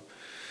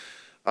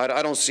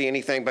I don't see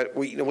anything, but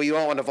we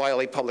don't want to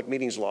violate public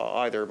meetings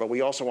law either, but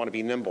we also want to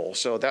be nimble.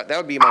 So that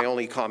would be my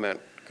only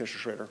comment, Commissioner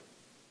Schrader.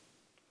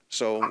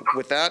 So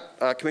with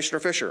that,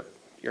 Commissioner Fisher,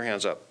 your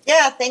hand's up.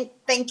 Yeah,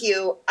 thank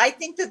you. I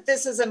think that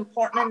this is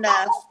important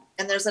enough,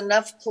 and there's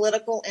enough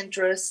political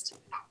interest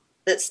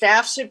that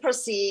staff should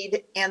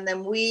proceed, and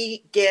then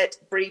we get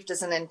briefed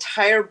as an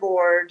entire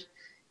board.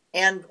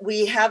 And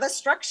we have a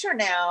structure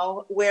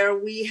now where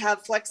we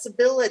have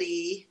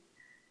flexibility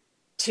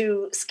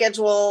to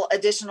schedule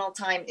additional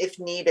time if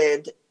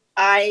needed.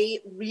 I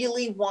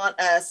really want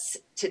us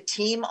to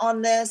team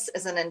on this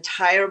as an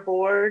entire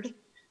board.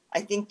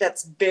 I think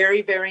that's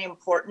very, very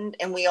important,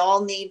 and we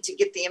all need to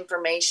get the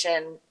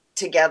information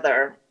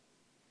together.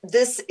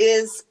 This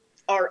is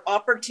our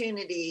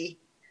opportunity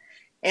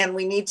and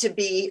we need to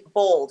be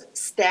bold.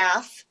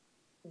 Staff,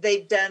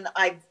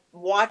 I've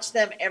watched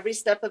them every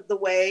step of the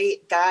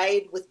way,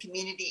 guide with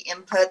community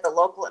input, the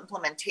local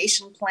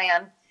implementation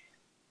plan,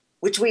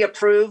 which we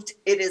approved.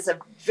 It is a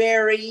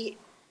very,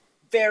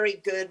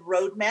 very good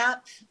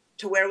roadmap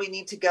to where we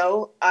need to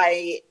go.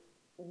 I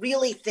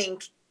really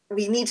think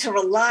we need to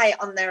rely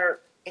on their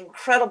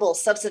incredible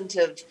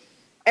substantive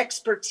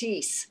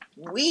expertise.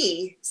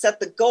 We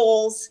set the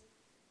goals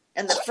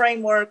and the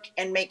framework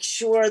and make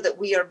sure that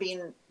we are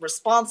being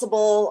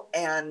responsible,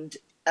 and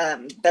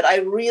but I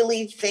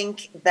really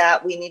think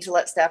that we need to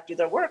let staff do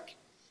their work,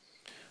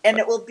 and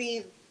it will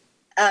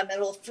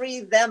free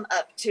them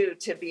up to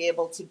be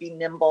able to be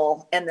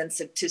nimble and then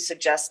to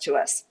suggest to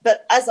us.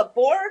 But as a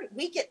board,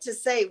 we get to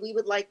say we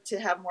would like to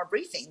have more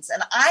briefings,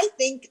 and I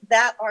think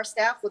that our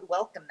staff would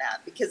welcome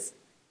that, because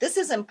this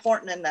is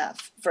important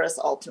enough for us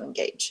all to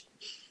engage.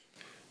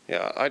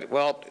 Yeah,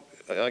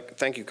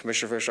 thank you,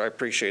 Commissioner Fisher. I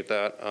appreciate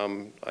that.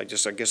 I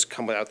guess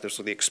come out this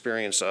with the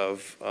experience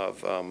of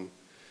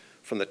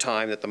from the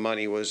time that the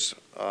money was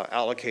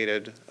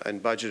allocated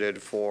and budgeted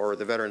for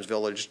the Veterans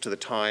Village to the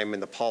time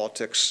and the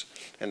politics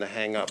and the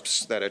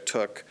hang-ups that it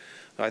took.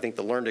 I think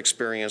the learned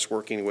experience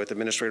working with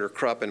Administrator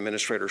Krupp and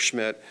Administrator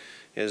Schmidt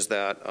is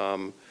that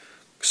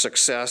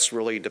success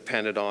really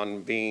depended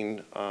on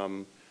being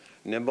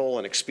nimble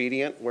and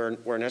expedient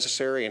where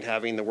necessary, and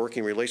having the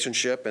working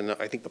relationship. And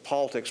I think the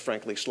politics,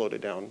 frankly, slowed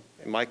it down.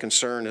 And my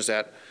concern is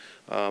that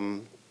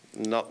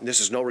this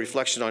is no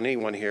reflection on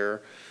anyone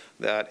here,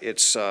 that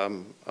it's, I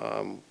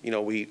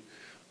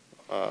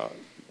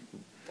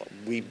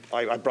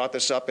brought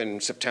this up in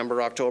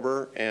September,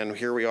 October, and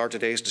here we are,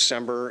 today's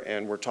December,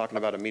 and we're talking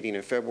about a meeting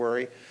in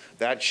February.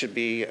 That should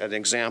be an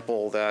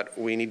example that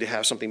we need to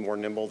have something more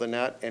nimble than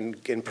that,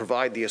 and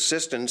provide the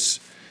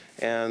assistance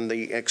and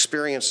the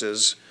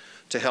experiences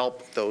to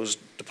help those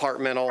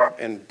departmental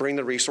and bring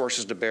the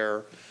resources to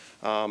bear,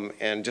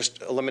 and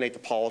just eliminate the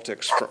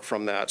politics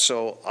from that.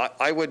 So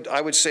I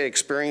would say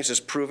experience has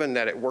proven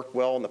that it worked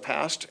well in the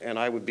past, and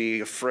I would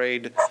be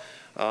afraid,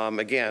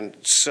 again,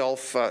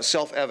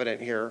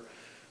 self-evident here,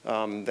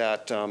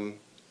 that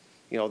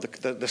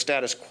the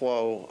status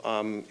quo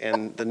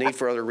and the need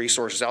for other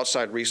resources,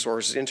 outside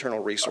resources,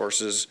 internal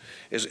resources,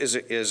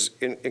 is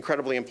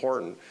incredibly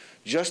important.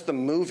 Just the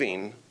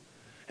moving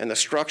and the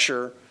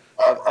structure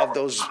of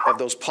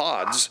those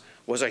pods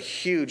was a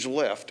huge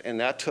lift, and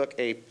that took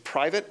a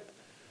private,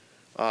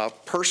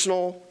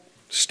 personal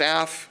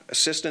staff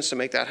assistance to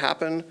make that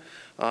happen.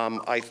 I'm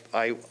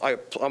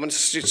going to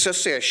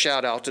just say a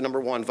shout out to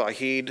 #1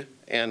 Vahid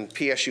and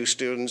PSU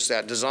students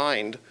that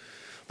designed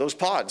those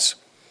pods.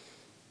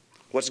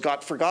 What's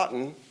got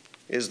forgotten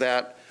is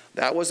that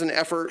was an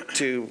effort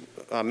to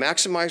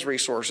maximize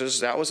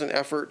resources. That was an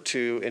effort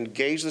to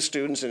engage the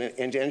students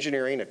into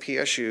engineering at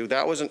PSU.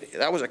 That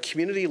was a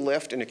community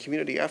lift and a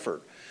community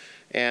effort.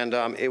 And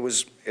it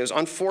was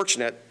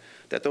unfortunate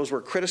that those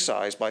were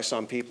criticized by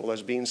some people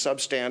as being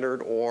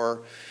substandard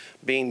or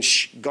being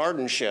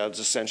garden sheds,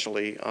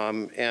 essentially.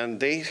 And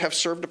they have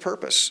served a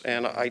purpose.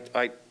 And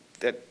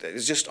that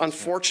is just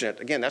unfortunate.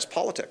 Again, that's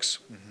politics.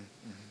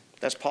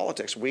 That's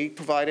politics. We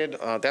provided,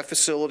 that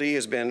facility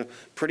has been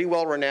pretty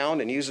well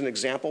renowned and used an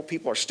example.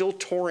 People are still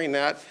touring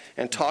that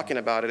and talking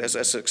about it as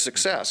a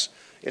success.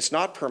 It's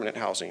not permanent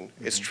housing,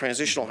 it's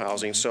transitional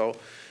housing. So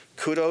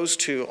kudos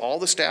to all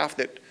the staff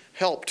that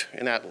helped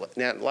in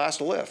that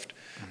last lift.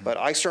 But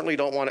I certainly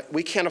don't want to,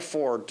 we can't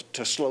afford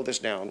to slow this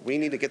down. We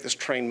need to get this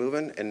train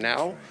moving, and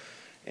now.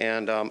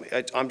 And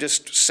I'm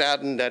just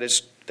saddened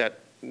that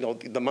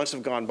the months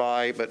have gone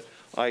by, but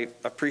I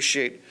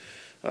appreciate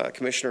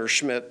Commissioner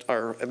Schmidt,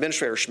 or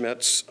Administrator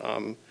Schmidt's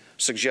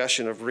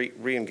suggestion of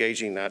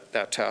re-engaging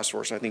that task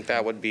force. I think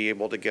that would be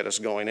able to get us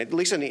going, at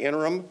least in the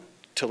interim,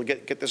 to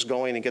get this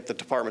going and get the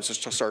departments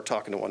to start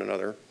talking to one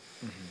another.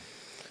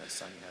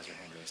 Sonia has her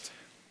hand raised.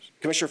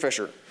 Commissioner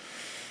Fisher.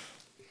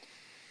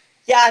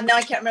 Yeah, no,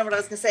 I can't remember what I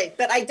was going to say,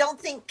 but I don't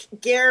think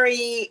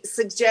Gary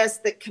suggests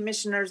that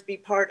commissioners be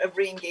part of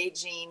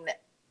re-engaging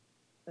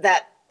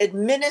that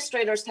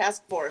administrator's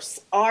task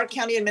force. Our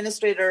county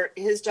administrator,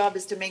 his job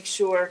is to make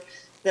sure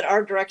that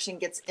our direction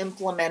gets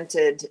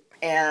implemented,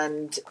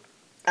 and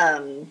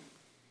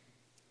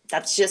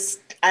that's just,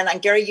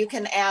 and Gary, you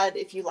can add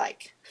if you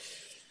like.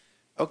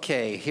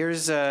 Okay,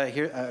 here's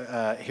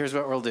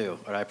what we'll do,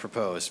 what I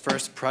propose.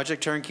 First,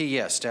 Project Turnkey,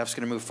 yes, staff's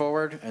going to move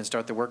forward and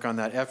start the work on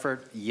that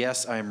effort.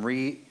 Yes, I'm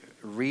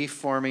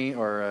reforming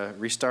or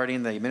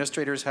restarting the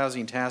Administrators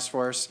Housing Task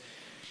Force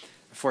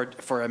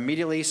for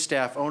immediately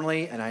staff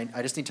only, and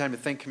I just need time to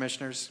think,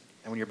 commissioners,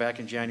 and when you're back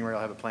in January,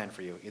 I'll have a plan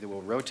for you. Either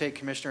we'll rotate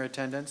commissioner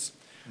attendance,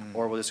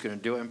 or we're just going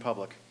to do it in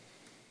public.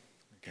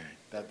 Okay.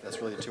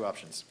 That's really the two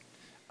options.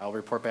 I'll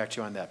report back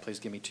to you on that. Please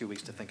give me 2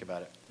 weeks to think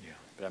about it.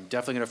 But I'm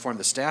definitely going to form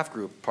the staff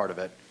group part of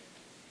it,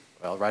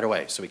 well, right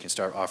away, so we can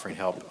start offering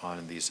help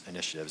on these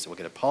initiatives. We'll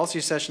get a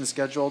policy session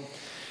scheduled.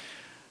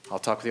 I'll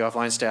talk with the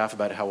offline staff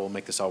about how we'll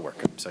make this all work.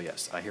 So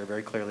yes, I hear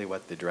very clearly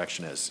what the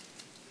direction is.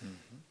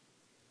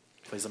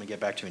 please let me get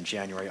back to you in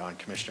January on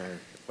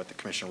what the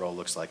commissioner role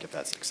looks like, if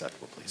that's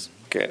acceptable, please.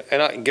 Okay,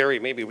 and Gary,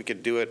 maybe we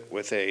could do it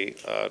with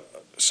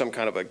some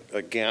kind of a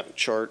Gantt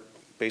chart,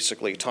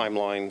 basically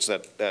timelines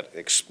that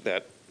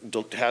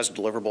has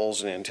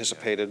deliverables and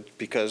anticipated,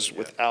 because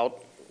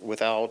without,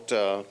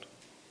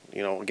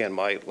 again,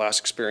 my last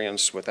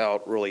experience,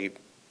 without really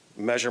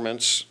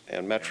measurements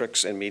and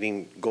metrics and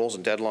meeting goals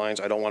and deadlines,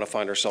 I don't want to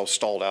find ourselves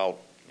stalled out,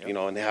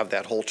 and have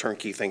that whole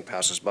turnkey thing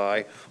pass us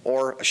by,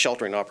 or a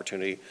sheltering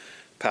opportunity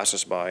pass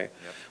us by.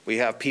 We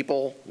have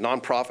people,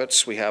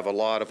 nonprofits, we have a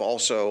lot of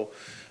also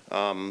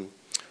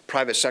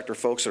private sector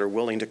folks that are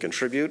willing to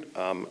contribute.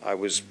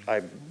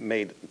 I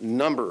made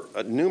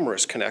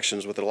numerous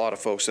connections with a lot of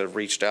folks that have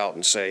reached out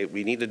and say,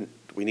 we need to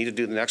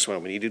do the next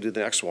one, we need to do the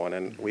next one,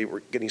 and we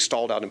were getting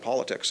stalled out in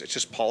politics. It's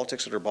just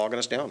politics that are bogging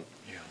us down.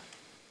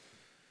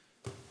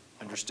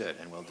 Understood,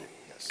 and will do,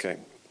 yes. Okay.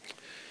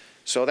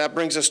 So that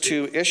brings us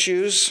to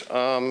issues.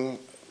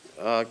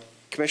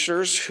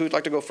 Commissioners, who'd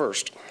like to go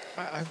first?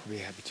 I'd be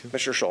happy to.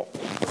 Commissioner Shull.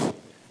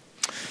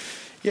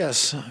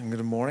 Yes,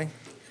 good morning.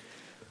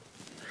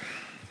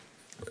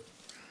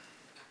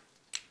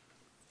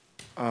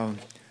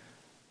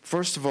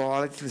 First of all, I'd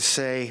like to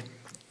say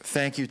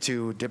thank you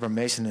to Deborah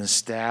Mason and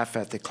staff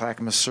at the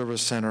Clackamas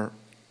Service Center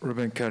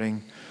ribbon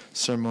cutting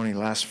ceremony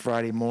last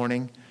Friday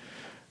morning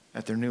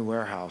at their new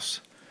warehouse.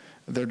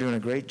 They're doing a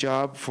great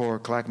job for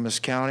Clackamas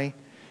County.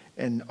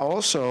 And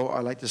also,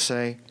 I'd like to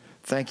say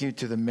thank you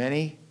to the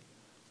many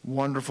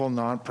wonderful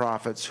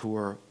nonprofits who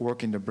are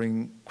working to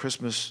bring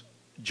Christmas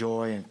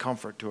joy and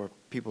comfort to our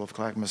people of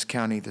Clackamas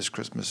County this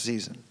Christmas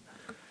season.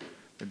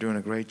 They're doing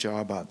a great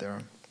job out there.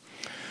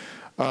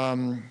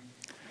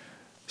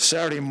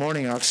 Saturday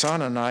morning,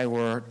 Oksana and I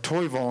were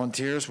toy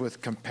volunteers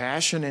with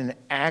Compassion in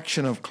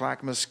Action of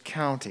Clackamas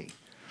County,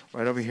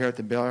 right over here at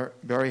the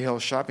Berry Hill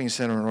Shopping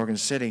Center in Oregon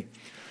City.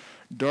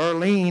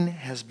 Darlene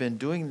has been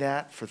doing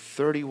that for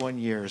 31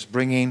 years,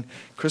 bringing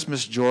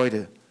Christmas joy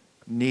to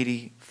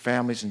needy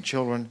families and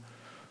children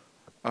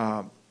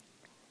by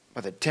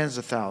the tens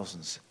of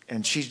thousands.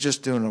 And she's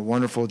just doing a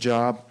wonderful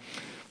job.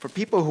 For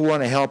people who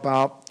want to help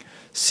out,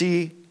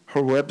 see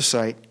her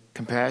website,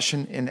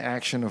 Compassion in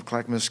Action of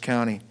Clackamas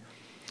County.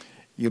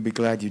 You'll be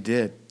glad you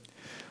did.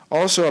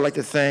 Also, I'd like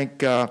to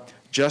thank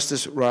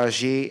Justice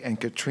Raji and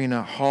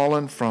Katrina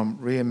Holland from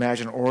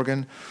Reimagine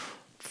Oregon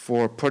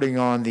for putting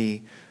on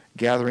the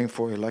gathering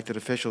for elected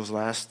officials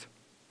last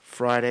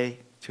Friday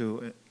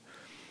to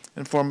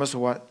inform us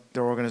of what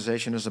their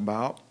organization is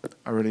about.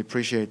 I really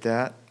appreciate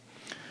that.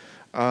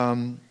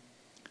 Then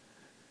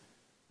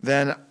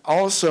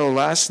also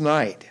last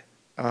night,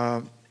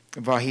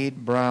 Vahid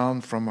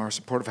Brown from our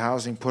Supportive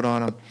Housing put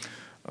on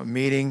a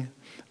meeting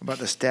about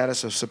the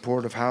status of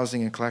supportive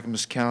housing in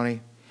Clackamas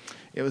County.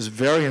 It was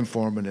very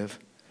informative.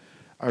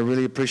 I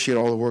really appreciate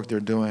all the work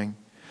they're doing.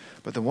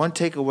 But the one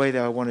takeaway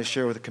that I want to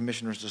share with the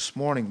commissioners this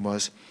morning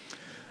was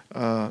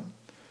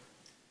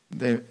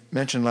they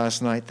mentioned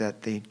last night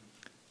that the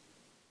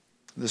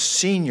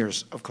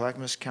seniors of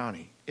Clackamas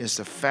County is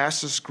the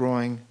fastest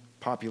growing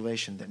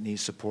population that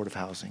needs supportive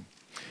housing.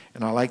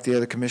 And I'd like the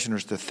other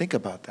commissioners to think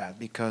about that,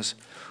 because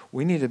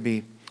we need to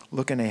be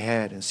looking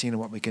ahead and seeing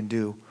what we can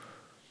do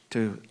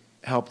to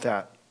help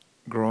that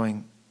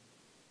growing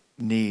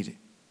need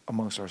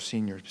amongst our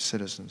senior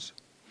citizens.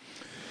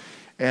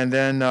 And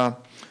then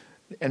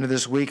end of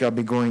this week, I'll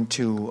be going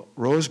to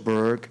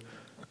Roseburg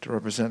to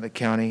represent the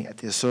county at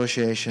the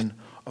Association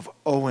of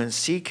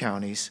ONC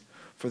Counties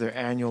for their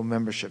annual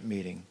membership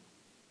meeting.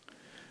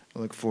 I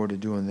look forward to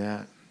doing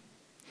that.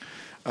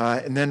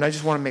 And then I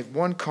just want to make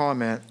one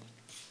comment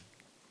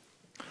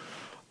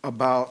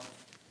about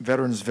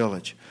Veterans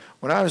Village.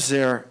 When I was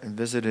there and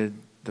visited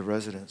the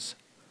residents,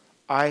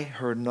 I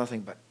heard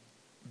nothing but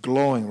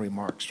glowing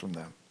remarks from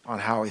them on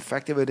how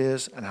effective it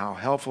is and how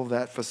helpful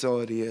that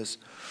facility is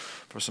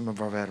for some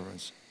of our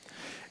veterans.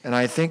 And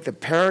I think the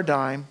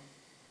paradigm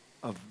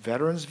of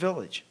Veterans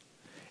Village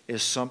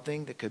is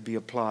something that could be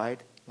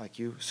applied, like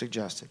you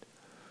suggested,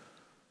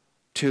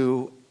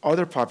 to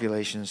other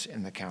populations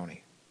in the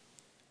county.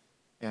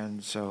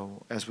 And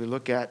so as we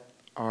look at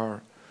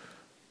our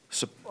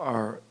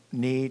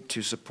need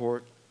to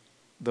support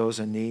those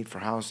in need for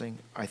housing,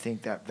 I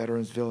think that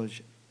Veterans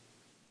Village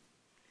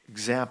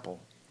example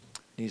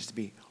needs to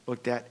be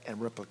looked at and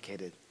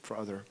replicated for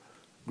other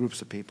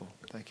groups of people.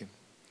 Thank you.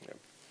 Yep.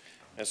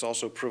 It's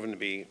also proven to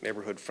be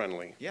neighborhood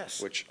friendly.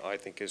 Yes. Which I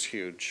think is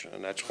huge.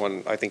 And that's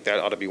one, I think that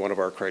ought to be one of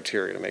our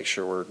criteria, to make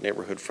sure we're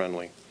neighborhood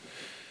friendly.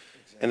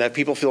 Exactly. And that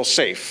people feel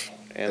safe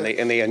and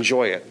they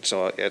enjoy it.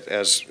 So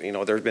as you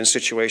know, there's been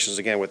situations,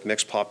 again, with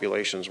mixed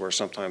populations where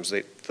sometimes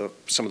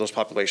some of those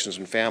populations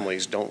and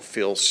families don't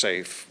feel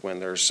safe when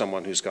there's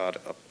someone who's got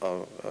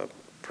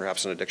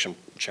perhaps an addiction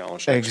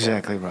challenge.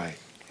 Exactly right.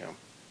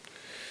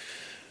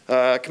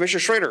 Yeah.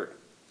 Commissioner Schrader.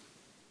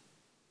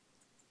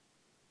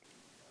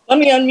 Let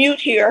me unmute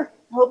here.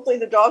 Hopefully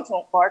the dogs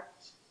won't bark.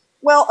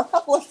 Well, a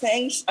couple of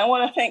things. I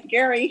want to thank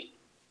Gary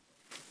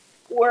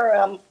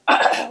for,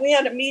 we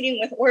had a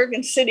meeting with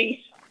Oregon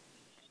City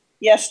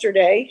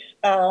yesterday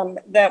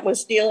that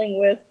was dealing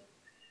with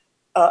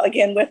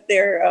again, with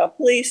their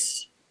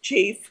police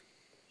chief,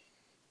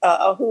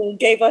 who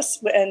gave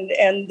us,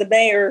 and the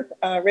mayor,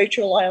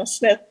 Rachel Lyle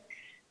Smith,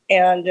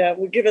 and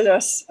were giving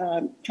us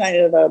kind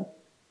of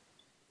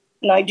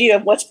an idea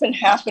of what's been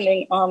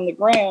happening on the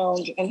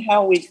ground and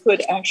how we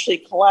could actually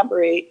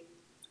collaborate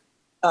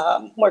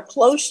more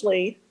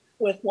closely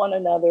with one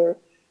another.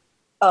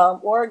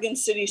 Oregon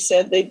City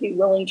said they'd be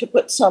willing to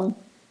put some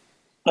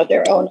of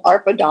their own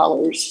ARPA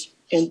dollars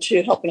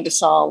into helping to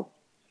solve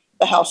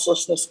the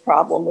houselessness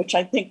problem, which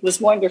I think was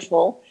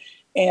wonderful.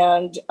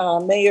 And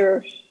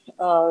Mayor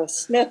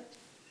Smith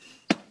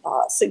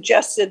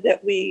suggested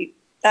that we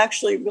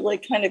actually really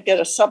kind of get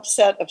a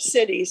subset of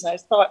cities. And I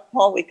thought,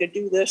 Paul, we could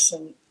do this,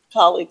 and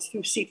colleagues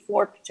through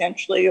C4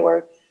 potentially,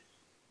 or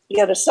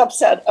get a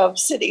subset of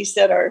cities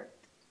that are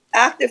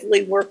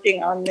actively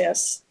working on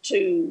this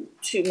to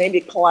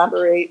maybe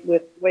collaborate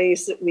with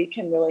ways that we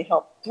can really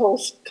help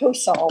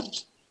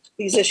co-solve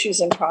these issues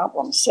and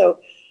problems. So,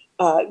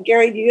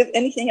 Gary, do you have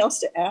anything else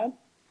to add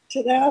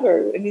to that,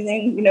 or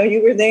anything? You know,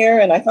 you were there,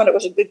 and I thought it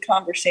was a good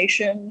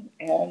conversation.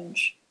 And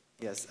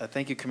yes,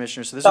 thank you,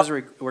 Commissioner. So this is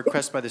a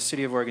request by the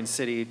City of Oregon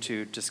City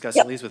to discuss,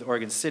 at least with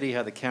Oregon City,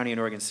 how the county and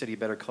Oregon City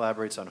better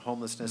collaborates on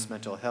homelessness,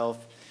 mental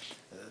health,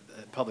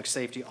 public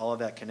safety, all of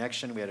that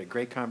connection. We had a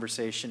great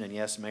conversation, and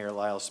yes, Mayor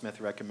Lyle Smith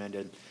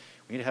recommended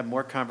we need to have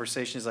more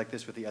conversations like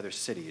this with the other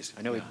cities.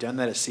 I know we've done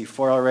that at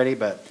C4 already,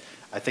 but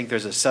I think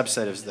there's a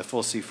subset of the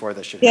full C4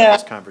 that should have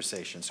this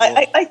conversation. So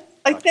I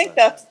think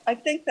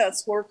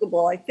that's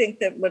workable. I think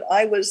that what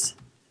I was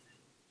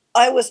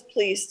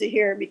pleased to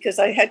hear, because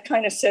I had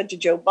kind of said to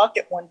Joe Buck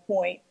at one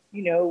point,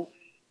 you know,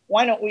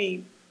 why don't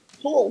we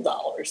pool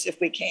dollars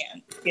if we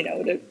can, you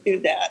know, to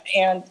do that.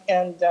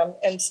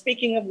 And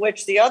speaking of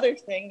which, the other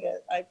thing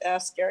that I've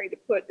asked Gary to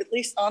put at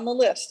least on the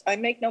list, I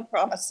make no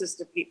promises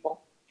to people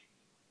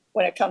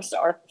when it comes to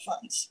ARPA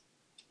funds,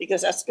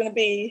 because that's going to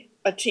be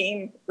a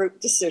team group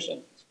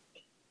decision.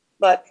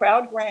 But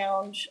Proud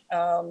Ground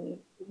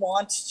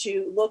wants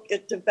to look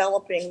at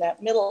developing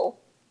that middle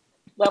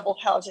level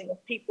housing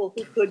of people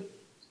who could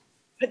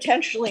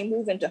potentially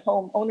move into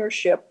home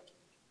ownership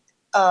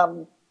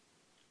in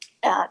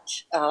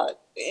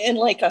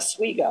Lake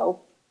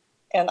Oswego.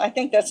 And I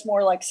think that's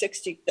more like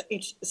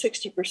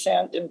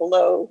 60% and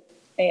below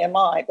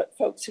AMI, but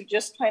folks who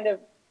just kind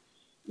of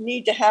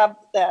need to have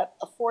that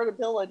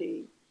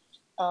affordability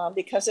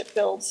because it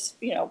builds,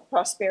 you know,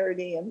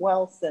 prosperity and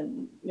wealth,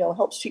 and, you know,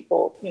 helps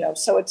people, you know,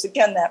 so it's,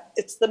 again, that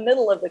it's the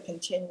middle of the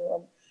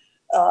continuum.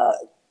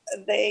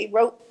 They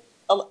wrote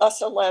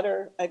us a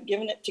letter. I've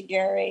given it to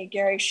Gary.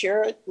 Gary,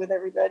 share it with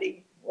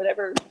everybody,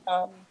 whatever.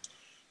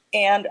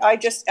 And I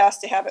just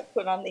asked to have it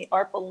put on the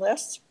ARPA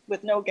list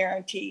with no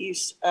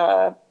guarantees.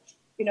 You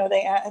know,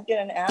 they did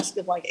an ask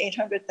of like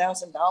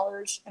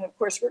 $800,000. And of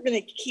course, we're going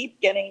to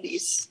keep getting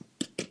these.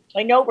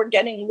 I know we're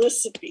getting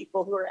lists of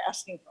people who are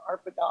asking for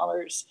ARPA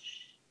dollars.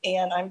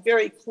 And I'm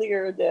very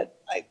clear that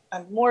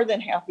I'm more than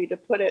happy to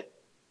put it,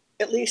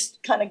 at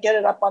least kind of get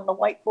it up on the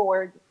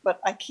whiteboard, but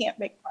I can't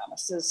make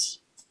promises.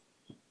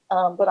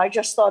 But I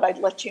just thought I'd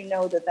let you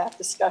know that that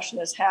discussion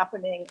is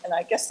happening. And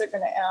I guess they're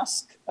going to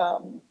ask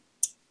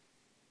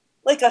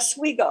Lake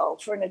Oswego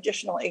for an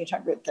additional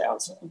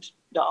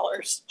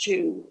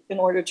 $800,000 in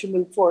order to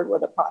move forward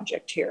with a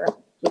project here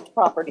with the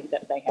property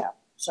that they have.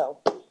 So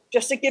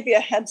just to give you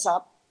a heads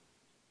up,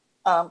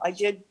 I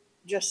did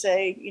just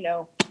say, you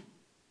know,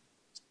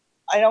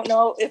 I don't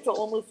know if it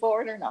will move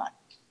forward or not.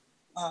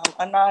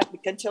 I'm not,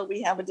 until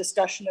we have a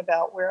discussion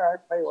about where our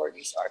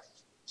priorities are.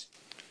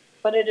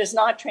 But it is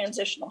not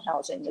transitional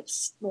housing.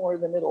 It's more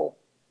the middle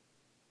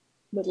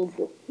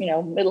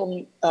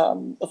affordability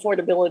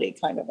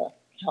kind of a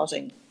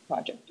housing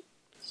project.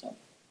 So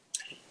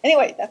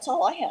anyway, that's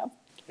all I have.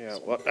 Yeah,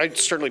 well, I'd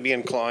certainly be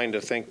inclined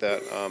to think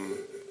that,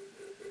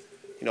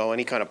 you know,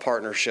 any kind of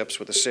partnerships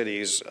with the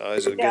cities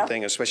is a good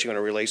thing, especially when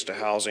it relates to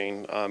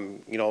housing.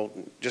 You know,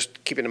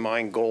 just keeping in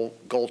mind goal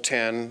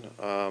 10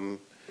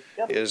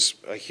 is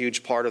a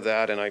huge part of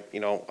that. And I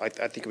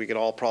think we could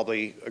all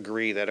probably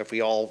agree that if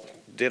we all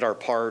did our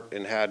part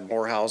and had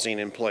more housing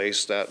in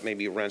place, that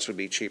maybe rents would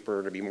be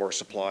cheaper, there'd be more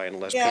supply and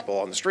less people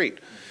on the street.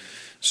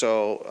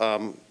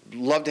 So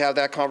love to have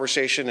that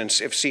conversation, and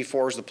if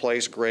C4 is the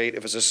place, great.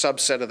 If it's a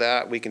subset of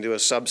that, we can do a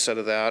subset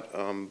of that.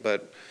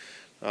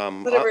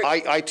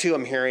 I too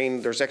am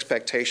hearing there's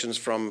expectations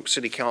from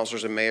city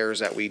councilors and mayors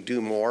that we do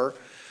more.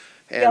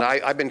 And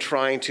I've been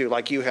trying to,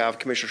 like you have,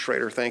 Commissioner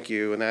Schrader, thank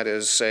you, and that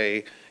is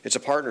say, it's a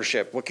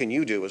partnership. What can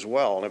you do as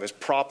well? And if it's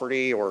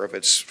property or if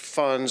it's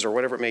funds or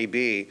whatever it may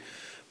be,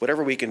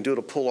 whatever we can do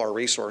to pull our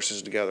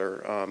resources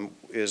together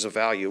is of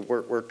value.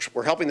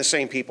 We're helping the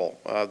same people.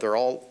 They're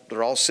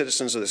all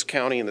citizens of this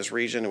county and this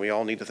region, and we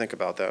all need to think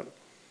about that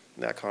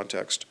in that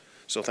context.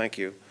 So thank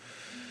you.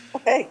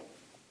 Okay.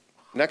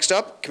 Next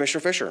up,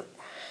 Commissioner Fisher.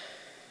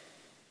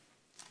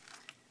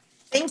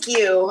 Thank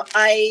you.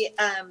 I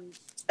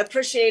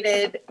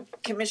appreciated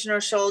Commissioner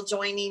Scholl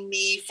joining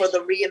me for the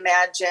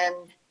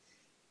Reimagine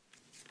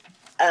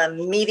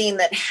meeting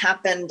that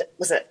happened,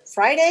 was it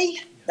Friday?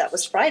 That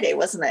was Friday,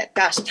 wasn't it?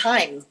 Gosh,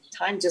 time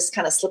just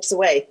kind of slips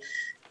away.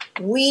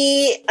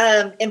 We,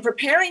 in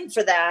preparing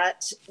for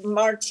that,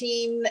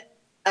 Martine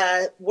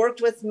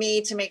worked with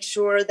me to make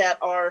sure that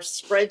our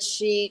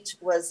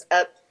spreadsheet was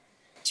up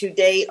to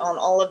date on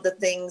all of the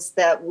things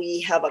that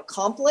we have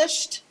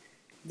accomplished.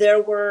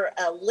 There were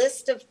a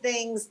list of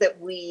things that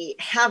we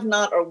have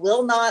not or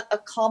will not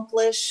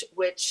accomplish,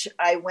 which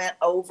I went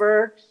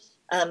over.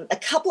 A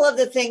couple of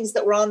the things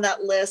that were on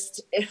that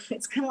list,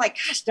 it's kind of like,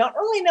 gosh, don't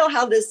really know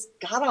how this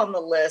got on the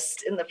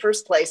list in the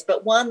first place.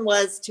 But one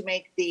was to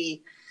make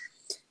the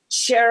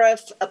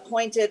sheriff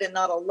appointed and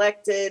not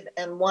elected.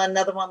 And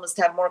another one was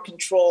to have more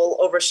control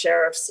over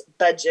sheriff's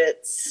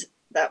budgets.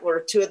 That were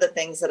two of the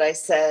things that I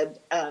said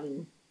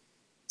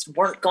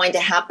weren't going to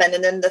happen.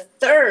 And then the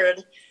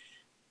third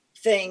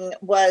thing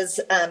was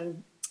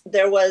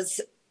there was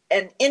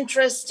an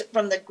interest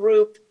from the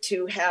group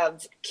to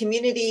have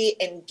community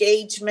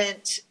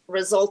engagement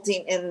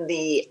resulting in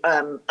the,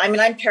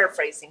 I'm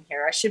paraphrasing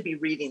here. I should be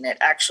reading it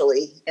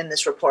actually in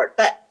this report,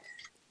 but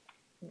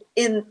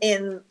in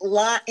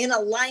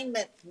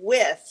alignment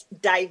with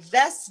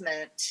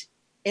divestment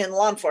in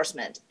law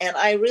enforcement. And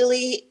I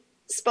really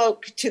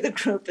spoke to the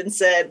group and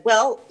said,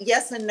 well,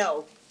 yes and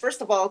no. First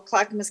of all,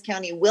 Clackamas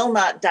County will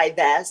not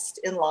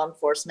divest in law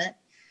enforcement.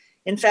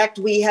 In fact,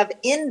 we have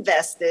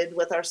invested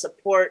with our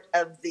support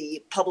of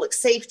the public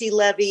safety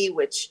levy,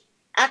 which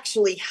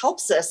actually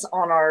helps us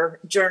on our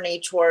journey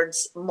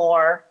towards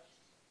more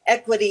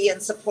equity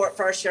and support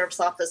for our sheriff's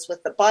office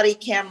with the body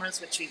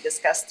cameras, which we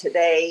discussed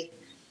today.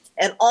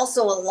 And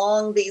also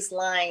along these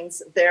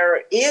lines,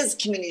 there is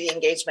community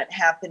engagement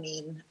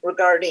happening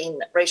regarding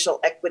racial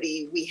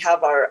equity. We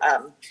have our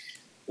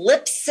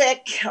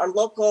LIPSIC, our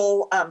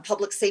local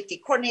public safety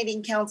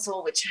coordinating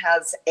council, which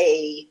has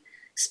a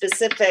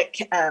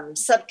specific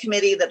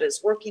subcommittee that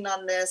is working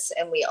on this.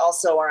 And we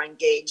also are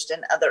engaged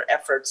in other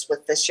efforts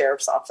with the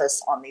sheriff's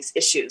office on these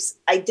issues.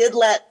 I did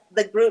let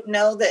the group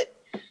know that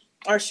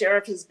our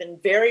sheriff has been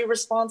very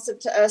responsive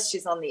to us.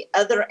 She's on the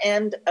other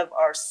end of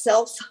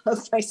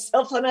my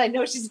cell phone. I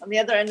know she's on the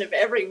other end of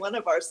every one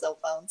of our cell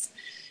phones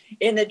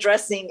in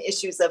addressing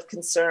issues of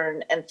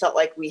concern, and felt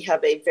like we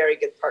have a very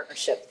good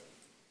partnership.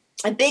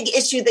 A big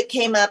issue that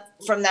came up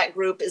from that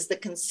group is the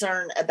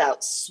concern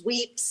about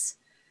sweeps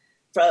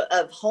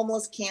of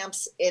homeless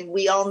camps. And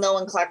we all know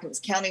in Clackamas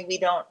County, we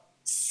don't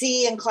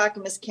see in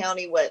Clackamas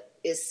County what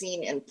is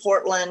seen in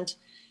Portland.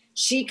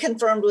 She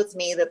confirmed with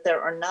me that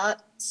there are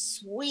not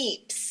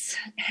sweeps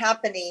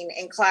happening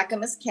in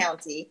Clackamas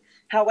County.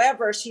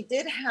 However, she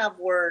did have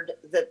word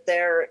that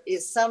there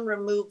is some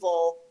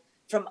removal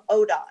from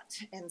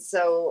ODOT. And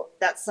so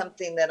that's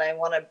something that I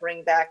want to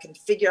bring back and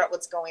figure out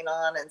what's going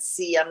on and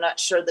see. I'm not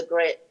sure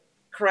the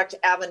correct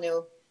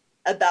avenue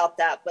about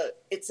that,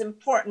 but it's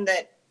important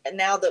that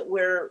now that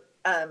we're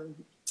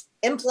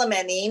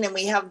implementing and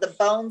we have the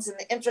bones and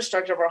the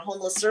infrastructure of our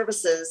homeless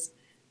services,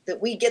 that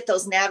we get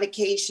those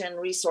navigation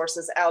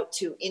resources out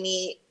to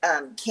any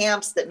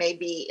camps that may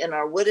be in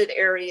our wooded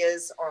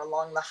areas or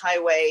along the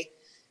highway,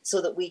 so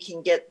that we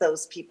can get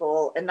those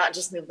people and not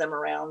just move them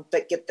around,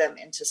 but get them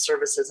into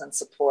services and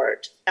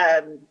support.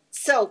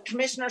 So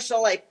Commissioner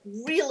Shull, I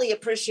really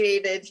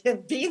appreciated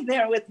him being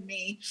there with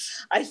me.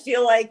 I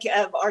feel like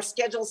our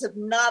schedules have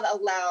not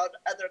allowed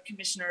other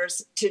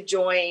commissioners to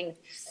join.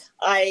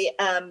 I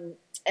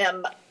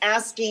am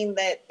asking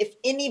that if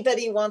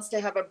anybody wants to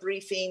have a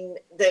briefing,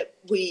 that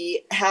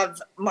we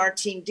have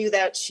Martine do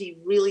that. She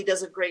really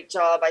does a great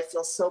job. I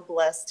feel so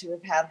blessed to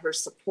have had her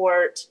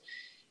support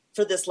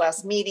for this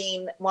last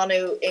meeting. Want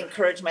to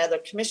encourage my other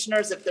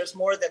commissioners, if there's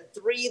more than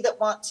 3 that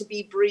want to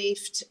be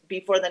briefed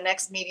before the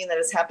next meeting that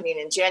is happening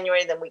in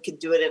January, then we could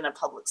do it in a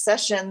public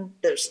session.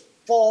 There's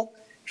full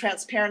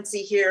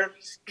transparency here.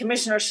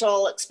 Commissioner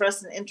Shull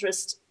expressed an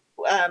interest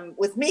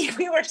with me.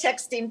 We were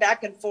texting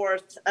back and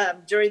forth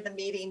during the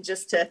meeting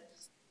just to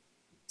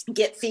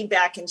get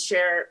feedback and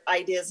share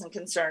ideas and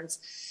concerns.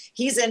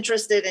 He's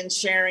interested in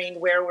sharing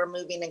where we're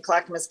moving in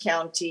Clackamas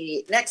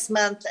County next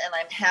month, and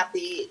I'm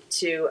happy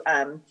to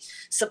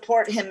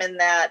support him in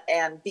that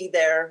and be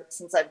there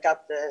since I've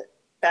got the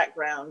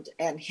background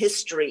and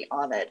history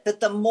on it. But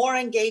the more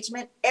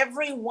engagement,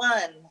 every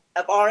one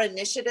of our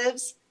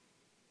initiatives,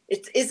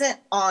 it isn't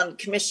on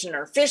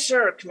Commissioner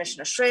Fisher or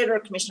Commissioner Schrader or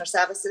Commissioner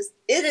Savas.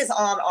 It is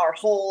on our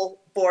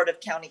whole Board of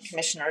County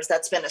Commissioners.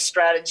 That's been a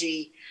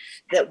strategy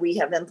that we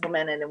have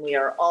implemented, and we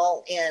are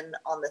all in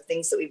on the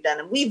things that we've done.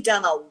 And we've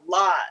done a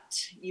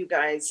lot, you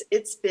guys.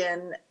 It's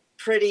been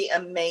pretty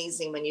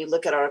amazing when you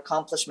look at our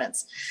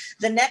accomplishments.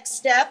 The next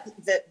step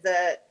that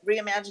the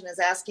Reimagine is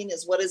asking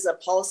is, what is a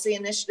policy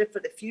initiative for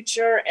the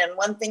future? And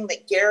one thing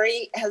that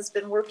Gary has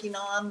been working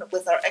on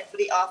with our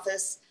equity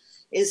office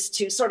is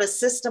to sort of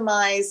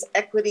systemize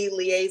equity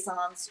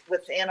liaisons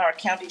within our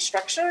county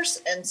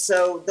structures. And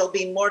so there'll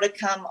be more to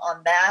come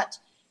on that.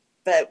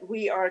 But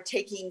we are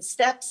taking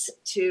steps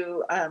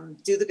to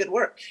do the good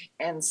work.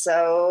 And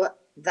so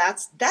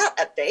that's that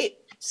update.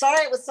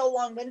 Sorry it was so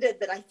long-winded,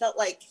 but I felt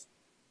like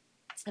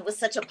it was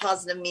such a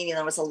positive meeting.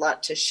 There was a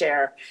lot to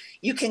share.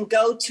 You can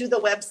go to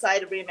the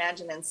website of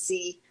Reimagine and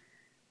see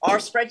our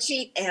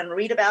spreadsheet and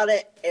read about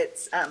it.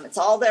 It's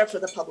all there for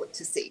the public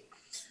to see.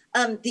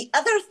 The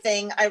other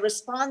thing, I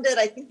responded,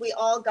 I think we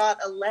all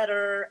got a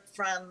letter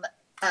from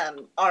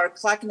our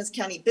Clackamas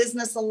County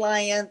Business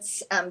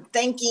Alliance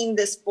thanking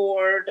this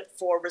board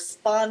for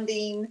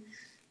responding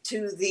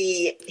to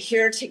the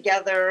Here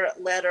Together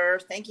letter,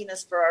 thanking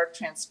us for our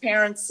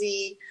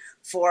transparency,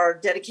 for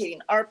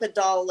dedicating ARPA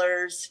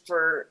dollars,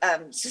 for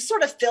just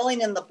sort of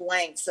filling in the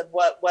blanks of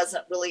what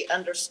wasn't really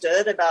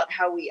understood about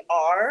how we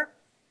are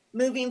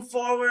moving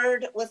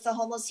forward with the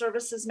homeless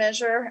services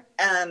measure.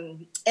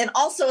 And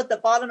also at the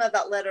bottom of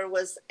that letter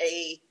was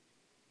a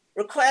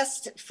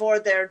request for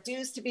their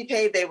dues to be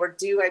paid. They were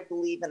due, I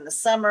believe, in the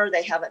summer.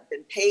 They haven't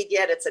been paid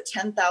yet. It's a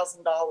 $10,000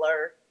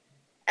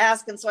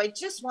 ask. And so I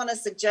just want to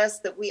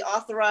suggest that we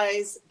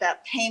authorize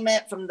that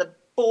payment from the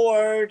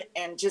board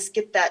and just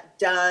get that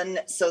done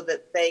so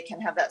that they can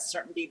have that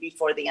certainty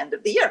before the end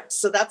of the year.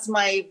 So that's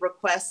my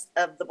request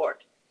of the board.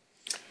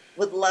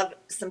 Would love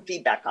some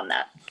feedback on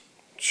that.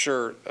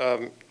 Sure.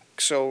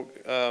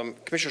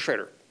 Commissioner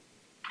Schrader.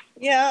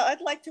 Yeah,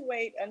 I'd like to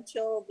wait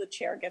until the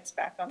chair gets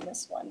back on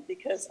this one,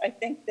 because I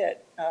think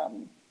that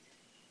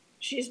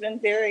she's been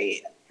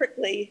very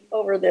prickly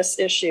over this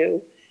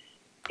issue.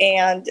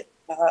 And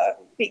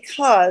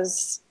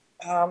because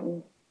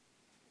the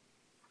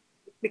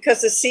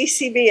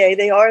CCBA,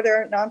 they are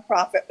their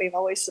nonprofit, we've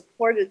always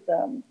supported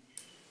them.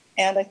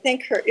 And I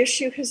think her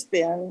issue has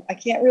been, I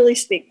can't really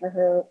speak for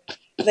her,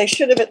 they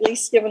should have at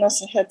least given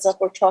us a heads up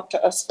or talked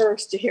to us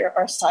first to hear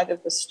our side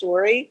of the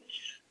story.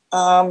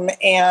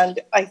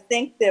 And I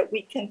think that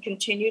we can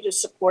continue to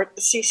support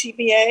the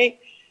CCBA,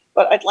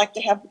 but I'd like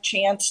to have the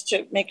chance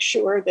to make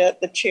sure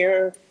that the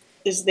chair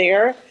is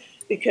there,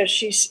 because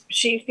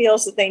she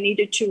feels that they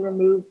needed to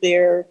remove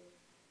their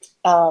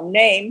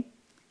name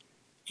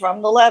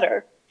from the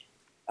letter,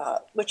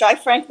 which I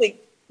frankly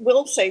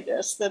will say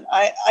this, that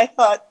I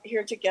thought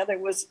Here Together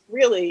was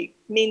really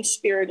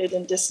mean-spirited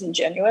and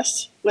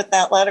disingenuous with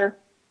that letter.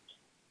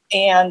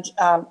 And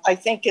I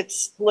think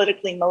it's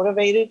politically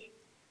motivated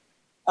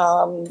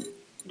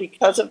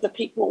because of the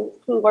people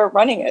who are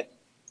running it.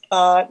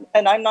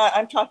 And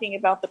I'm talking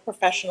about the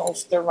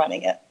professionals that are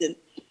running it, the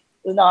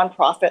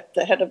nonprofit,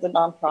 the head of the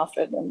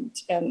nonprofit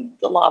and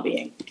the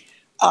lobbying.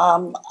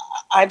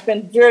 I've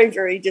been very,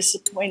 very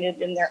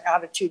disappointed in their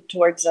attitude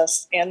towards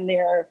us and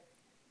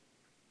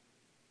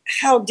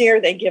how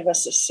dare they give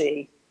us a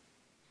C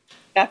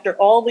after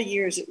all the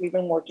years that we've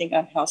been working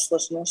on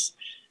houselessness.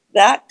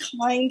 That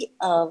kind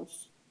of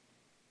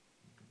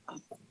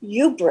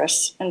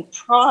hubris and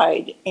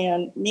pride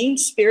and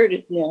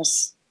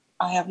mean-spiritedness,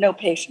 I have no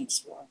patience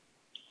for.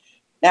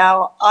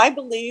 Now, I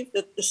believe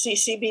that the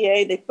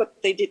CCBA,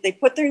 they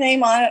put their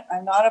name on it.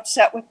 I'm not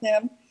upset with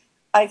them.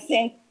 I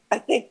think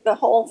the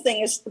whole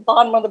thing is the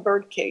bottom of the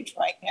birdcage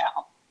right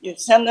now. You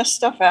send this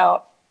stuff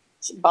out,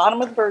 it's the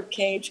bottom of the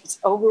birdcage, it's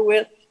over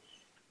with.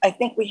 I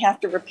think we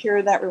have to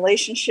repair that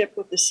relationship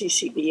with the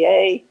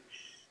CCBA.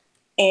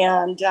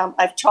 And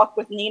I've talked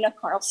with Nina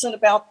Carlson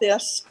about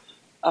this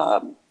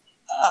on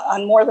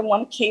more than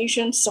one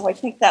occasion. So I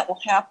think that will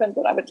happen,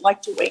 but I would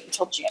like to wait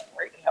until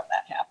January to have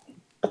that happen.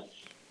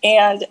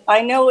 And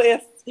I know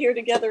if Here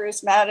Together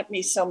is mad at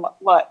me so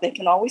much, they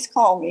can always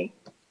call me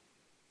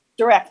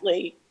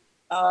directly.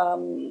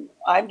 They've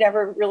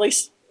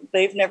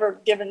never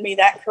given me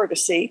that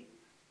courtesy,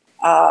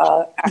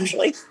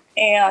 actually.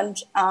 And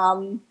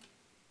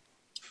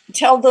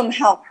tell them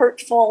how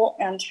hurtful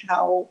and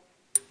how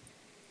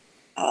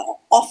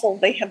awful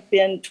they have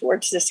been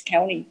towards this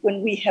county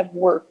when we have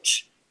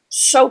worked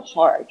so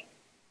hard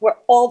for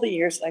all the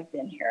years I've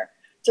been here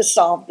to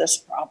solve this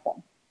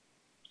problem.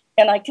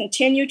 And I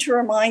continue to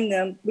remind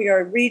them we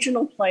are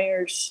regional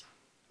players.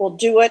 We'll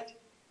do it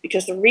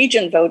because the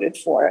region voted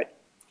for it,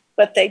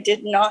 but they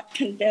did not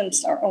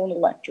convince our own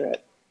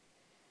electorate.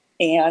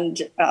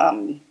 And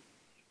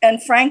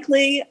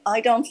frankly,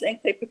 I don't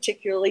think they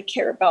particularly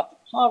care about the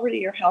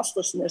poverty or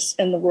houselessness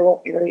in the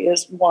rural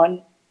areas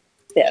one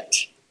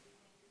bit.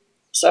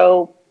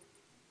 So,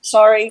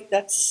 sorry,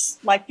 that's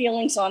my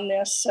feelings on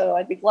this. So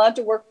I'd be glad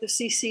to work the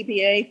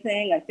CCBA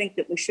thing. I think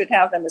that we should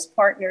have them as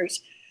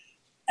partners.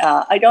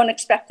 I don't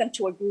expect them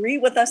to agree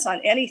with us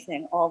on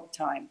anything all the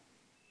time,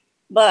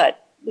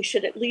 but we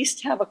should at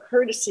least have a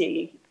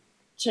courtesy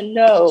to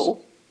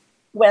know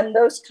when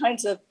those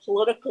kinds of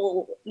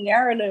political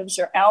narratives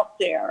are out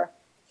there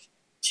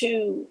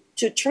to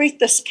treat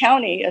this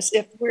county as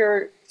if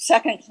we're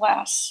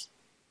second-class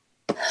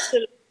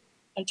citizens,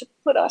 and to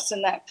put us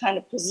in that kind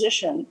of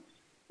position,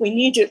 we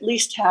need to at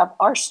least have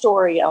our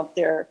story out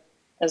there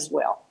as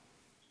well.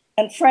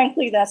 And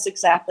frankly, that's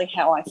exactly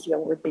how I feel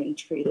we're being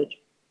treated.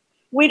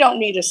 We don't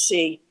need a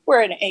C.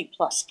 We're an A+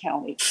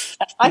 county.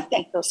 I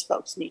think those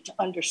folks need to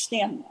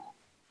understand that.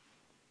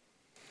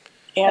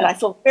 And I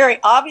feel very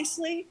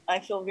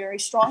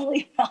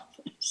strongly about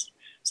this.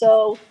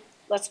 So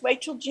let's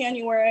wait till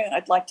January.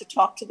 I'd like to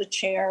talk to the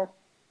chair.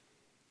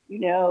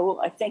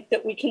 I think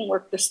that we can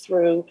work this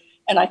through,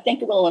 and I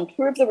think it will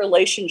improve the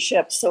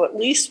relationship. So at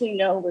least we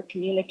know we're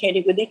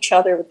communicating with each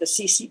other, with the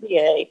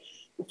CCBA,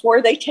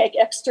 before they take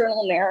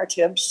external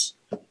narratives,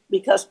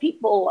 because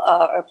people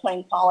are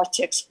playing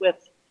politics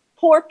with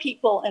poor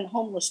people and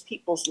homeless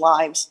people's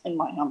lives, in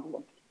my humble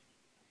opinion.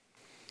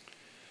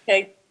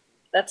 Okay,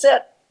 that's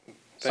it.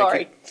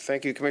 Sorry.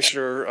 Thank you,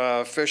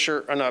 Commissioner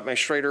Fisher, not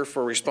Schrader,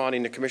 for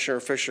responding to Commissioner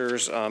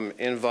Fisher's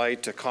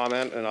invite to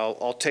comment, and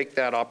I'll take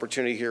that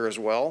opportunity here as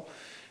well.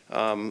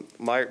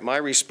 My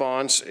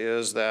response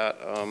is that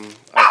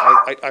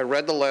I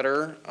read the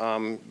letter.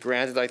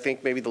 Granted, I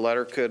think maybe the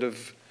letter could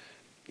have,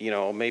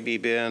 maybe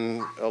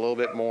been a little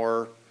bit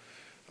more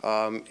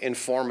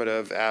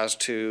informative as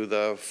to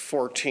the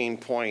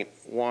 $14.1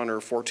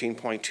 or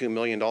 $14.2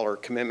 million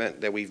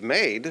commitment that we've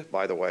made,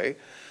 by the way,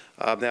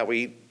 that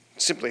we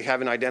simply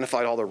haven't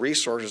identified all the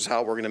resources,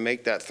 how we're going to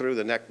make that through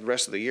the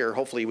rest of the year.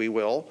 Hopefully we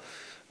will,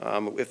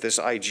 if this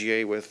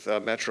IGA with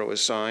Metro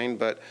is signed.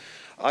 But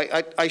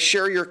I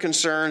share your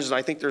concerns, and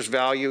I think there's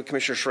value,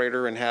 Commissioner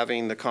Schrader, in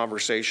having the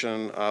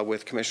conversation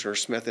with Commissioner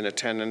Smith in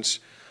attendance.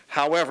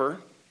 However,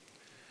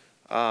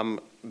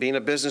 being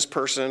a business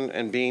person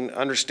and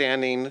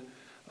understanding,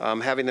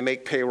 having to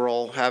make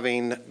payroll,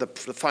 having the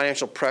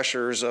financial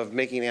pressures of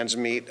making ends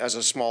meet as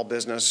a small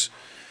business,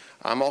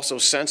 I'm also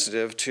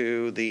sensitive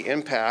to the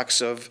impacts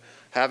of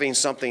having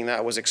something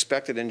that was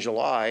expected in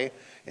July,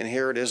 and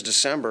here it is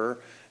December,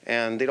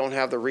 and they don't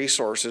have the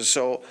resources.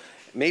 So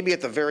maybe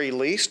at the very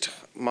least,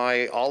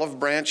 my olive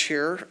branch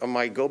here,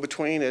 my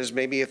go-between is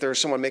maybe if there's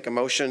someone make a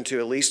motion to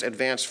at least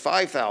advance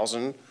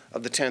 $5,000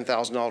 of the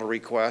 $10,000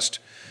 request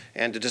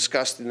and to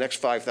discuss the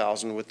next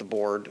 $5,000 with the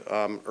board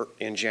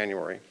in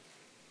January.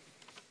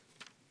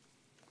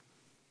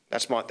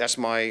 That's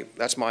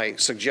my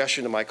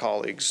suggestion to my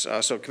colleagues.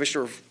 So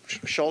Commissioner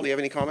Shull, do you have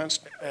any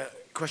comments?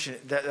 Question,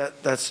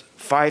 that's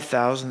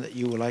 $5,000 that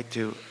you would like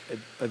to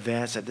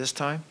advance at this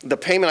time? The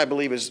payment, I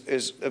believe,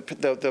 is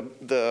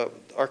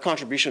our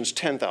contribution is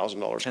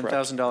 $10,000, correct?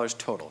 $10,000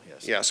 total,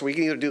 yes. Yeah, so we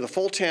can either do the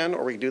full 10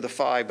 or we can do the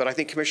 5, but I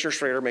think Commissioner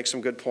Schrader makes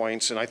some good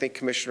points, and I think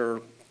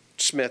Commissioner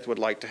Smith would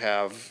like to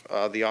have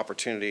the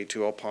opportunity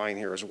to opine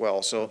here as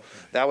well. So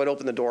that would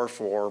open the door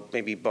for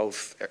maybe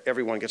both.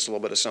 Everyone gets a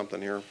little bit of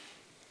something here.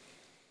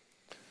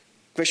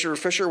 Commissioner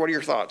Fisher, what are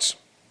your thoughts?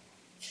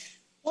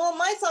 Well,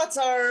 my thoughts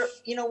are,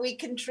 we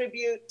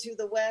contribute to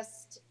the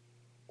West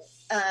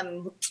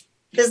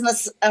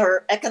Business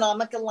or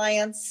Economic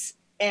Alliance,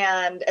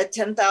 and at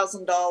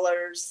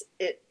 $10,000,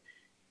 it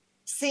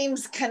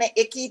seems kind of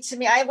icky to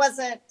me. I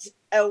wasn't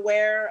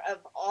aware of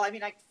all,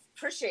 I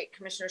appreciate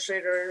Commissioner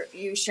Schrader,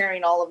 you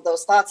sharing all of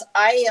those thoughts.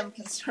 I am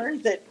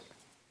concerned that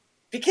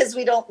because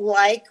we don't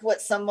like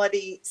what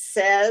somebody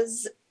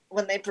says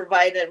when they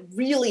provide a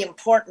really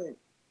important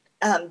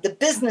the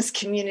business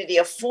community,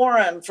 a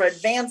forum for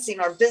advancing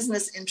our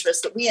business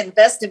interests that we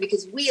invest in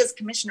because we as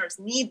commissioners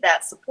need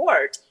that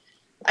support.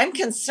 I'm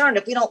concerned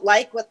if we don't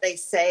like what they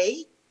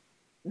say,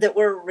 that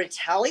we're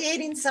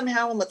retaliating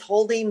somehow and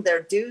withholding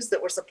their dues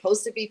that were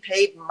supposed to be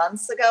paid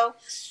months ago.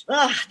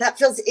 That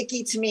feels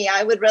icky to me.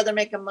 I would rather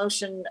make a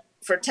motion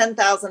for $10,000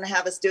 to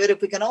have us do it.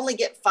 If we can only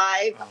get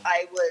 5,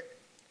 I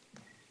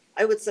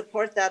would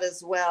support that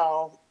as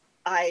well.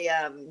 I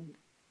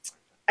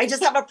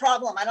just have a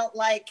problem. I don't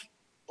like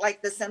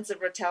the sense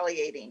of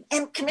retaliating.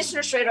 And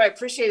Commissioner Schrader, I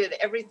appreciated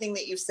everything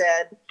that you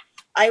said.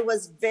 I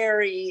was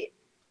very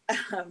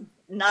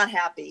not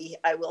happy,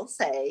 I will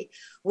say,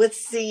 with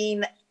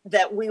seeing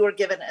that we were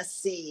given a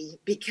C,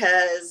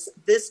 because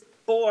this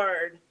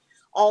board,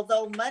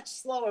 although much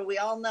slower, we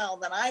all know,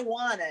 than I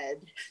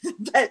wanted,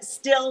 but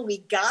still we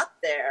got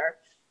there.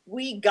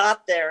 We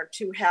got there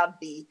to have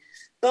the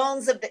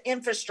bones of the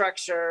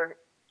infrastructure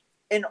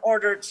in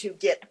order to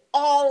get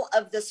all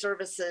of the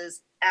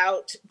services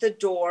out the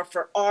door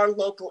for our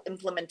local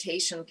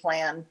implementation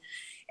plan.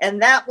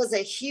 And that was a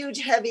huge,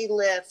 heavy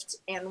lift.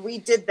 And we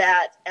did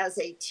that as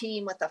a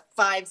team with a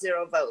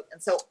 5-0 vote.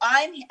 And so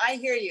I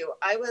hear you.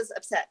 I was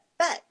upset.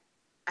 But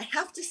I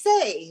have to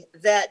say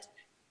that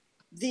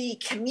the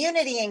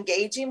community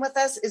engaging with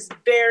us is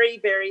very,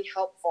 very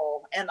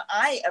helpful. And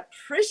I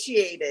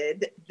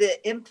appreciated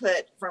the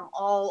input from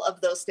all of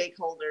those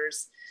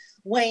stakeholders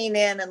weighing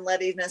in and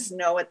letting us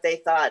know what they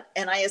thought.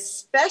 And I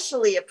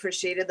especially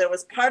appreciated there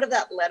was part of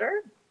that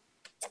letter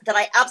that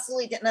I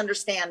absolutely didn't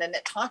understand. And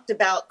it talked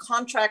about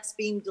contracts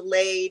being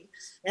delayed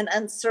and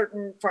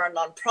uncertain for our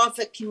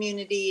nonprofit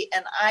community.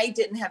 And I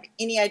didn't have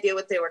any idea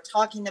what they were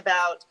talking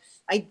about.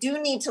 I do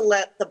need to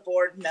let the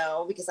board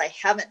know because I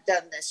haven't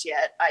done this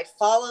yet. I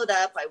followed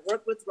up, I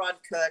worked with Rod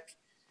Cook.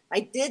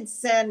 I did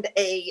send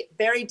a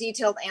very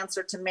detailed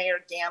answer to Mayor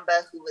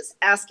Gamba, who was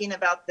asking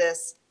about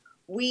this.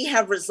 We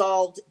have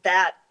resolved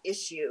that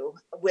issue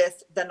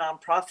with the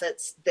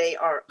nonprofits.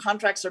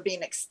 Contracts are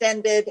being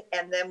extended,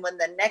 and then when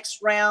the next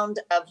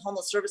round of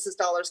homeless services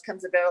dollars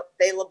comes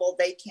available,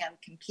 they can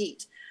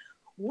compete.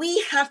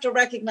 We have to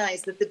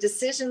recognize that the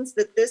decisions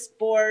that this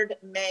board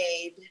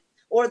made,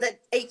 or that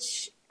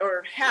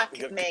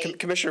HAC made.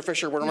 Commissioner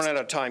Fisher, we're running out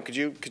of time. Could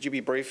you be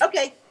brief?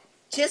 Okay.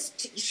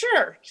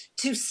 Sure,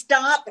 to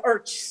stop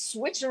or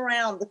switch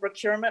around the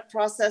procurement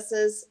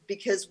processes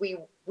because we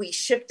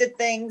shifted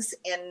things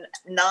in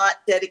not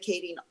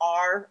dedicating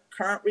our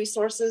current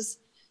resources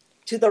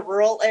to the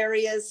rural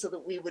areas so that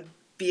we would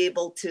be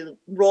able to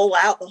roll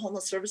out the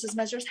homeless services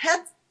measures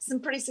had some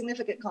pretty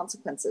significant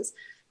consequences.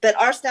 But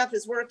our staff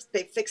has worked,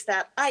 they fixed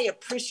that. I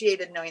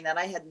appreciated knowing that.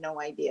 I had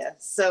no idea.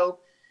 So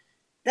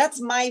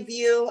that's my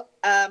view.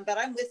 But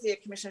I'm with you,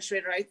 Commissioner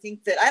Schrader. I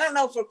think that, I don't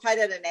know if we're quite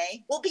at an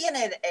A. We'll be in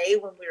an A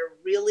when we're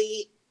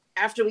really,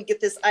 after we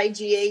get this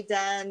IGA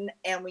done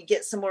and we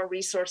get some more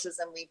resources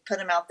and we put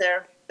them out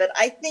there. But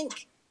I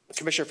think.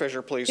 Commissioner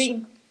Fisher, please.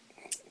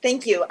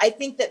 Thank you. I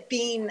think that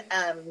being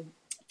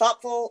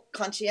thoughtful,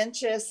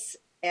 conscientious,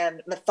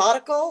 and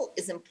methodical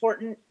is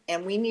important,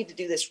 and we need to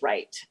do this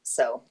right.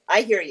 So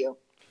I hear you.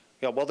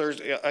 Yeah, well,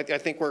 I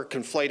think we're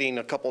conflating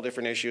a couple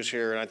different issues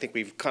here, and I think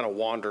we've kind of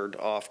wandered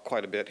off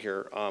quite a bit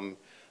here.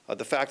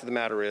 The fact of the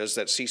matter is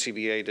that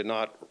CCBA did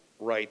not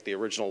write the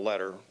original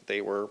letter. They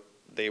were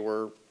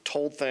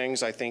told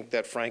things, I think,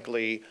 that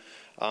frankly,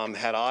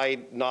 had I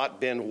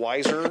not been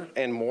wiser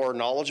and more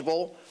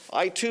knowledgeable,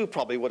 I too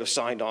probably would have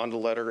signed on to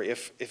the letter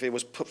if it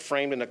was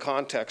framed in a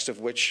context of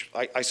which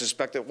I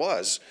suspect it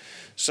was.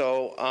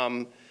 So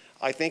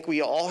I think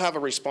we all have a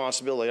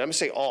responsibility. I'm going to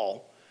say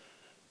all,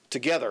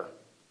 together.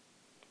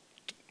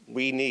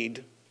 We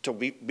need to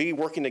be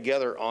working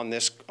together on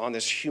this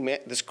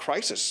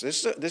crisis.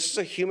 This is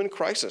a human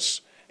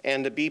crisis,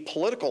 and to be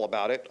political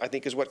about it, I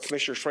think, is what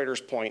Commissioner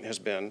Schrader's point has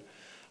been,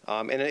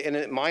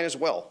 and mine as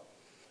well.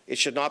 It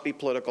should not be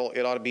political.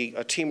 It ought to be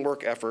a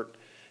teamwork effort,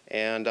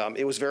 and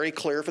it was very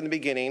clear from the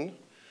beginning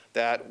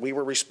that we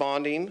were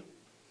responding.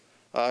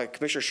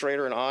 Commissioner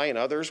Schrader and I and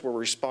others were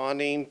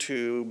responding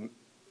to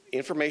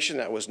information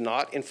that was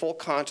not in full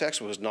context,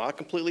 was not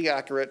completely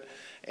accurate,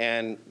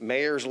 and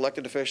mayors,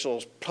 elected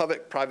officials,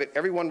 private,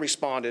 everyone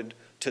responded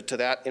to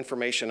that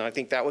information. I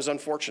think that was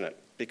unfortunate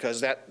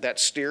because that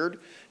steered,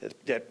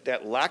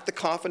 that lacked the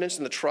confidence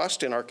and the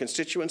trust in our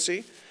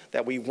constituency,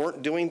 that we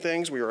weren't doing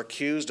things. We were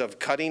accused of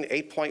cutting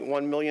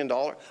 $8.1 million,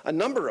 a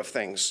number of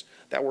things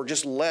that were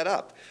just let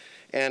up.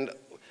 And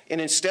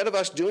instead of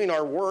us doing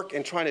our work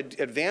and trying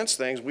to advance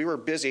things, we were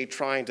busy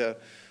trying to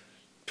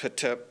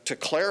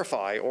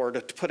clarify or to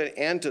put an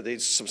end to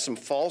these some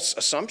false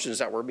assumptions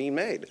that were being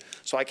made.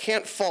 So I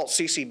can't fault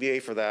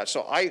CCBA for that.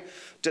 So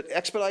to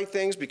expedite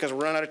things, because we're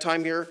running out of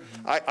time here,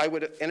 I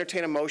would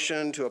entertain a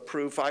motion to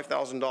approve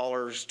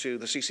 $5,000 to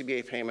the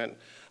CCBA payment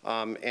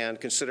and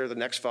consider the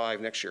next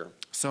 5 next year.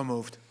 So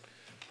moved.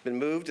 Been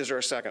moved. Is there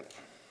a second?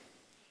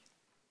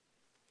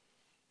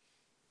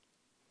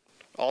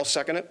 All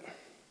second it?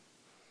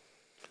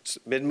 It's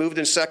been moved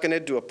and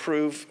seconded to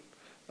approve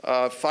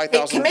 $5,000.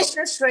 Hey,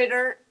 Commissioner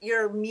Schrader,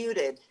 you're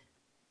muted.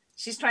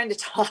 She's trying to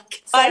talk.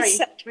 Sorry,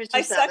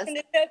 I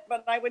seconded it,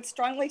 but I would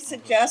strongly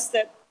suggest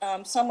that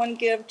someone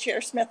give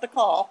Chair Smith a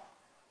call.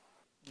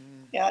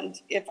 And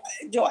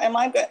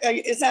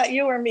is that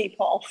you or me,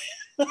 Paul?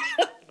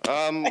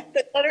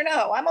 Let her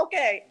know. I'm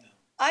okay.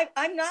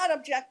 I'm not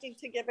objecting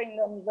to giving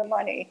them the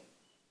money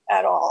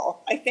at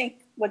all. I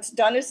think what's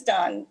done is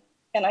done,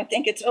 and I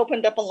think it's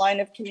opened up a line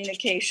of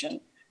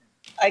communication.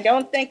 I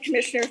don't think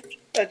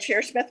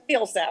Chair Smith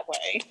feels that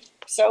way.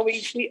 So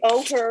we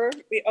owe her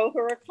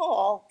a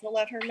call to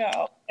let her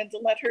know and to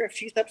let her, if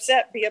she's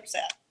upset, be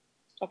upset.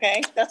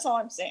 Okay, that's all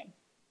I'm saying.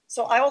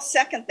 So I will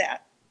second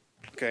that.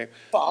 Okay.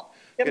 Paul,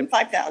 give him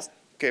 5,000.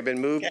 Okay,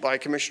 been moved by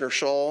Commissioner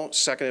Scholl,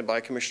 seconded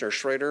by Commissioner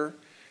Schrader.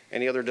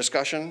 Any other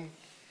discussion?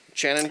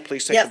 Shannon,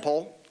 please take the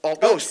poll.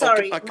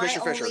 Sorry,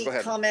 Commissioner my Fisher, go only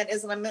ahead. comment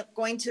is that I'm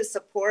going to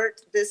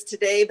support this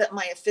today, but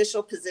my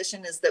official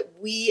position is that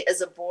we as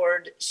a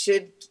board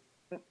should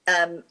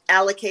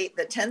allocate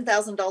the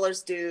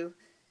 $10,000 due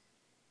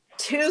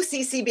to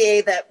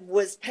CCBA that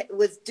was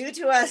due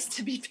to us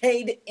to be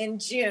paid in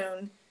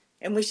June,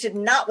 and we should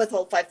not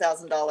withhold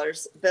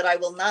 $5,000. But I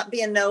will not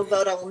be a no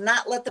vote. I will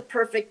not let the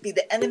perfect be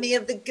the enemy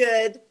of the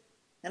good,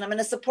 and I'm going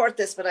to support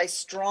this. But I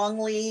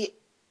strongly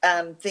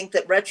think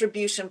that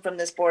retribution from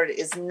this board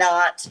is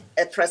not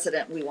a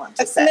precedent we want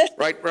to set.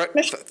 Right.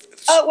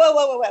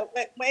 Oh,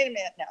 wait a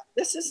minute now.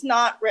 This is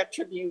not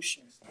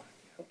retribution,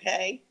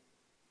 okay?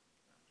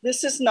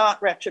 This is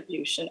not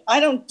retribution. I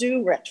don't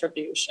do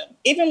retribution.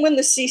 Even when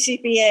the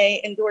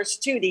CCBA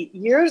endorsed Tootie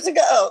years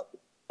ago,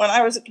 when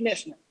I was a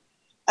commissioner,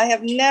 I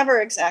have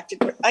never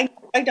exacted. I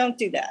don't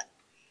do that.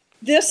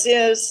 This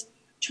is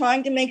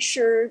trying to make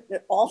sure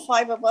that all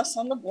 5 of us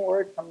on the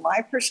board, from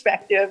my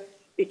perspective,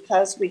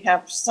 because we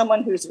have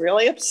someone who's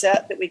really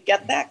upset, that we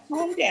get that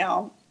calmed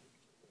down.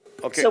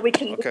 Okay. So we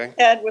can move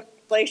ahead with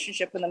the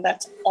relationship with them.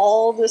 That's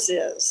all this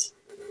is.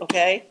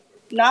 Okay?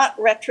 Not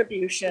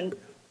retribution.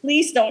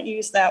 Please don't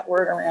use that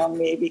word around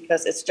me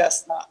because it's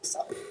just not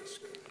so.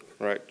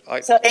 Right.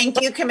 So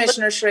thank you,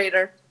 Commissioner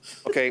Schrader.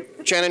 Okay,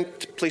 Shannon,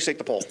 please take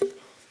the poll.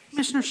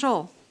 Commissioner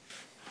Scholl.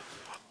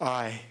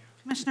 Aye.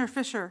 Commissioner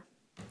Fisher.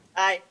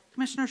 Aye.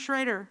 Commissioner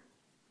Schrader.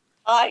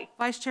 Aye.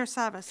 Vice Chair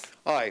Savas.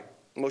 Aye.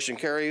 Motion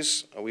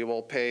carries. We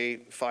will pay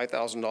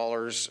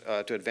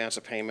 $5,000 to advance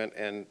a payment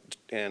and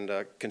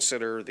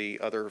consider the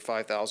other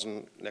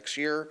 $5,000 next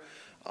year.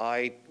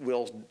 I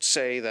will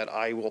say that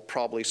I will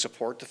probably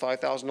support the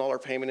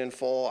 $5,000 payment in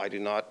full. I do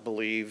not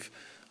believe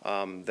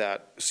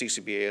that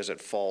CCBA is at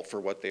fault for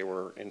what they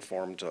were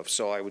informed of.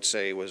 So I would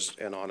say it was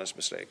an honest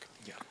mistake.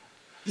 Yeah.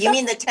 You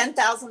mean the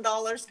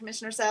 $10,000,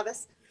 Commissioner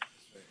Savas?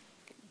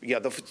 Yeah,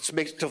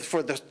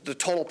 for the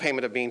total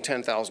payment of being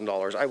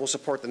 $10,000. I will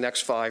support the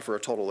next 5 for a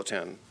total of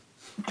 10.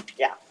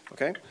 Yeah.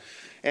 Okay?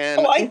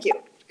 And, Thank you.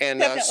 And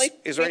Definitely.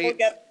 is there People any?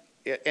 get-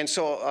 Yeah, and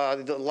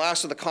so the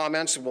last of the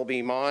comments will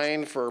be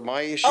mine for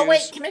my issues. Oh,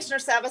 wait, Commissioner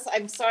Savas,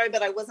 I'm sorry,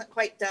 but I wasn't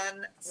quite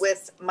done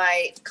with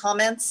my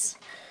comments.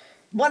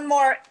 One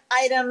more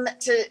item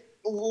to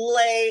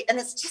lay, and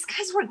it's just,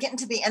 guys, we're getting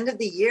to the end of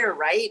the year,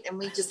 right? And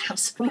we just have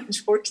so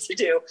much work to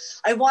do.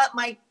 I want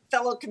my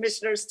fellow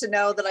commissioners to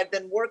know that I've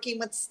been working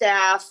with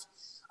staff.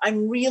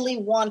 I'm really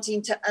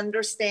wanting to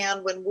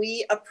understand when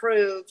we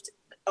approved,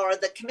 or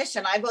the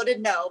commission, I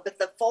voted no, but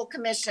the full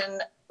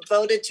commission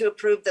voted to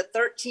approve the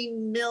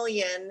 13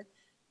 million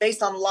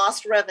based on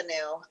lost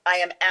revenue. I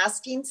am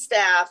asking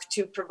staff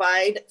to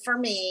provide for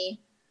me,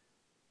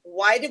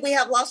 why did we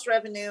have lost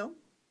revenue?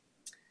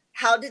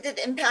 How did it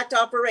impact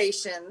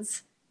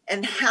operations?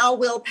 And how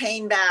will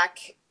paying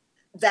back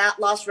that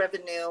lost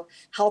revenue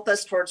help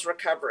us towards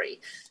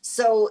recovery?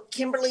 So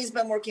Kimberly's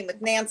been working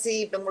with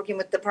Nancy, been working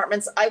with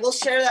departments. I will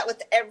share that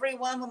with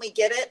everyone when we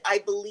get it. I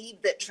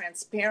believe that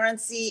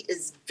transparency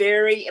is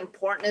very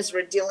important as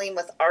we're dealing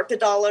with ARPA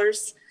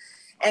dollars.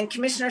 And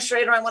Commissioner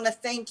Schrader, I want to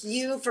thank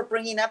you for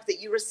bringing up that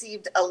you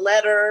received a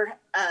letter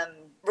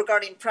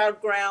regarding Proud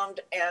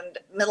Ground and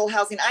middle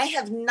housing. I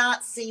have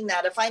not seen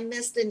that. If I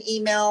missed an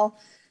email,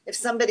 if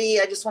somebody,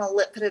 I just want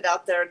to put it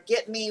out there,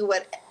 get me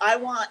what, I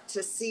want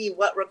to see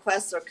what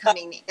requests are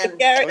coming in.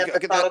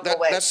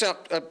 That's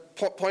a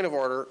point of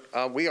order.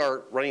 We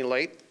are running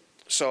late.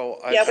 So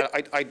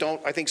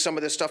I think some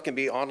of this stuff can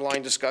be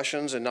online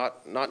discussions and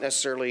not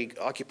necessarily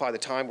occupy the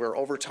time. We're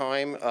over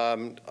time.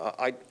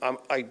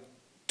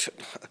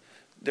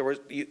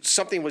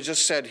 Something was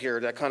just said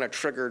here that kind of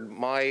triggered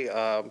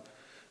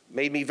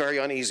made me very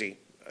uneasy,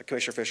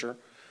 Commissioner Fisher.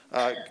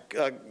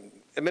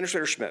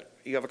 Administrator Schmidt,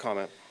 you have a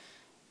comment.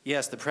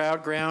 Yes, the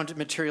Proud Ground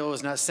material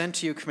was not sent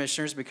to you,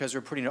 commissioners, because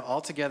we're putting it all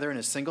together in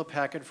a single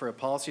packet for a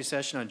policy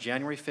session on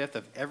January 5th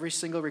of every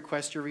single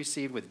request you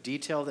received with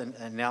detailed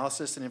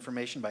analysis and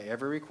information by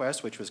every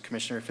request, which was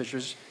Commissioner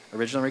Fisher's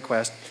original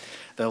request.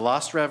 The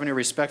lost revenue,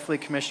 respectfully,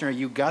 Commissioner,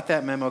 you got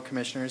that memo,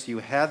 commissioners. You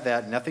had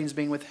that. Nothing's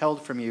being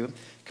withheld from you.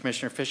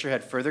 Commissioner Fisher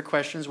had further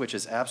questions, which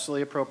is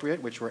absolutely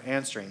appropriate, which we're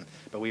answering.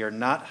 But we are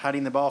not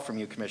hiding the ball from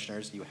you,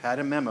 commissioners. You had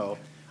a memo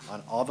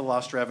on all the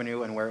lost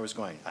revenue and where it was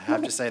going. I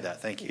have to say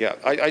that. Thank you. Yeah,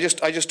 I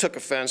just took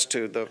offense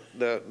to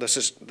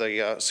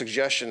the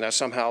suggestion that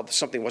somehow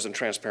something wasn't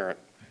transparent.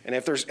 And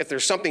if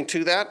there's something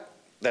to that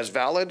that's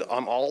valid,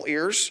 I'm all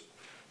ears.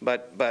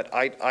 But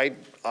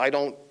I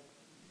don't.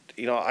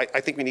 You know, I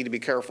think we need to be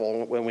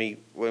careful when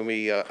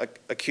we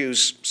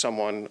accuse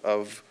someone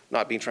of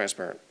not being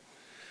transparent.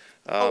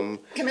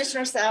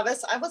 Commissioner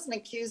Savas, I wasn't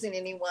accusing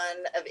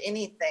anyone of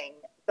anything,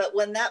 but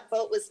when that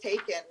vote was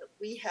taken,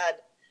 we had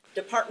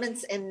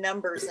departments and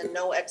numbers and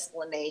no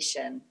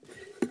explanation.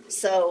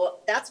 So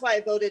that's why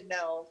I voted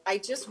no. I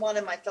just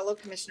wanted my fellow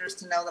commissioners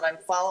to know that I'm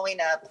following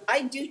up.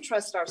 I do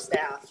trust our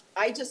staff.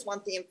 I just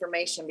want the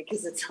information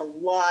because it's a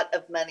lot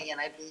of money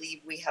and I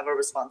believe we have a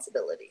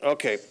responsibility.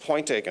 Okay,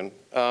 point taken.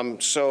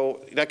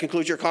 So that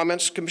concludes your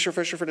comments, Commissioner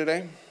Fisher, for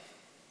today?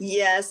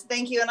 Yes,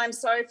 thank you. And I'm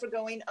sorry for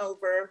going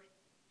over.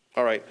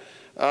 All right.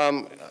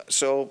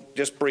 So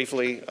just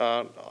briefly,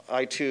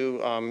 I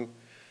too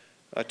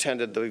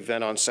attended the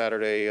event on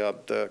Saturday,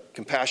 the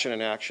Compassion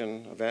in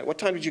Action event. What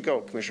time did you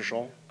go, Commissioner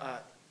Scholl?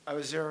 I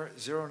was there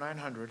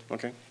 0900.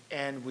 Okay.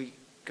 And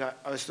I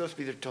was supposed to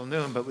be there till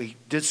noon, but we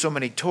did so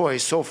many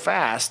toys so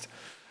fast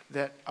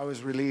that I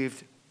was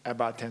relieved at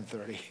about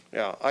 10:30.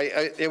 Yeah,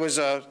 it was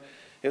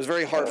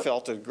very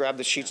heartfelt to grab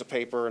the sheets of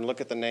paper and look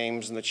at the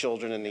names and the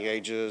children and the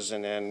ages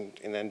and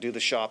then do the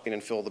shopping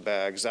and fill the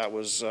bags. That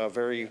was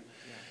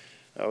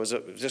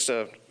just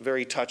a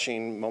very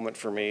touching moment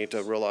for me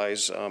to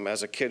realize,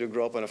 as a kid who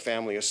grew up in a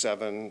family of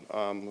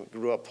 7,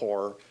 grew up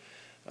poor,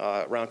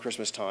 around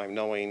Christmas time,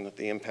 knowing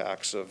the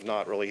impacts of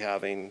not really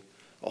having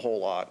a whole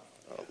lot,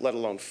 let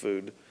alone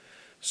food.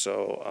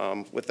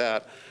 So with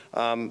that,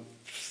 and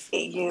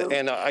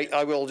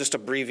I will just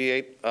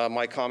abbreviate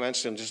my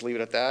comments and just leave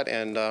it at that,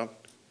 and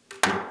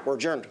we're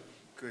adjourned.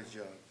 Good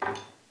job.